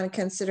board might want to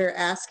consider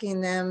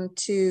asking them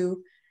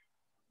to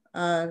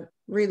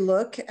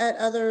relook at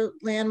other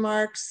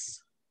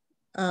landmarks,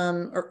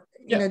 or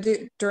you know,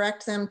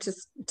 direct them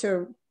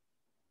to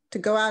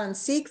go out and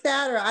seek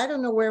that? Or I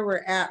don't know where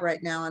we're at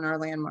right now in our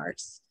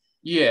landmarks.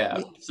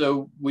 Yeah,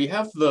 so we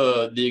have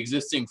the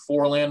existing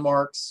 4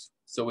 landmarks.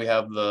 So we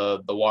have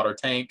the water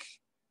tank,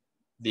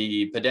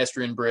 the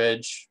pedestrian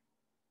bridge,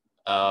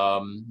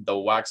 the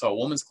Waxhaw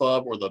Women's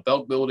Club or the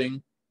Belk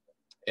building,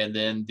 and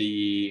then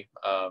the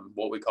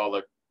what we call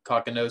the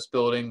Cockanos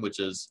building, which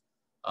is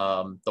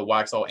the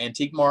Waxhaw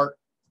Antique Mart,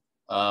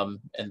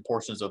 and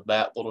portions of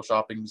that little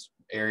shopping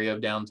area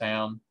of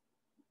downtown.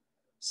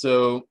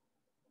 So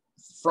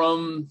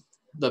from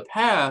the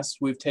past,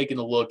 we've taken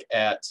a look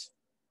at,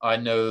 I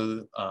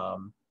know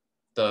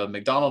the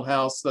McDonald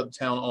House that the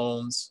town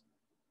owns,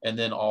 and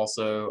then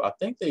also I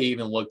think they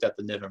even looked at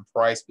the Niven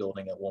Price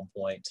building at one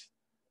point.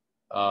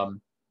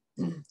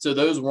 So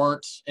those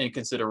weren't in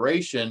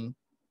consideration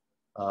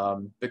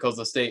because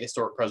the State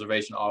Historic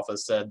Preservation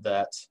Office said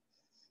that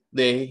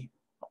they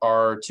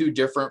are too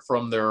different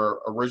from their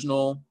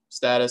original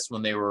status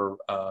when they were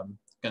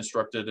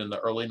constructed in the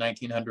early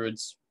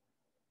 1900s.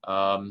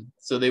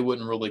 So they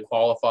wouldn't really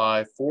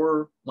qualify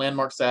for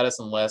landmark status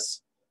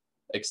unless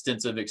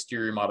extensive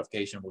exterior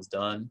modification was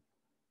done.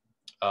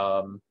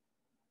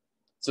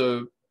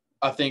 So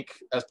I think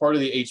as part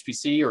of the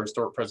HPC or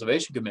Historic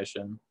Preservation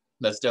Commission,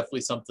 that's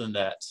definitely something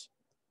that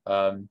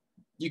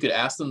you could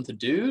ask them to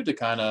do, to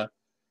kind of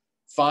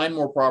find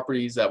more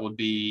properties that would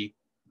be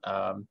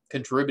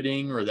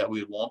contributing or that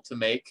we would want to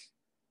make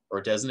or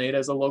designate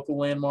as a local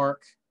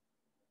landmark.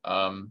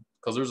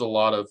 Because there's a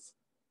lot of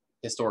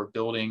historic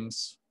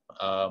buildings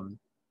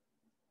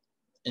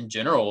in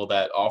general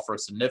that offer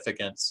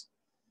significance.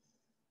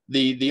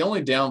 The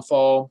only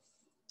downfall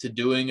to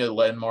doing a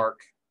landmark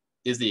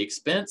is the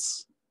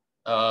expense.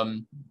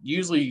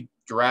 Usually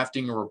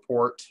drafting a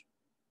report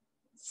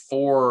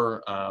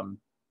for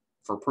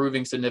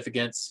proving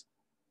significance,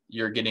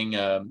 you're getting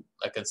a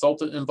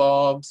consultant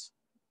involved.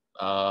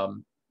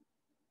 And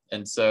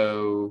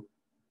so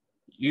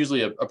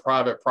usually a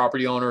private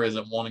property owner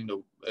isn't willing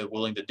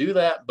to do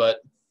that,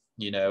 but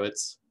you know,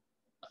 it's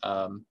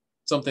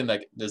something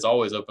that is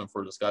always open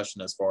for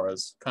discussion as far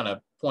as kind of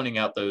pointing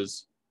out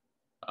those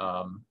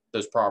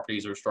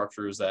properties or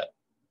structures that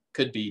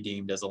could be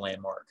deemed as a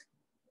landmark.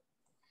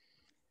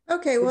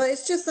 Okay, well,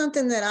 it's just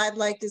something that I'd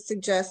like to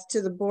suggest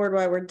to the board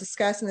while we're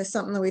discussing this,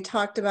 something that we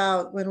talked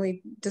about when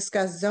we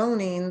discussed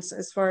zonings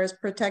as far as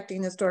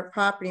protecting historic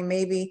property.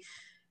 Maybe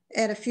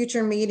at a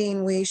future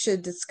meeting, we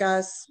should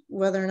discuss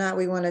whether or not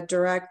we want to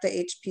direct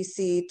the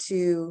HPC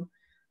to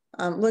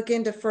look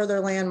into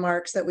further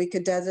landmarks that we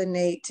could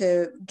designate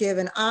to give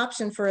an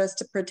option for us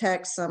to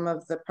protect some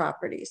of the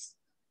properties.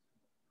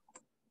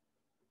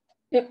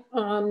 Yeah,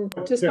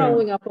 just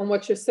following up on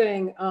what you're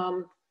saying,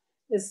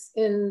 is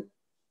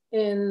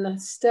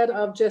instead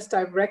of just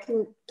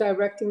directing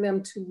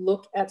them to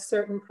look at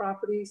certain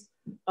properties,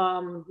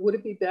 would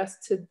it be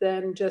best to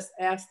then just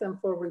ask them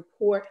for a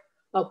report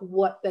of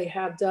what they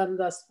have done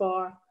thus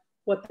far,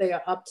 what they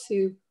are up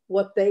to,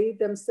 what they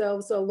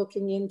themselves are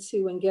looking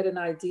into, and get an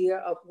idea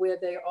of where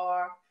they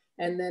are?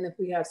 And then if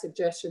we have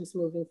suggestions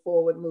moving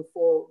forward, move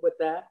forward with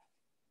that.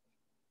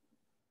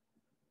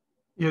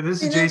 Yeah,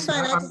 this is Jason.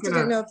 Fine. I just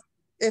didn't know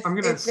if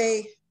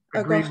they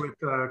agree with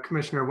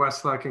Commissioner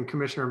Westluck and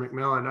Commissioner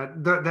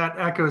McMillan. That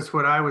echoes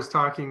what I was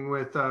talking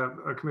with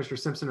Commissioner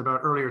Simpson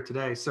about earlier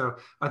today. So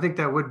I think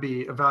that would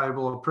be a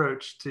valuable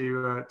approach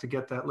to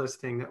get that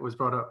listing that was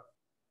brought up.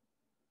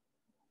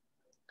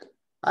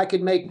 I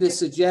could make the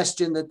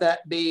suggestion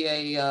that be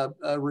a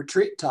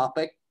retreat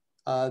topic.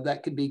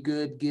 That could be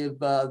good. Give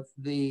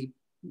the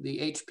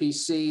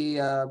HPC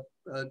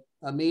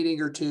a meeting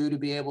or two to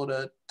be able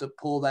to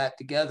pull that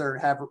together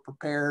and have it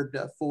prepared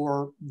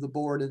for the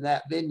board in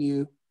that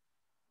venue.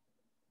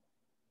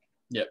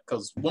 Yeah,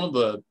 because one of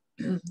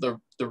the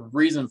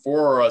reason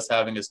for us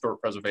having a Historic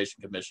Preservation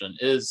Commission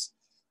is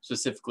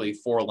specifically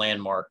for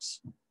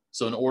landmarks.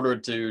 So in order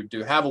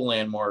to have a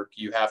landmark,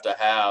 you have to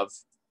have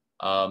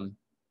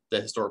the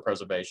historic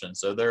preservation.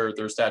 So they're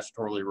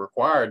statutorily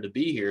required to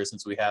be here,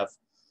 since we have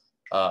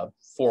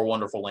 4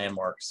 wonderful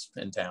landmarks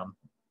in town.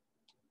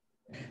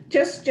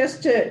 Just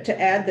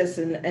to add this,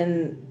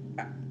 and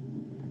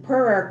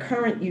per our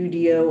current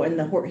UDO and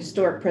the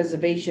historic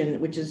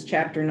preservation, which is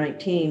chapter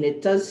 19,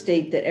 it does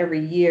state that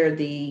every year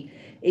the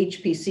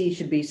HPC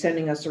should be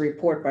sending us a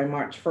report by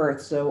March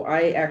 1st. So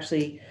I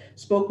actually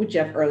spoke with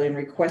Jeff earlier and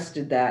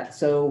requested that.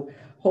 So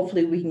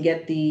hopefully we can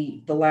get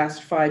the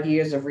last 5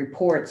 years of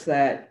reports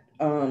that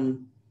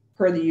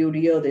per the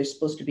UDO they're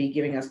supposed to be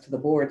giving us to the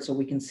board, so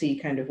we can see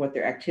kind of what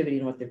their activity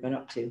and what they've been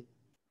up to.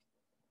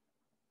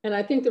 And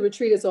I think the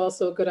retreat is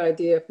also a good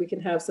idea if we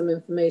can have some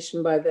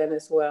information by then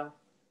as well.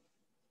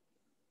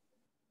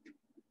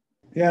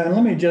 Yeah, and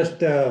let me just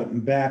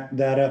back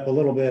that up a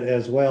little bit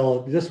as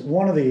well. Just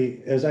one of the,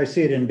 as I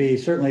see it in B,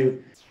 certainly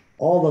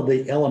all of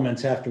the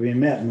elements have to be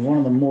met. And one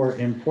of the more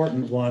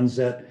important ones,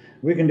 that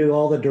we can do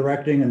all the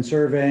directing and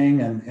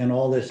surveying and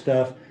all this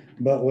stuff,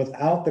 but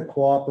without the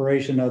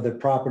cooperation of the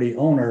property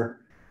owner,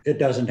 it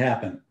doesn't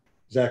happen.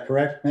 Is that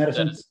correct,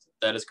 Madison?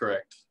 That is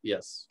correct,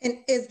 yes. And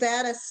is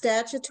that a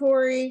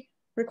statutory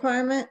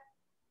requirement?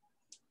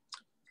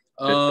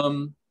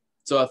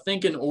 So I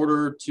think in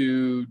order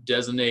to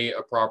designate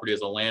a property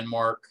as a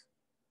landmark,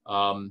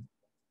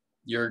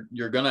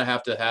 you're gonna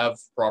have to have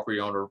property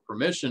owner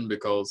permission,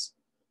 because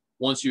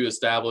once you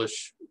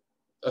establish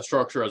a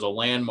structure as a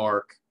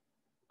landmark,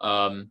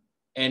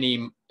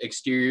 any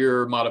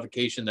exterior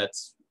modification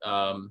that's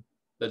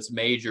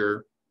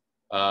major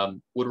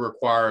would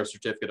require a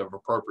certificate of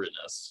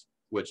appropriateness,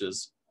 which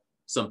is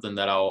something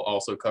that I'll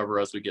also cover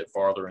as we get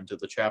farther into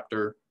the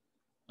chapter.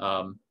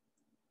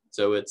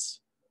 So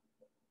it's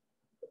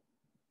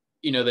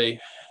you know, they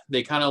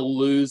kind of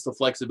lose the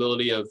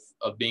flexibility of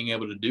being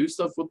able to do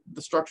stuff with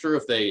the structure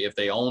if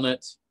they own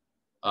it.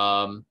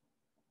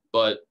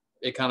 But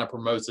it kind of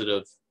promotes it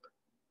of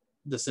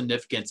the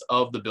significance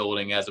of the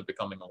building as it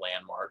becoming a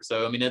landmark.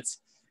 So, I mean,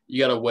 you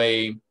got to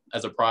weigh,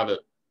 as a private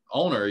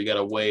owner, you got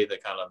to weigh the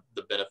kind of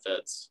the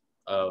benefits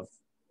of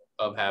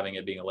having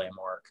it being a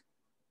landmark.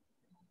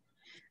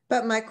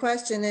 But my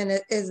question in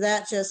it, is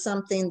that just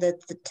something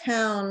that the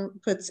town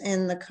puts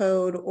in the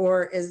code,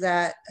 or is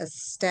that a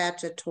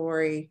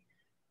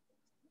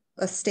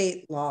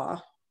state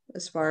law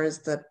as far as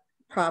the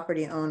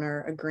property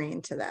owner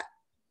agreeing to that?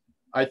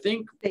 I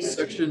think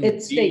section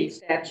it's D, state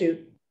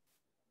statute.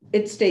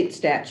 It's state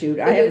statute.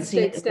 I It haven't is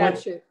seen state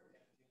statute.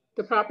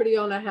 The property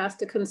owner has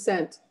to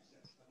consent.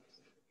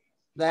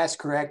 That's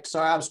correct.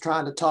 Sorry, I was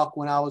trying to talk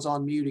when I was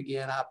on mute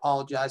again. I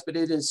apologize, but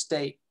it's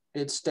state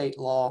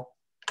law.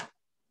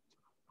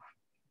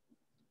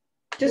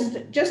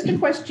 Just a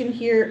question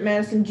here,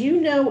 Madison. Do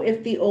you know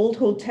if the old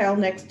hotel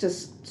next to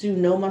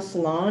Sonoma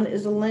Salon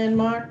is a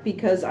landmark?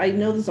 Because I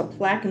know there's a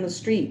plaque in the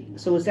street.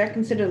 So is that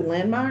considered a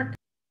landmark?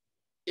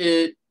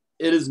 it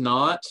is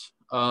not.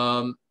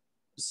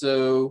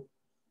 So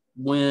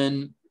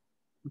when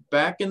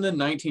back in the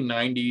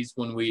 1990s,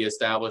 when we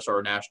established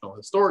our National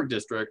Historic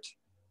District,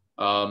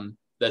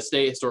 the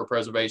State Historic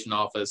Preservation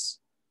Office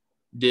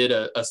did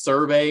a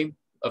survey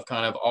of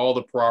kind of all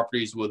the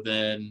properties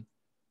within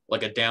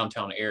like a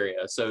downtown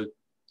area. So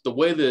the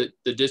way that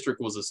the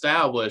district was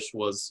established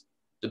was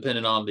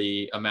dependent on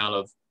the amount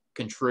of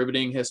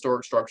contributing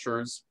historic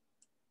structures.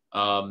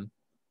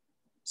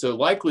 So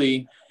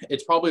likely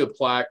it's probably a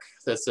plaque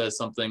that says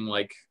something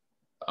like,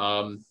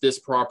 this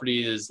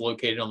property is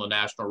located on the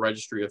National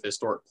Registry of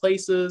Historic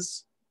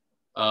Places.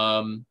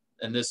 And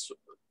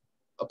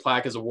a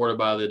plaque is awarded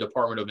by the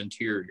Department of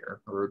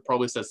Interior, or it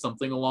probably says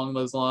something along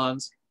those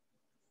lines.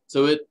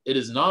 So it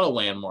is not a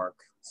landmark.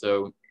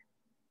 So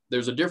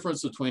there's a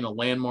difference between a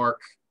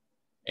landmark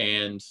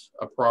and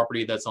a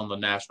property that's on the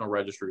National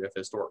Registry of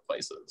Historic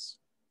Places.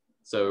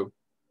 So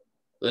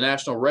the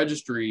National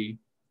Registry,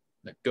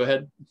 go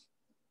ahead.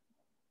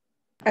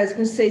 I was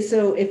going to say,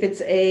 so if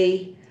it's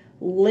a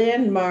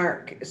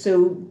landmark,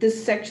 so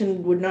this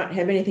section would not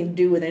have anything to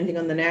do with anything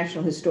on the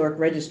National Historic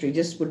Registry,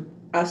 just with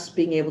us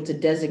being able to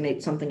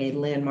designate something a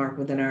landmark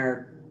within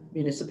our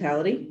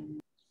municipality?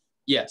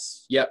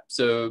 Yes, yep.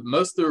 So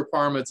most of the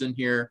requirements in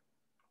here,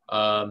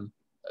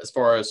 as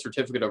far as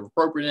certificate of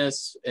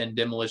appropriateness and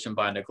demolition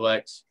by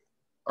neglect,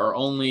 are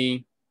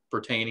only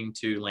pertaining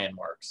to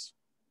landmarks.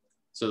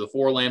 So the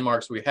 4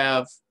 landmarks we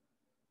have,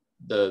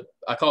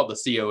 I call it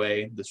the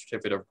COA, the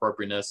certificate of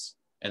appropriateness,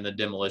 and the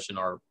demolition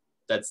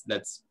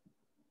that's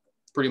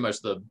pretty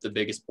much the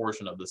biggest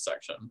portion of this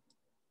section.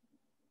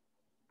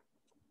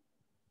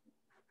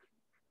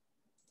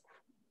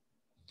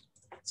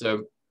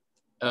 So,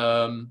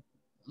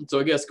 so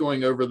I guess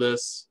going over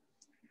this,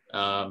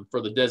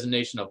 for the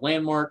designation of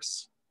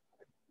landmarks,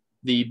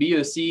 the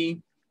BOC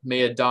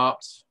may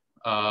adopt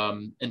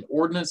an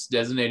ordinance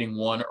designating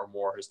one or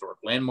more historic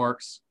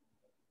landmarks.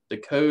 The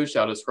code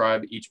shall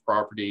describe each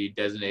property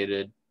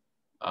designated.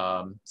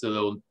 So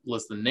they'll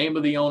list the name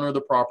of the owner of the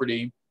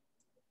property,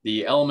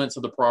 the elements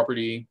of the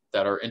property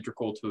that are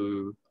integral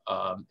to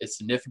its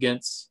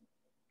significance,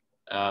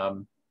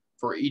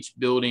 for each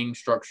building,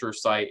 structure,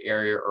 site,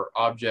 area, or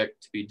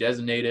object to be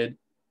designated.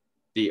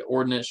 The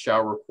ordinance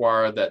shall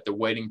require that the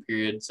waiting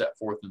period set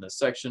forth in this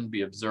section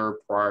be observed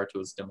prior to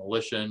its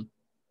demolition.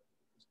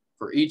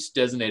 For each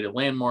designated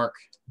landmark,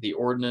 the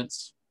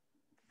ordinance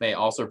may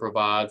also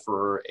provide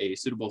for a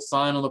suitable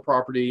sign on the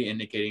property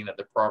indicating that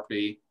the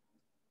property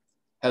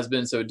has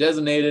been so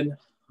designated.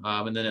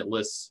 And then it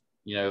lists,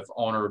 you know, if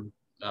owner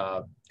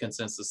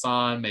consents to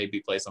sign, may be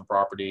placed on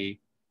property,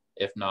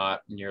 if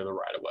not, near the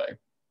right of way.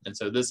 And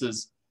so this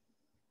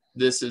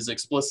is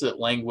explicit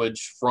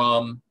language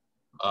from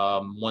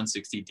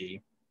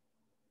 160D.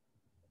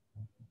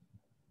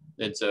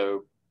 And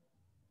so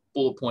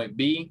bullet point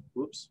B,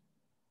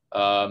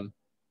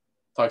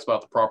 talks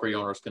about the property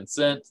owner's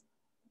consent,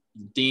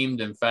 deemed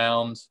and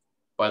found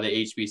by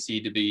the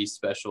HBC to be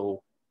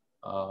special,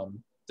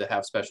 to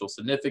have special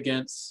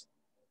significance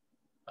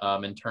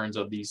in terms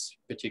of these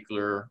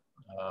particular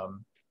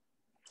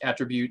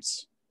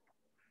attributes.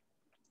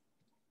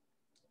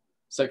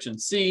 Section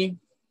C,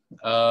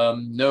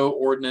 no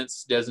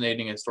ordinance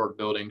designating a historic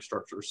building,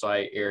 structure,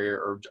 site, area,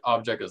 or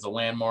object as a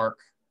landmark,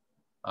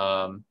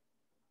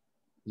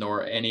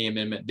 nor any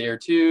amendment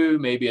thereto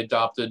may be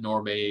adopted,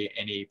 nor may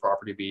any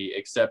property be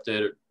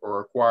accepted or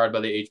acquired by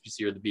the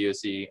HBC or the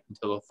BOC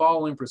until the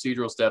following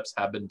procedural steps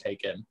have been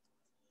taken.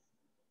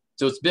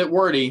 So it's a bit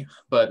wordy,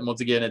 but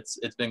once again, it's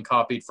been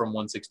copied from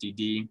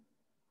 160D.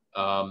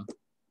 Now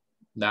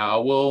I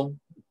will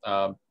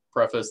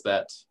preface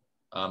that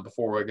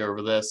before we go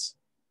over this,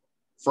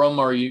 from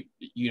our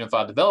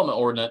Unified Development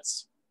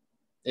Ordinance,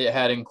 it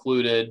had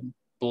included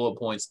bullet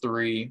points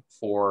 3,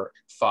 4,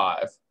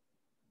 5.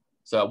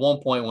 So at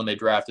one point when they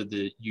drafted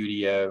the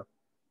UDO,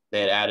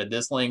 they had added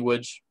this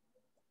language.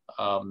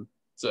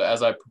 So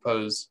as I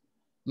propose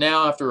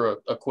now, after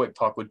a quick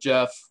talk with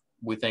Jeff,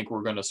 we think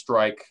we're going to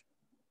strike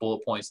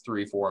bullet points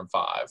 3, 4, and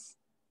 5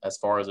 as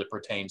far as it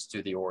pertains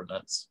to the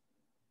ordinance.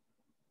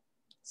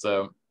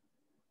 So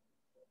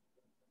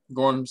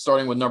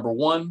starting with number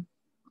 1,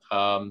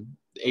 the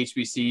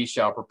HBC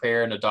shall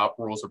prepare and adopt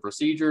rules of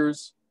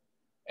procedures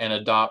and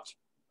adopt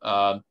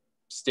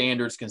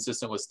standards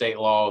consistent with state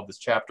law of this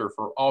chapter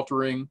for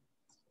altering,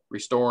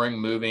 restoring,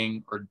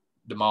 moving, or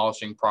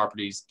demolishing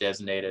properties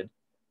designated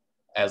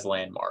as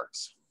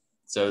landmarks.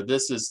 So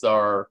this is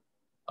our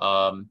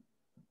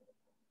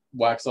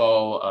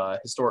Waxhaw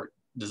historic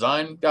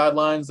design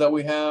guidelines that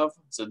we have.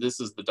 So this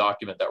is the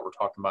document that we're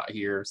talking about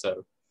here.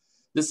 So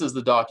this is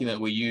the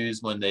document we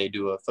use when they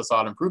do a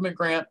facade improvement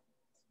grant.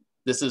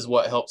 This is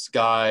what helps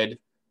guide,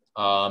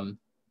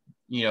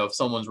 you know, if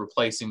someone's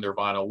replacing their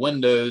vinyl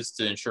windows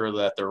to ensure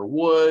that they're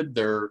wood,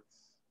 they're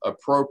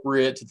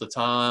appropriate to the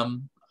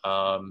time,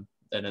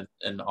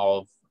 and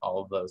all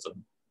of those are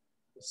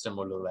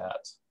similar to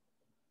that.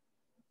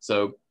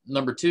 So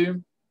number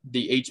 2,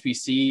 the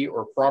HPC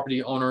or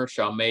property owner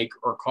shall make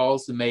or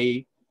cause to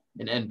make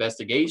an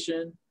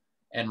investigation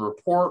and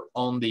report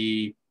on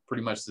the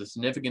pretty much the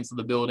significance of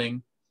the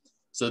building.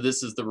 So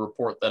this is the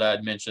report that I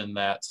had mentioned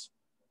that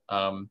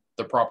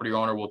the property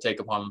owner will take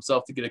upon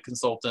himself to get a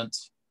consultant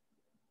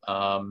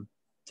to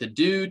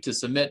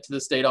submit to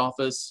the state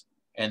office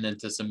and then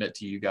to submit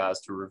to you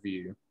guys to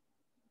review.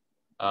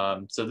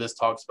 So this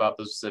talks about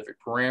the specific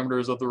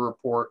parameters of the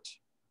report,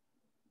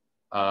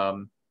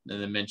 and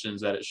then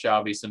mentions that it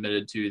shall be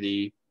submitted to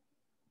the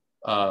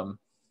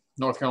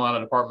North Carolina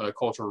Department of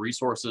Cultural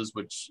Resources,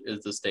 which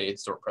is the State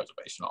Historic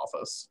Preservation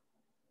Office.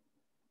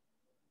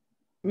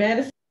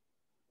 Madison?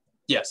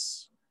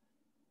 Yes.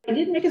 I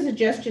did make a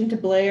suggestion to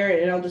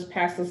Blair, and I'll just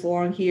pass this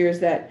along here, is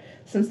that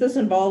since this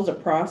involves a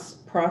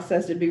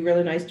process, it'd be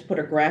really nice to put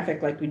a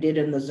graphic like we did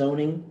in the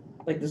zoning,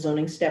 like the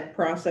zoning step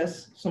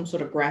process, some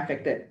sort of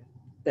graphic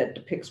that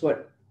depicts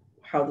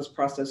how this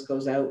process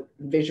goes out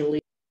visually.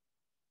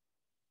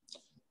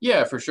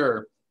 Yeah, for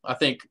sure. I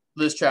think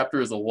this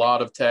chapter is a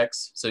lot of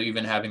text, so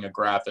even having a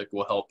graphic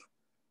will help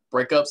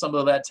break up some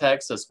of that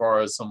text as far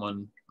as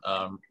someone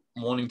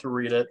wanting to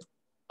read it.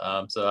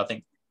 So I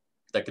think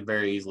that could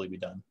very easily be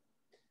done.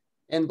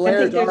 And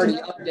Blair's already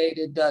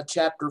updated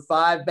chapter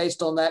 5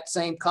 based on that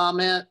same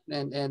comment,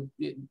 and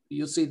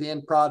you'll see the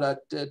end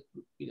product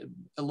you know,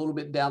 a little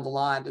bit down the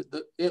line.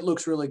 It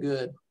looks really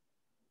good.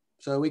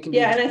 So we can.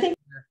 Yeah, and I think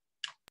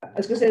I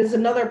was going to say there's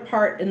another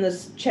part in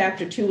this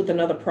chapter 2 with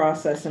another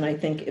process, and I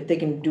think if they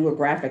can do a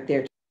graphic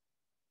there.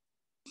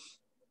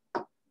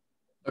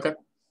 Okay.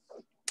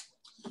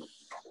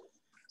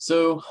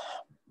 So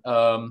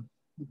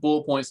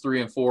bullet points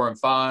 3 and 4 and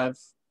 5.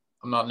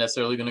 I'm not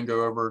necessarily going to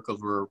go over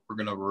because we're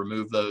going to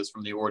remove those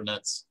from the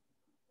ordinance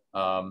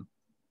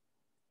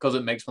because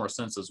it makes more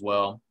sense as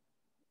well.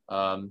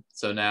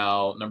 So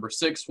now number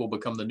 6 will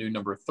become the new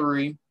number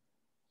 3.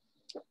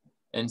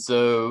 And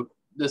so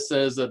this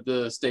says that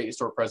the State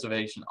Historic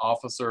Preservation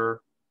Officer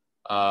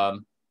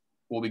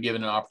will be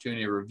given an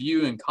opportunity to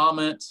review and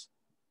comment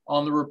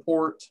on the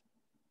report.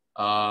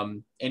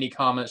 Any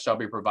comments shall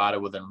be provided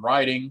within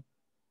writing.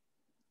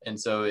 And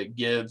so it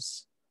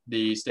gives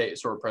the State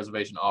Historic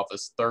Preservation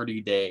Office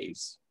 30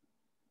 days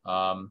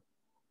upon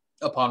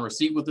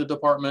receipt with the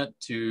department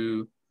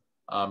to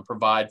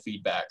provide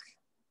feedback.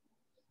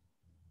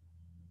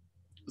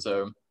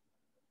 So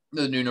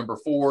the new number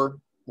 4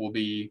 will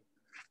be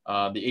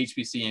the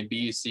HPC and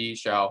BOC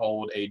shall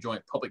hold a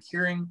joint public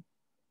hearing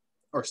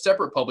or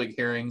separate public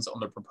hearings on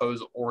the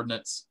proposed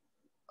ordinance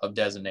of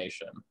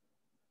designation.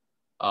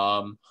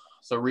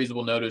 So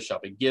reasonable notice shall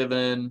be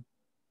given.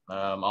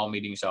 All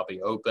meetings shall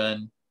be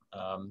open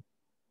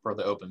per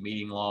the open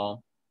meeting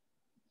law.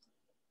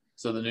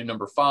 So the new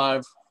number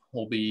 5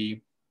 will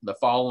be the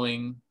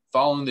following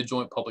the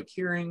joint public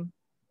hearing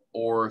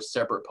or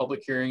separate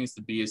public hearings,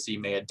 the BOC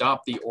may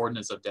adopt the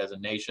ordinance of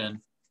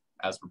designation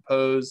as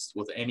proposed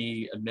with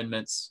any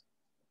amendments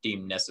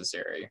deemed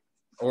necessary,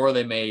 or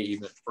you may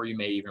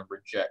even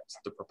reject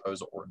the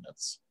proposed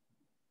ordinance.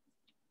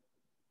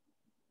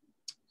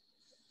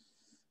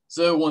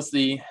 So once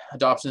the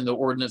adoption of the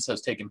ordinance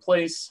has taken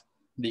place,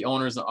 the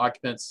owners and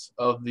occupants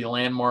of the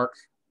landmark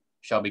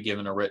shall be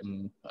given a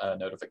written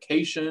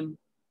notification.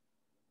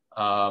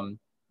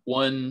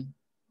 One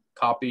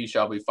copy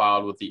shall be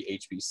filed with the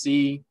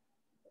HBC,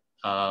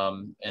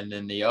 and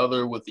then the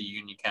other with the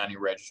Union County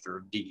Register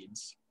of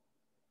Deeds.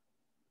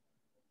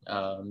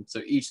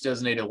 So each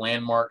designated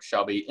landmark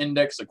shall be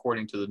indexed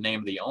according to the name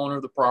of the owner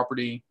of the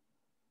property.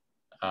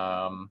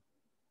 A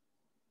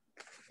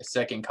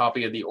second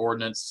copy of the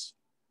ordinance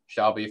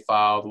shall be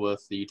filed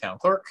with the town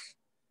clerk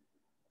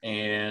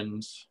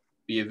and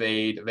be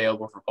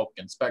available for public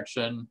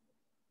inspection.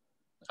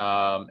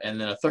 And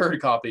then a third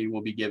copy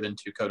will be given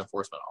to code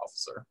enforcement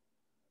officer.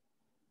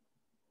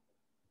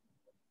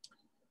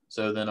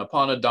 So then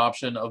upon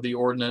adoption of the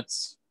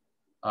ordinance,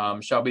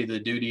 shall be the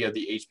duty of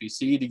the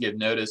HPC to give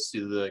notice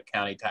to the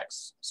county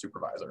tax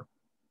supervisor.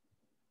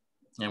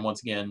 And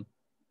once again,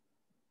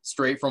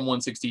 straight from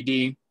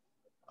 160D.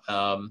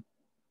 And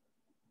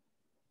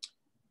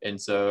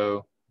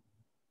so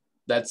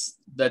that's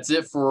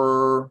it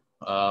for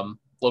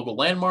local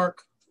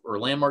landmark or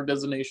landmark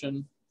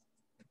designation.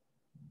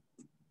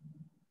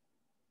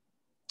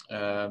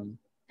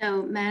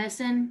 So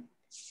Madison,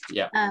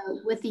 Yeah.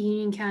 with the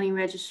Union County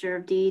Register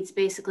of Deeds,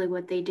 basically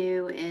what they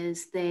do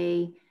is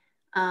they,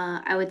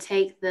 I would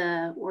take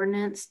the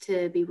ordinance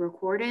to be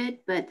recorded,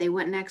 but they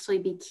wouldn't actually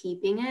be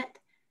keeping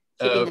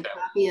Okay. a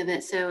copy of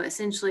it. So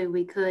essentially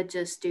we could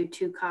just do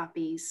 2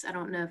 copies. I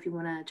don't know if you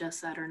want to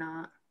adjust that or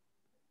not.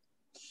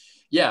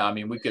 Yeah, I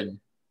mean, we could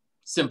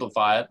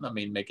simplify it. I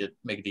mean, make it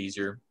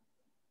easier.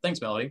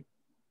 Thanks, Melody.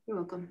 You're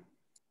welcome.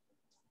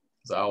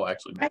 So I'll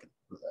actually make it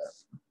for that.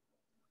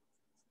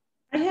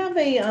 I have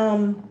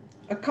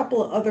a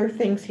couple of other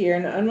things here,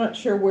 and I'm not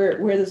sure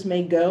where this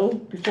may go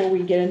before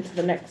we get into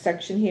the next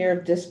section here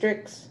of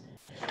districts.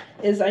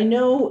 Is I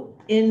know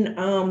in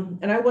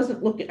and I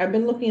wasn't looking, I've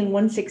been looking in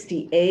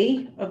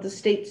 160A of the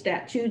state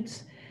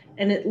statutes,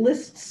 and it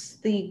lists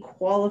the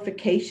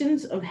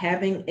qualifications of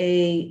having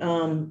a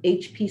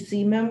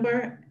HPC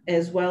member,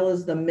 as well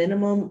as the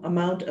minimum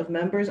amount of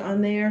members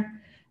on there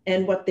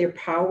and what their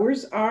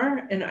powers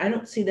are. And I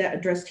don't see that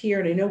addressed here.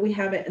 And I know we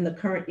have it in the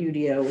current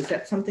UDO. Is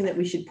that something that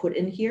we should put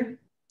in here?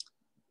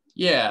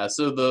 Yeah,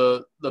 so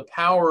the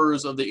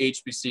powers of the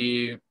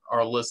HPC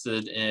are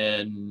listed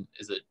in,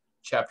 is it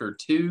chapter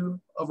 2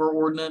 of our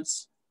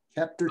ordinance?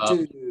 Chapter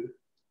 2.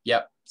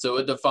 Yep, so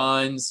it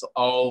defines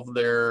all of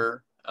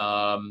their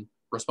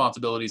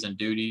responsibilities and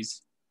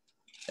duties.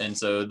 And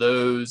so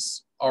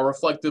those are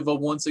reflective of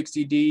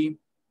 160D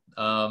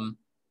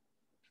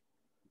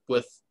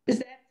with. Is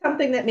that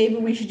something that maybe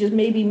we should just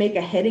maybe make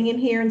a heading in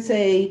here and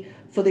say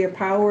for their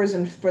powers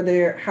and for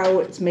their, how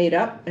it's made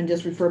up, and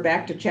just refer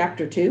back to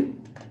chapter 2?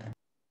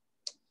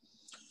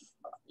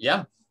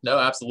 Yeah, no,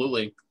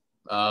 absolutely.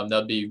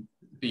 That'd be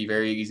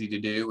very easy to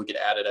do. We could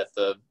add it at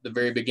the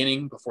very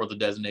beginning before the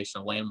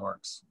designation of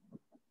landmarks.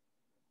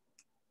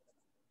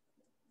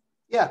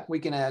 Yeah, we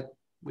can add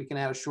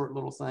a short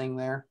little thing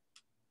there.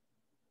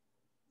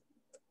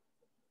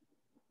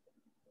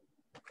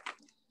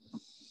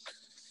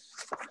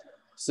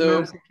 So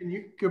Madison, can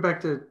you go back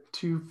to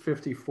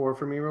 254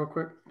 for me real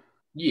quick?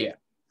 Yeah.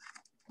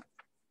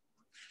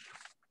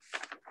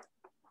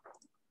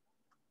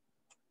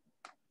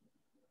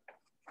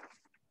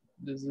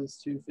 Is this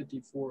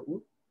 254?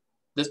 Whoop.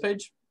 This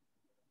page?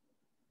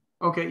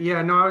 Okay,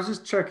 yeah, no, I was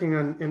just checking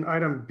on in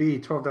item B,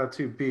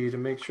 12.2B to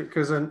make sure,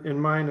 because in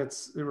mine it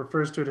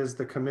refers to it as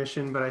the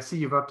commission, but I see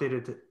you've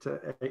updated it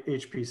to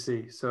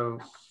HPC, so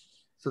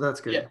that's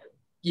good. Yeah.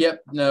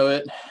 Yep.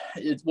 No,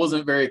 it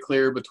wasn't very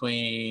clear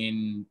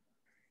between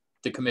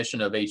the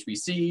commission of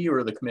HBC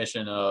or the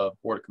commission of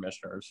Board of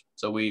Commissioners.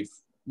 So we've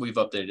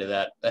updated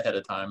that ahead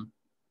of time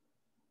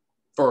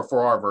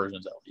for our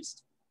versions at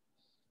least.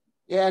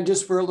 Yeah, and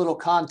just for a little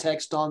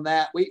context on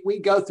that, we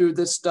go through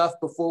this stuff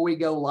before we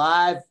go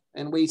live,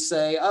 and we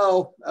say,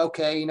 oh,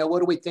 okay, you know, what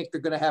do we think they're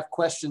going to have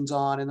questions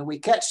on? And then we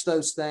catch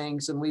those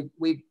things, and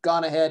we've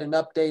gone ahead and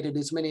updated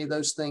as many of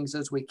those things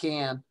as we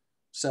can.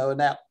 So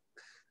that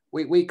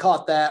we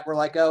caught that. We're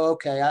like, oh,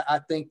 okay, I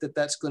think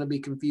that's going to be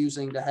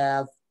confusing to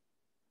have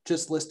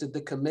just listed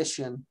the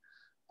commission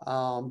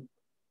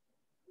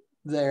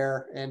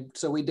there. And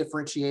so we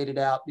differentiated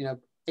out, you know,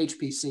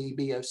 HPC,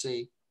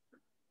 BOC.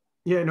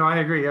 Yeah, no, I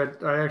agree.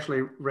 I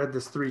actually read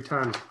this 3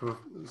 times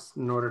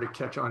in order to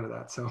catch on to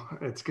that. So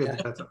it's good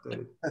that that's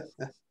updated.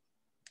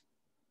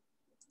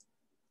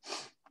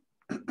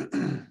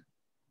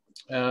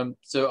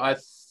 So I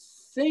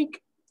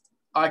think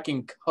I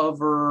can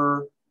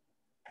cover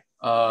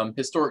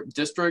historic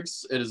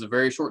districts. It is a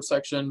very short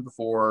section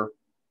before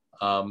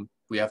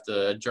we have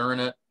to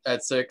adjourn it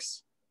at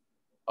 6.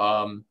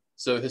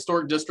 So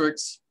historic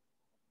districts,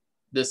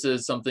 this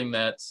is something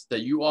that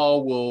you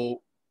all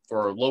will,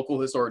 for a local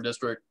historic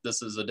district,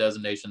 this is a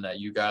designation that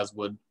you guys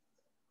would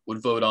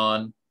vote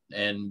on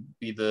and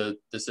be the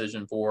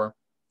decision for.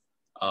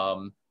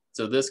 So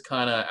this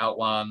kind of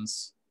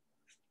outlines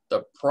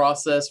the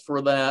process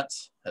for that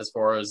as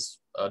far as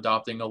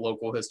adopting a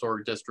local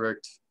historic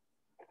district.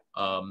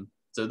 So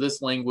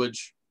this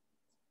language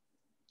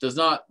does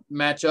not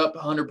match up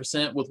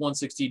 100% with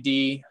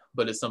 160D,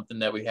 but it's something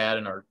that we had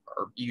in our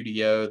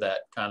UDO that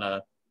kind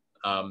of,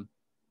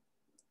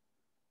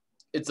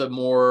 it's a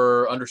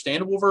more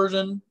understandable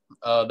version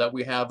that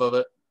we have of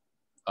it.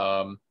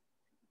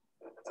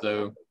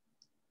 So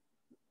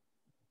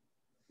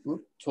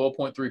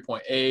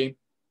 12.3.A.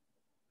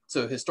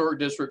 So historic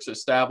districts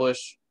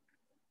established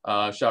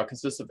shall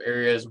consist of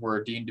areas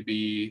where deemed to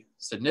be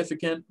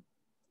significant.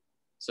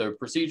 So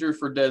procedure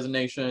for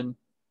designation,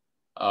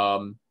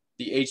 the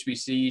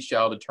HBC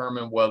shall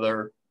determine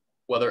whether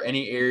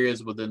any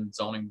areas within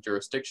zoning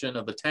jurisdiction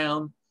of the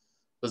town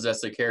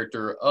possess the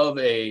character of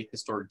a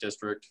historic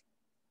district.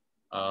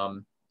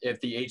 If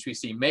the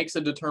HBC makes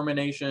a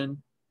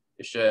determination,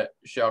 it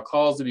shall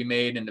cause to be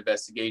made an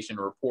investigation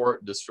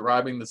report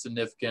describing the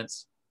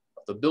significance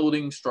of the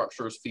building,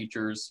 structures,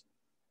 features,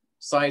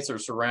 sites, or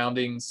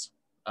surroundings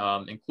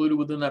included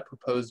within that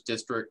proposed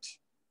district.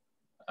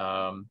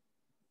 And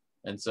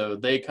so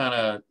they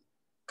kind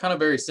of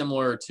very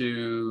similar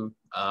to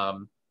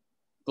the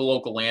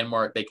local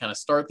landmark, they kind of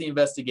start the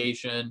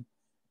investigation,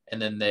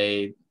 and then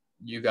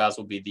you guys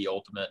will be the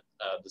ultimate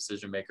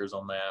decision makers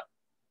on that.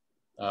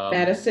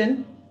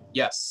 Madison?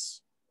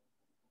 Yes.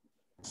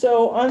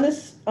 So on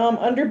this,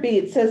 under B,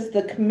 it says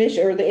the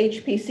commission or the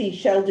HPC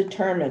shall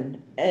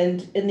determine.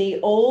 And in the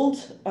old,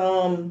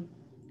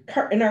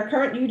 in our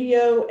current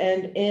UDO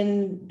and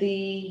in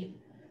the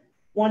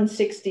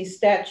 160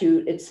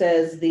 statute, it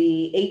says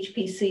the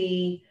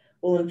HPC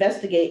will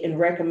investigate and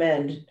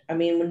recommend. I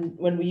mean,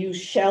 when we use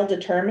shall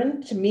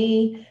determine, to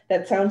me,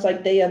 that sounds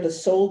like they are the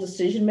sole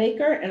decision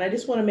maker. And I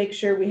just want to make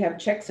sure we have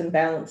checks and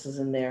balances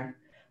in there.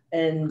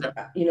 And,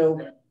 you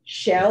know,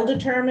 shall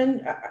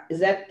determine, is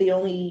that the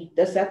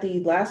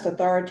last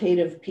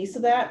authoritative piece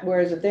of that?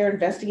 Whereas if they're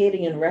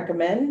investigating and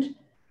recommend,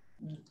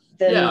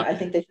 then yeah. I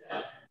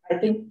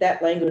think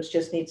that language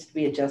just needs to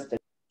be adjusted.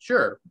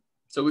 Sure.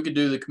 So we could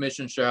do the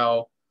commission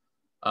shall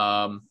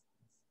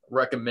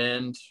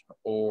recommend,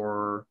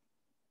 or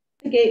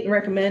investigate and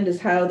recommend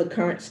is how the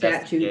current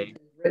statute is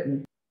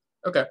written.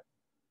 Okay.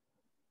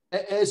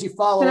 As you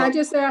follow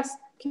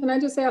Can I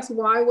just ask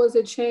why was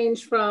it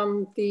changed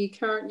from the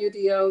current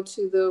UDO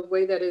to the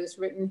way that it is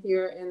written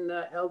here in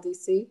the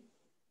LDC?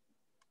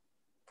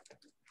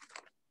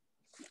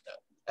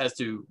 As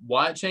to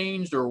why it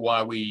changed, or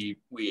why we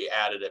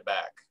added it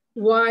back?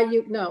 Why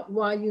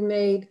you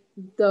made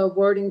the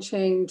wording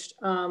changed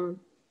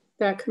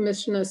that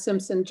Commissioner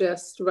Simpson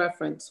just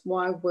referenced.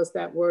 Why was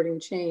that wording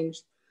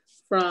changed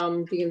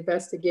from the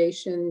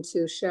investigation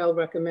to shall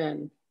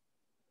recommend?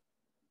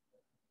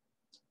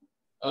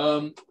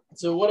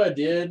 So what I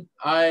did,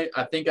 I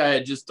think I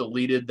had just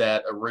deleted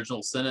that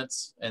original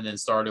sentence and then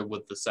started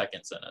with the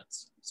second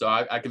sentence. So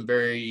I can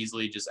very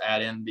easily just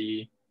add in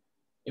the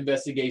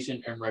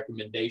investigation and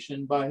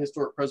recommendation by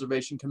Historic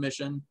Preservation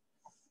Commission,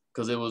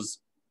 because it was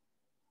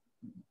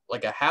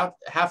like a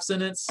half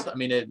sentence. I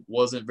mean, it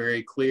wasn't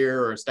very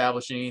clear or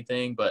establishing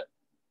anything, but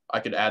I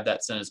could add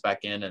that sentence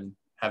back in and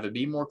have it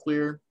be more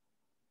clear.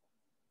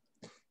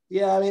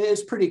 Yeah, I mean,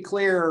 it's pretty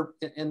clear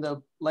in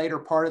the later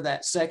part of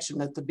that section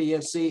that the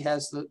BOC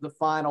has the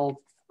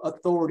final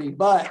authority,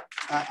 but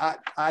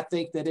I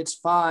think that it's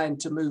fine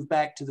to move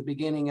back to the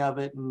beginning of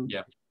it and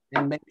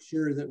make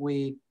sure that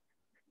we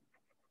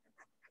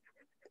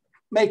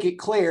make it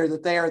clear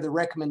that they are the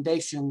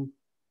recommendation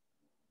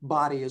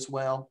body as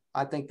well.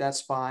 I think that's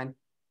fine.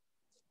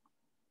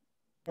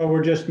 Well,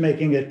 we're just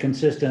making it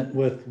consistent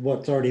with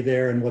what's already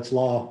there and what's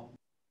law.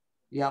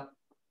 Yep.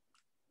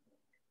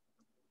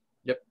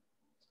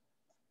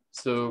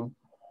 So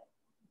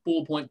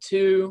bullet point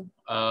 2,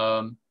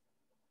 so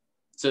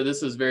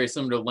this is very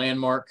similar to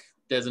landmark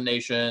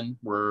designation,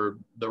 where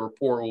the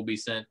report will be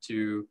sent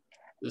to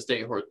the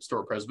State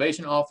Historic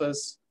Preservation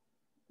Office.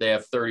 They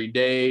have 30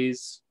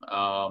 days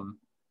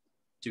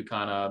to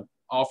kind of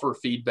offer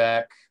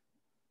feedback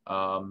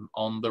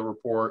on the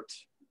report.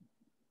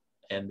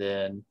 And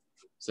then,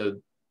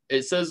 so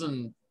it says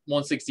in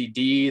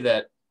 160D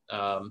that,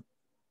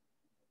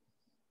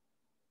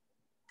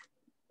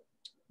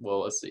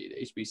 well, let's see, the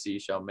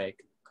HBC shall make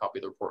a copy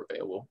of the report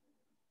available.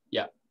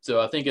 Yeah, so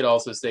I think it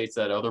also states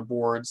that other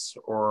boards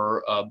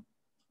or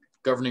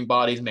governing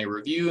bodies may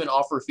review and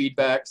offer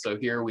feedback. So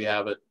here we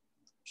have it,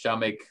 shall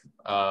make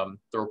the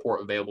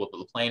report available to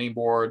the planning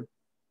board,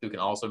 who can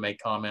also make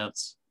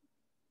comments.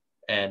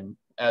 And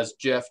as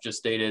Jeff just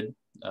stated,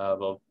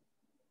 the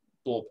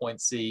bullet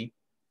point C,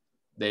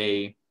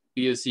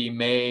 BOC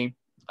may,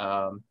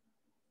 as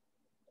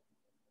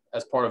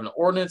part of an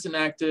ordinance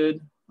enacted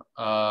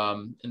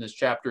in this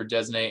chapter,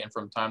 designate and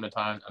from time to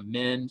time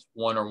amend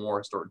one or more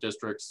historic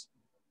districts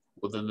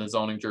within the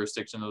zoning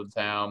jurisdiction of the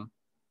town.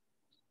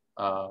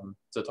 So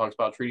it talks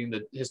about treating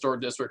the historic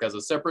district as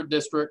a separate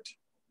district.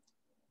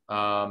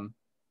 When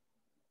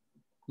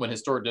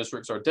historic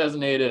districts are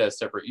designated as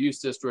separate use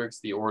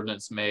districts, the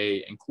ordinance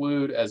may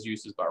include as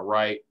uses by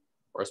right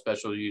or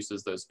special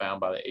uses those found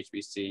by the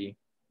HBC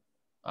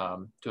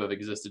to have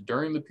existed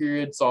during the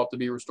period sought to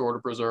be restored or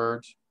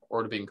preserved,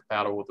 or to be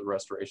incompatible with the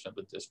restoration of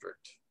the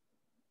district.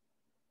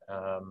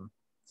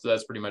 So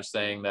that's pretty much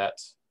saying that.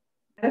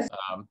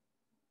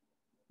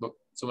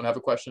 Someone have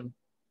a question?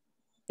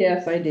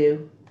 Yes, I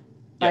do.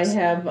 Yes. I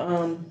have,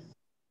 I'm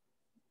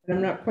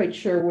not quite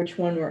sure which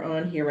one we're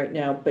on here right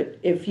now, but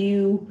if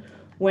you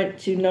went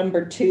to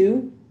number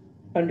 2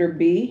 under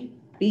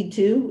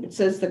B2, it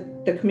says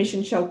the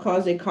commission shall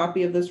cause a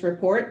copy of this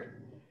report.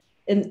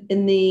 In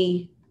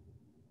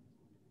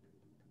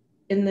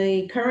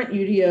the current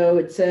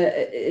UDO,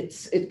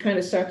 it kind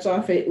of starts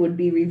off, it would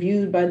be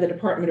reviewed by the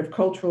Department of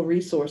Cultural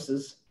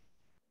Resources,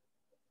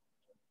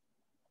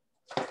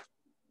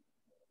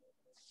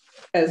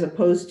 as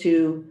opposed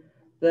to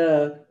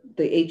the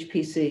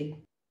HPC.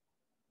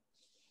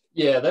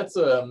 Yeah, that's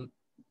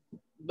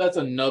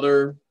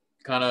another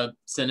kind of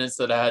sentence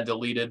that I had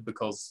deleted,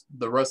 because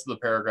the rest of the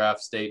paragraph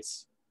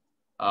states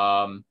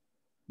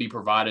be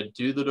provided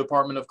to the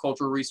Department of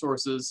Cultural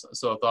Resources.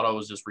 So I thought I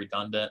was just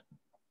redundant.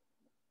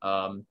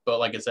 But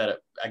like I said,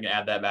 I can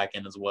add that back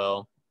in as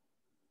well.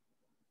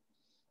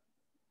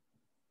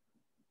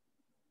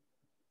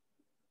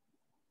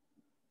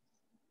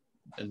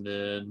 And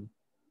then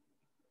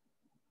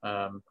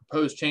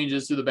proposed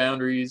changes to the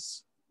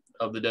boundaries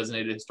of the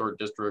designated historic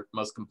district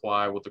must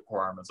comply with the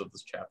requirements of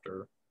this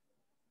chapter.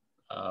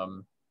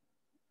 So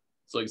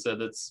like I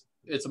said,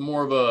 it's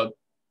more of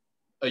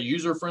a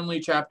user-friendly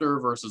chapter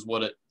versus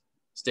what it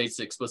states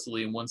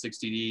explicitly in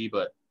 160D,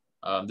 but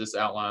this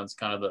outlines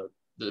kind of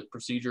the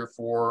procedure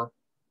for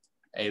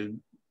a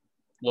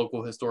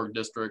local historic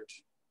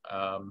district.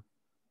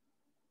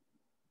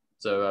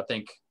 So I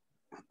think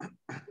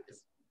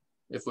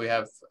if we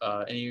have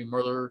any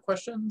further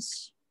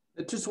questions.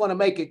 I just want to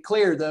make it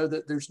clear, though,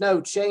 that there's no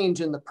change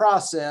in the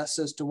process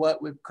as to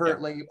what we've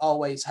currently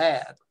always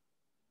had.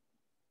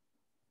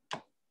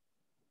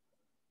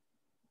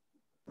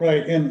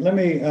 Right, and let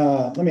me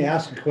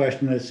ask a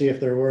question to see if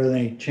there were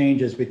any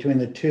changes between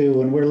the two.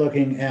 When we're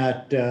looking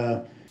at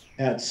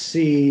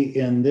C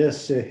in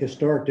this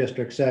historic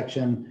district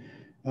section,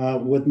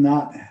 would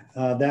not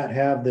that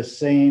have the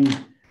same?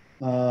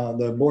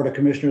 The Board of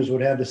Commissioners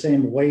would have the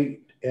same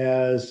weight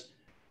as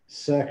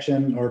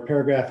section or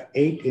paragraph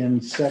 8 in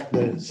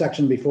the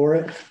section before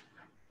it.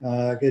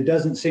 It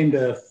doesn't seem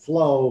to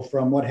flow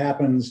from what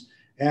happens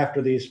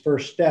after these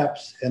first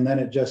steps, and then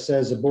it just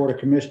says the Board of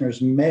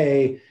Commissioners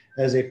may,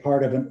 as a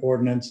part of an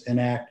ordinance,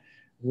 enact.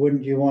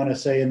 Wouldn't you want to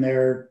say in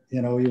there,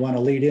 you know, you want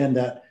to lead in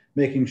that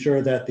making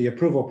sure that the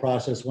approval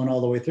process went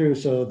all the way through,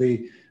 so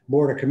the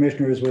Board of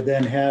Commissioners would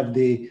then have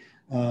the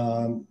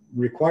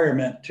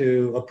requirement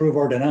to approve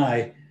or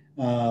deny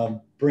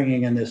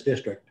bringing in this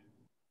district?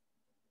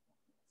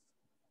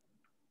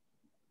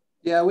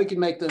 Yeah, we can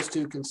make those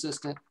two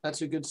consistent.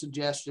 That's a good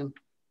suggestion.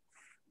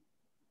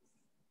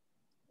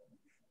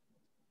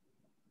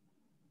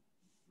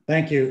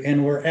 Thank you.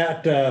 And we're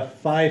at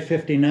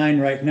 5:59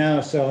 right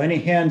now. So any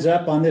hands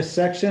up on this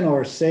section,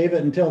 or save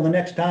it until the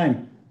next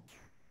time?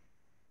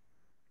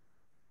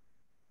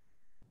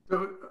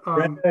 So,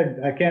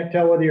 Brenda, I can't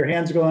tell whether your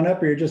hand's going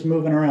up or you're just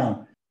moving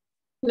around.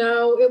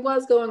 No, it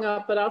was going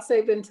up, but I'll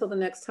save it until the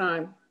next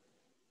time.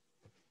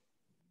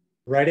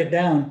 Write it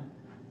down.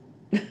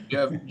 Do you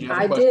have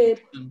I a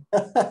question?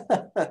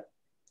 did.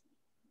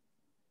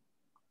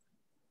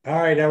 All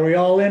right, are we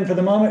all in for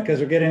the moment? Because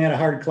we're getting at a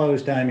hard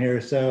close time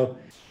here. So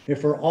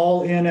if we're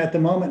all in at the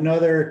moment, no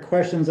other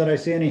questions that I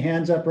see any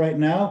hands up right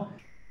now,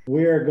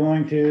 we are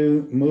going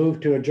to move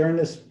to adjourn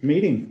this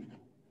meeting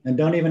and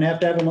don't even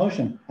have to have a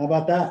motion. How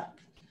about that?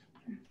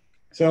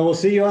 So we'll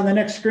see you on the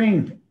next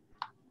screen.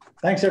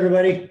 Thanks,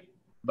 everybody.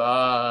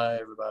 Bye,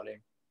 everybody.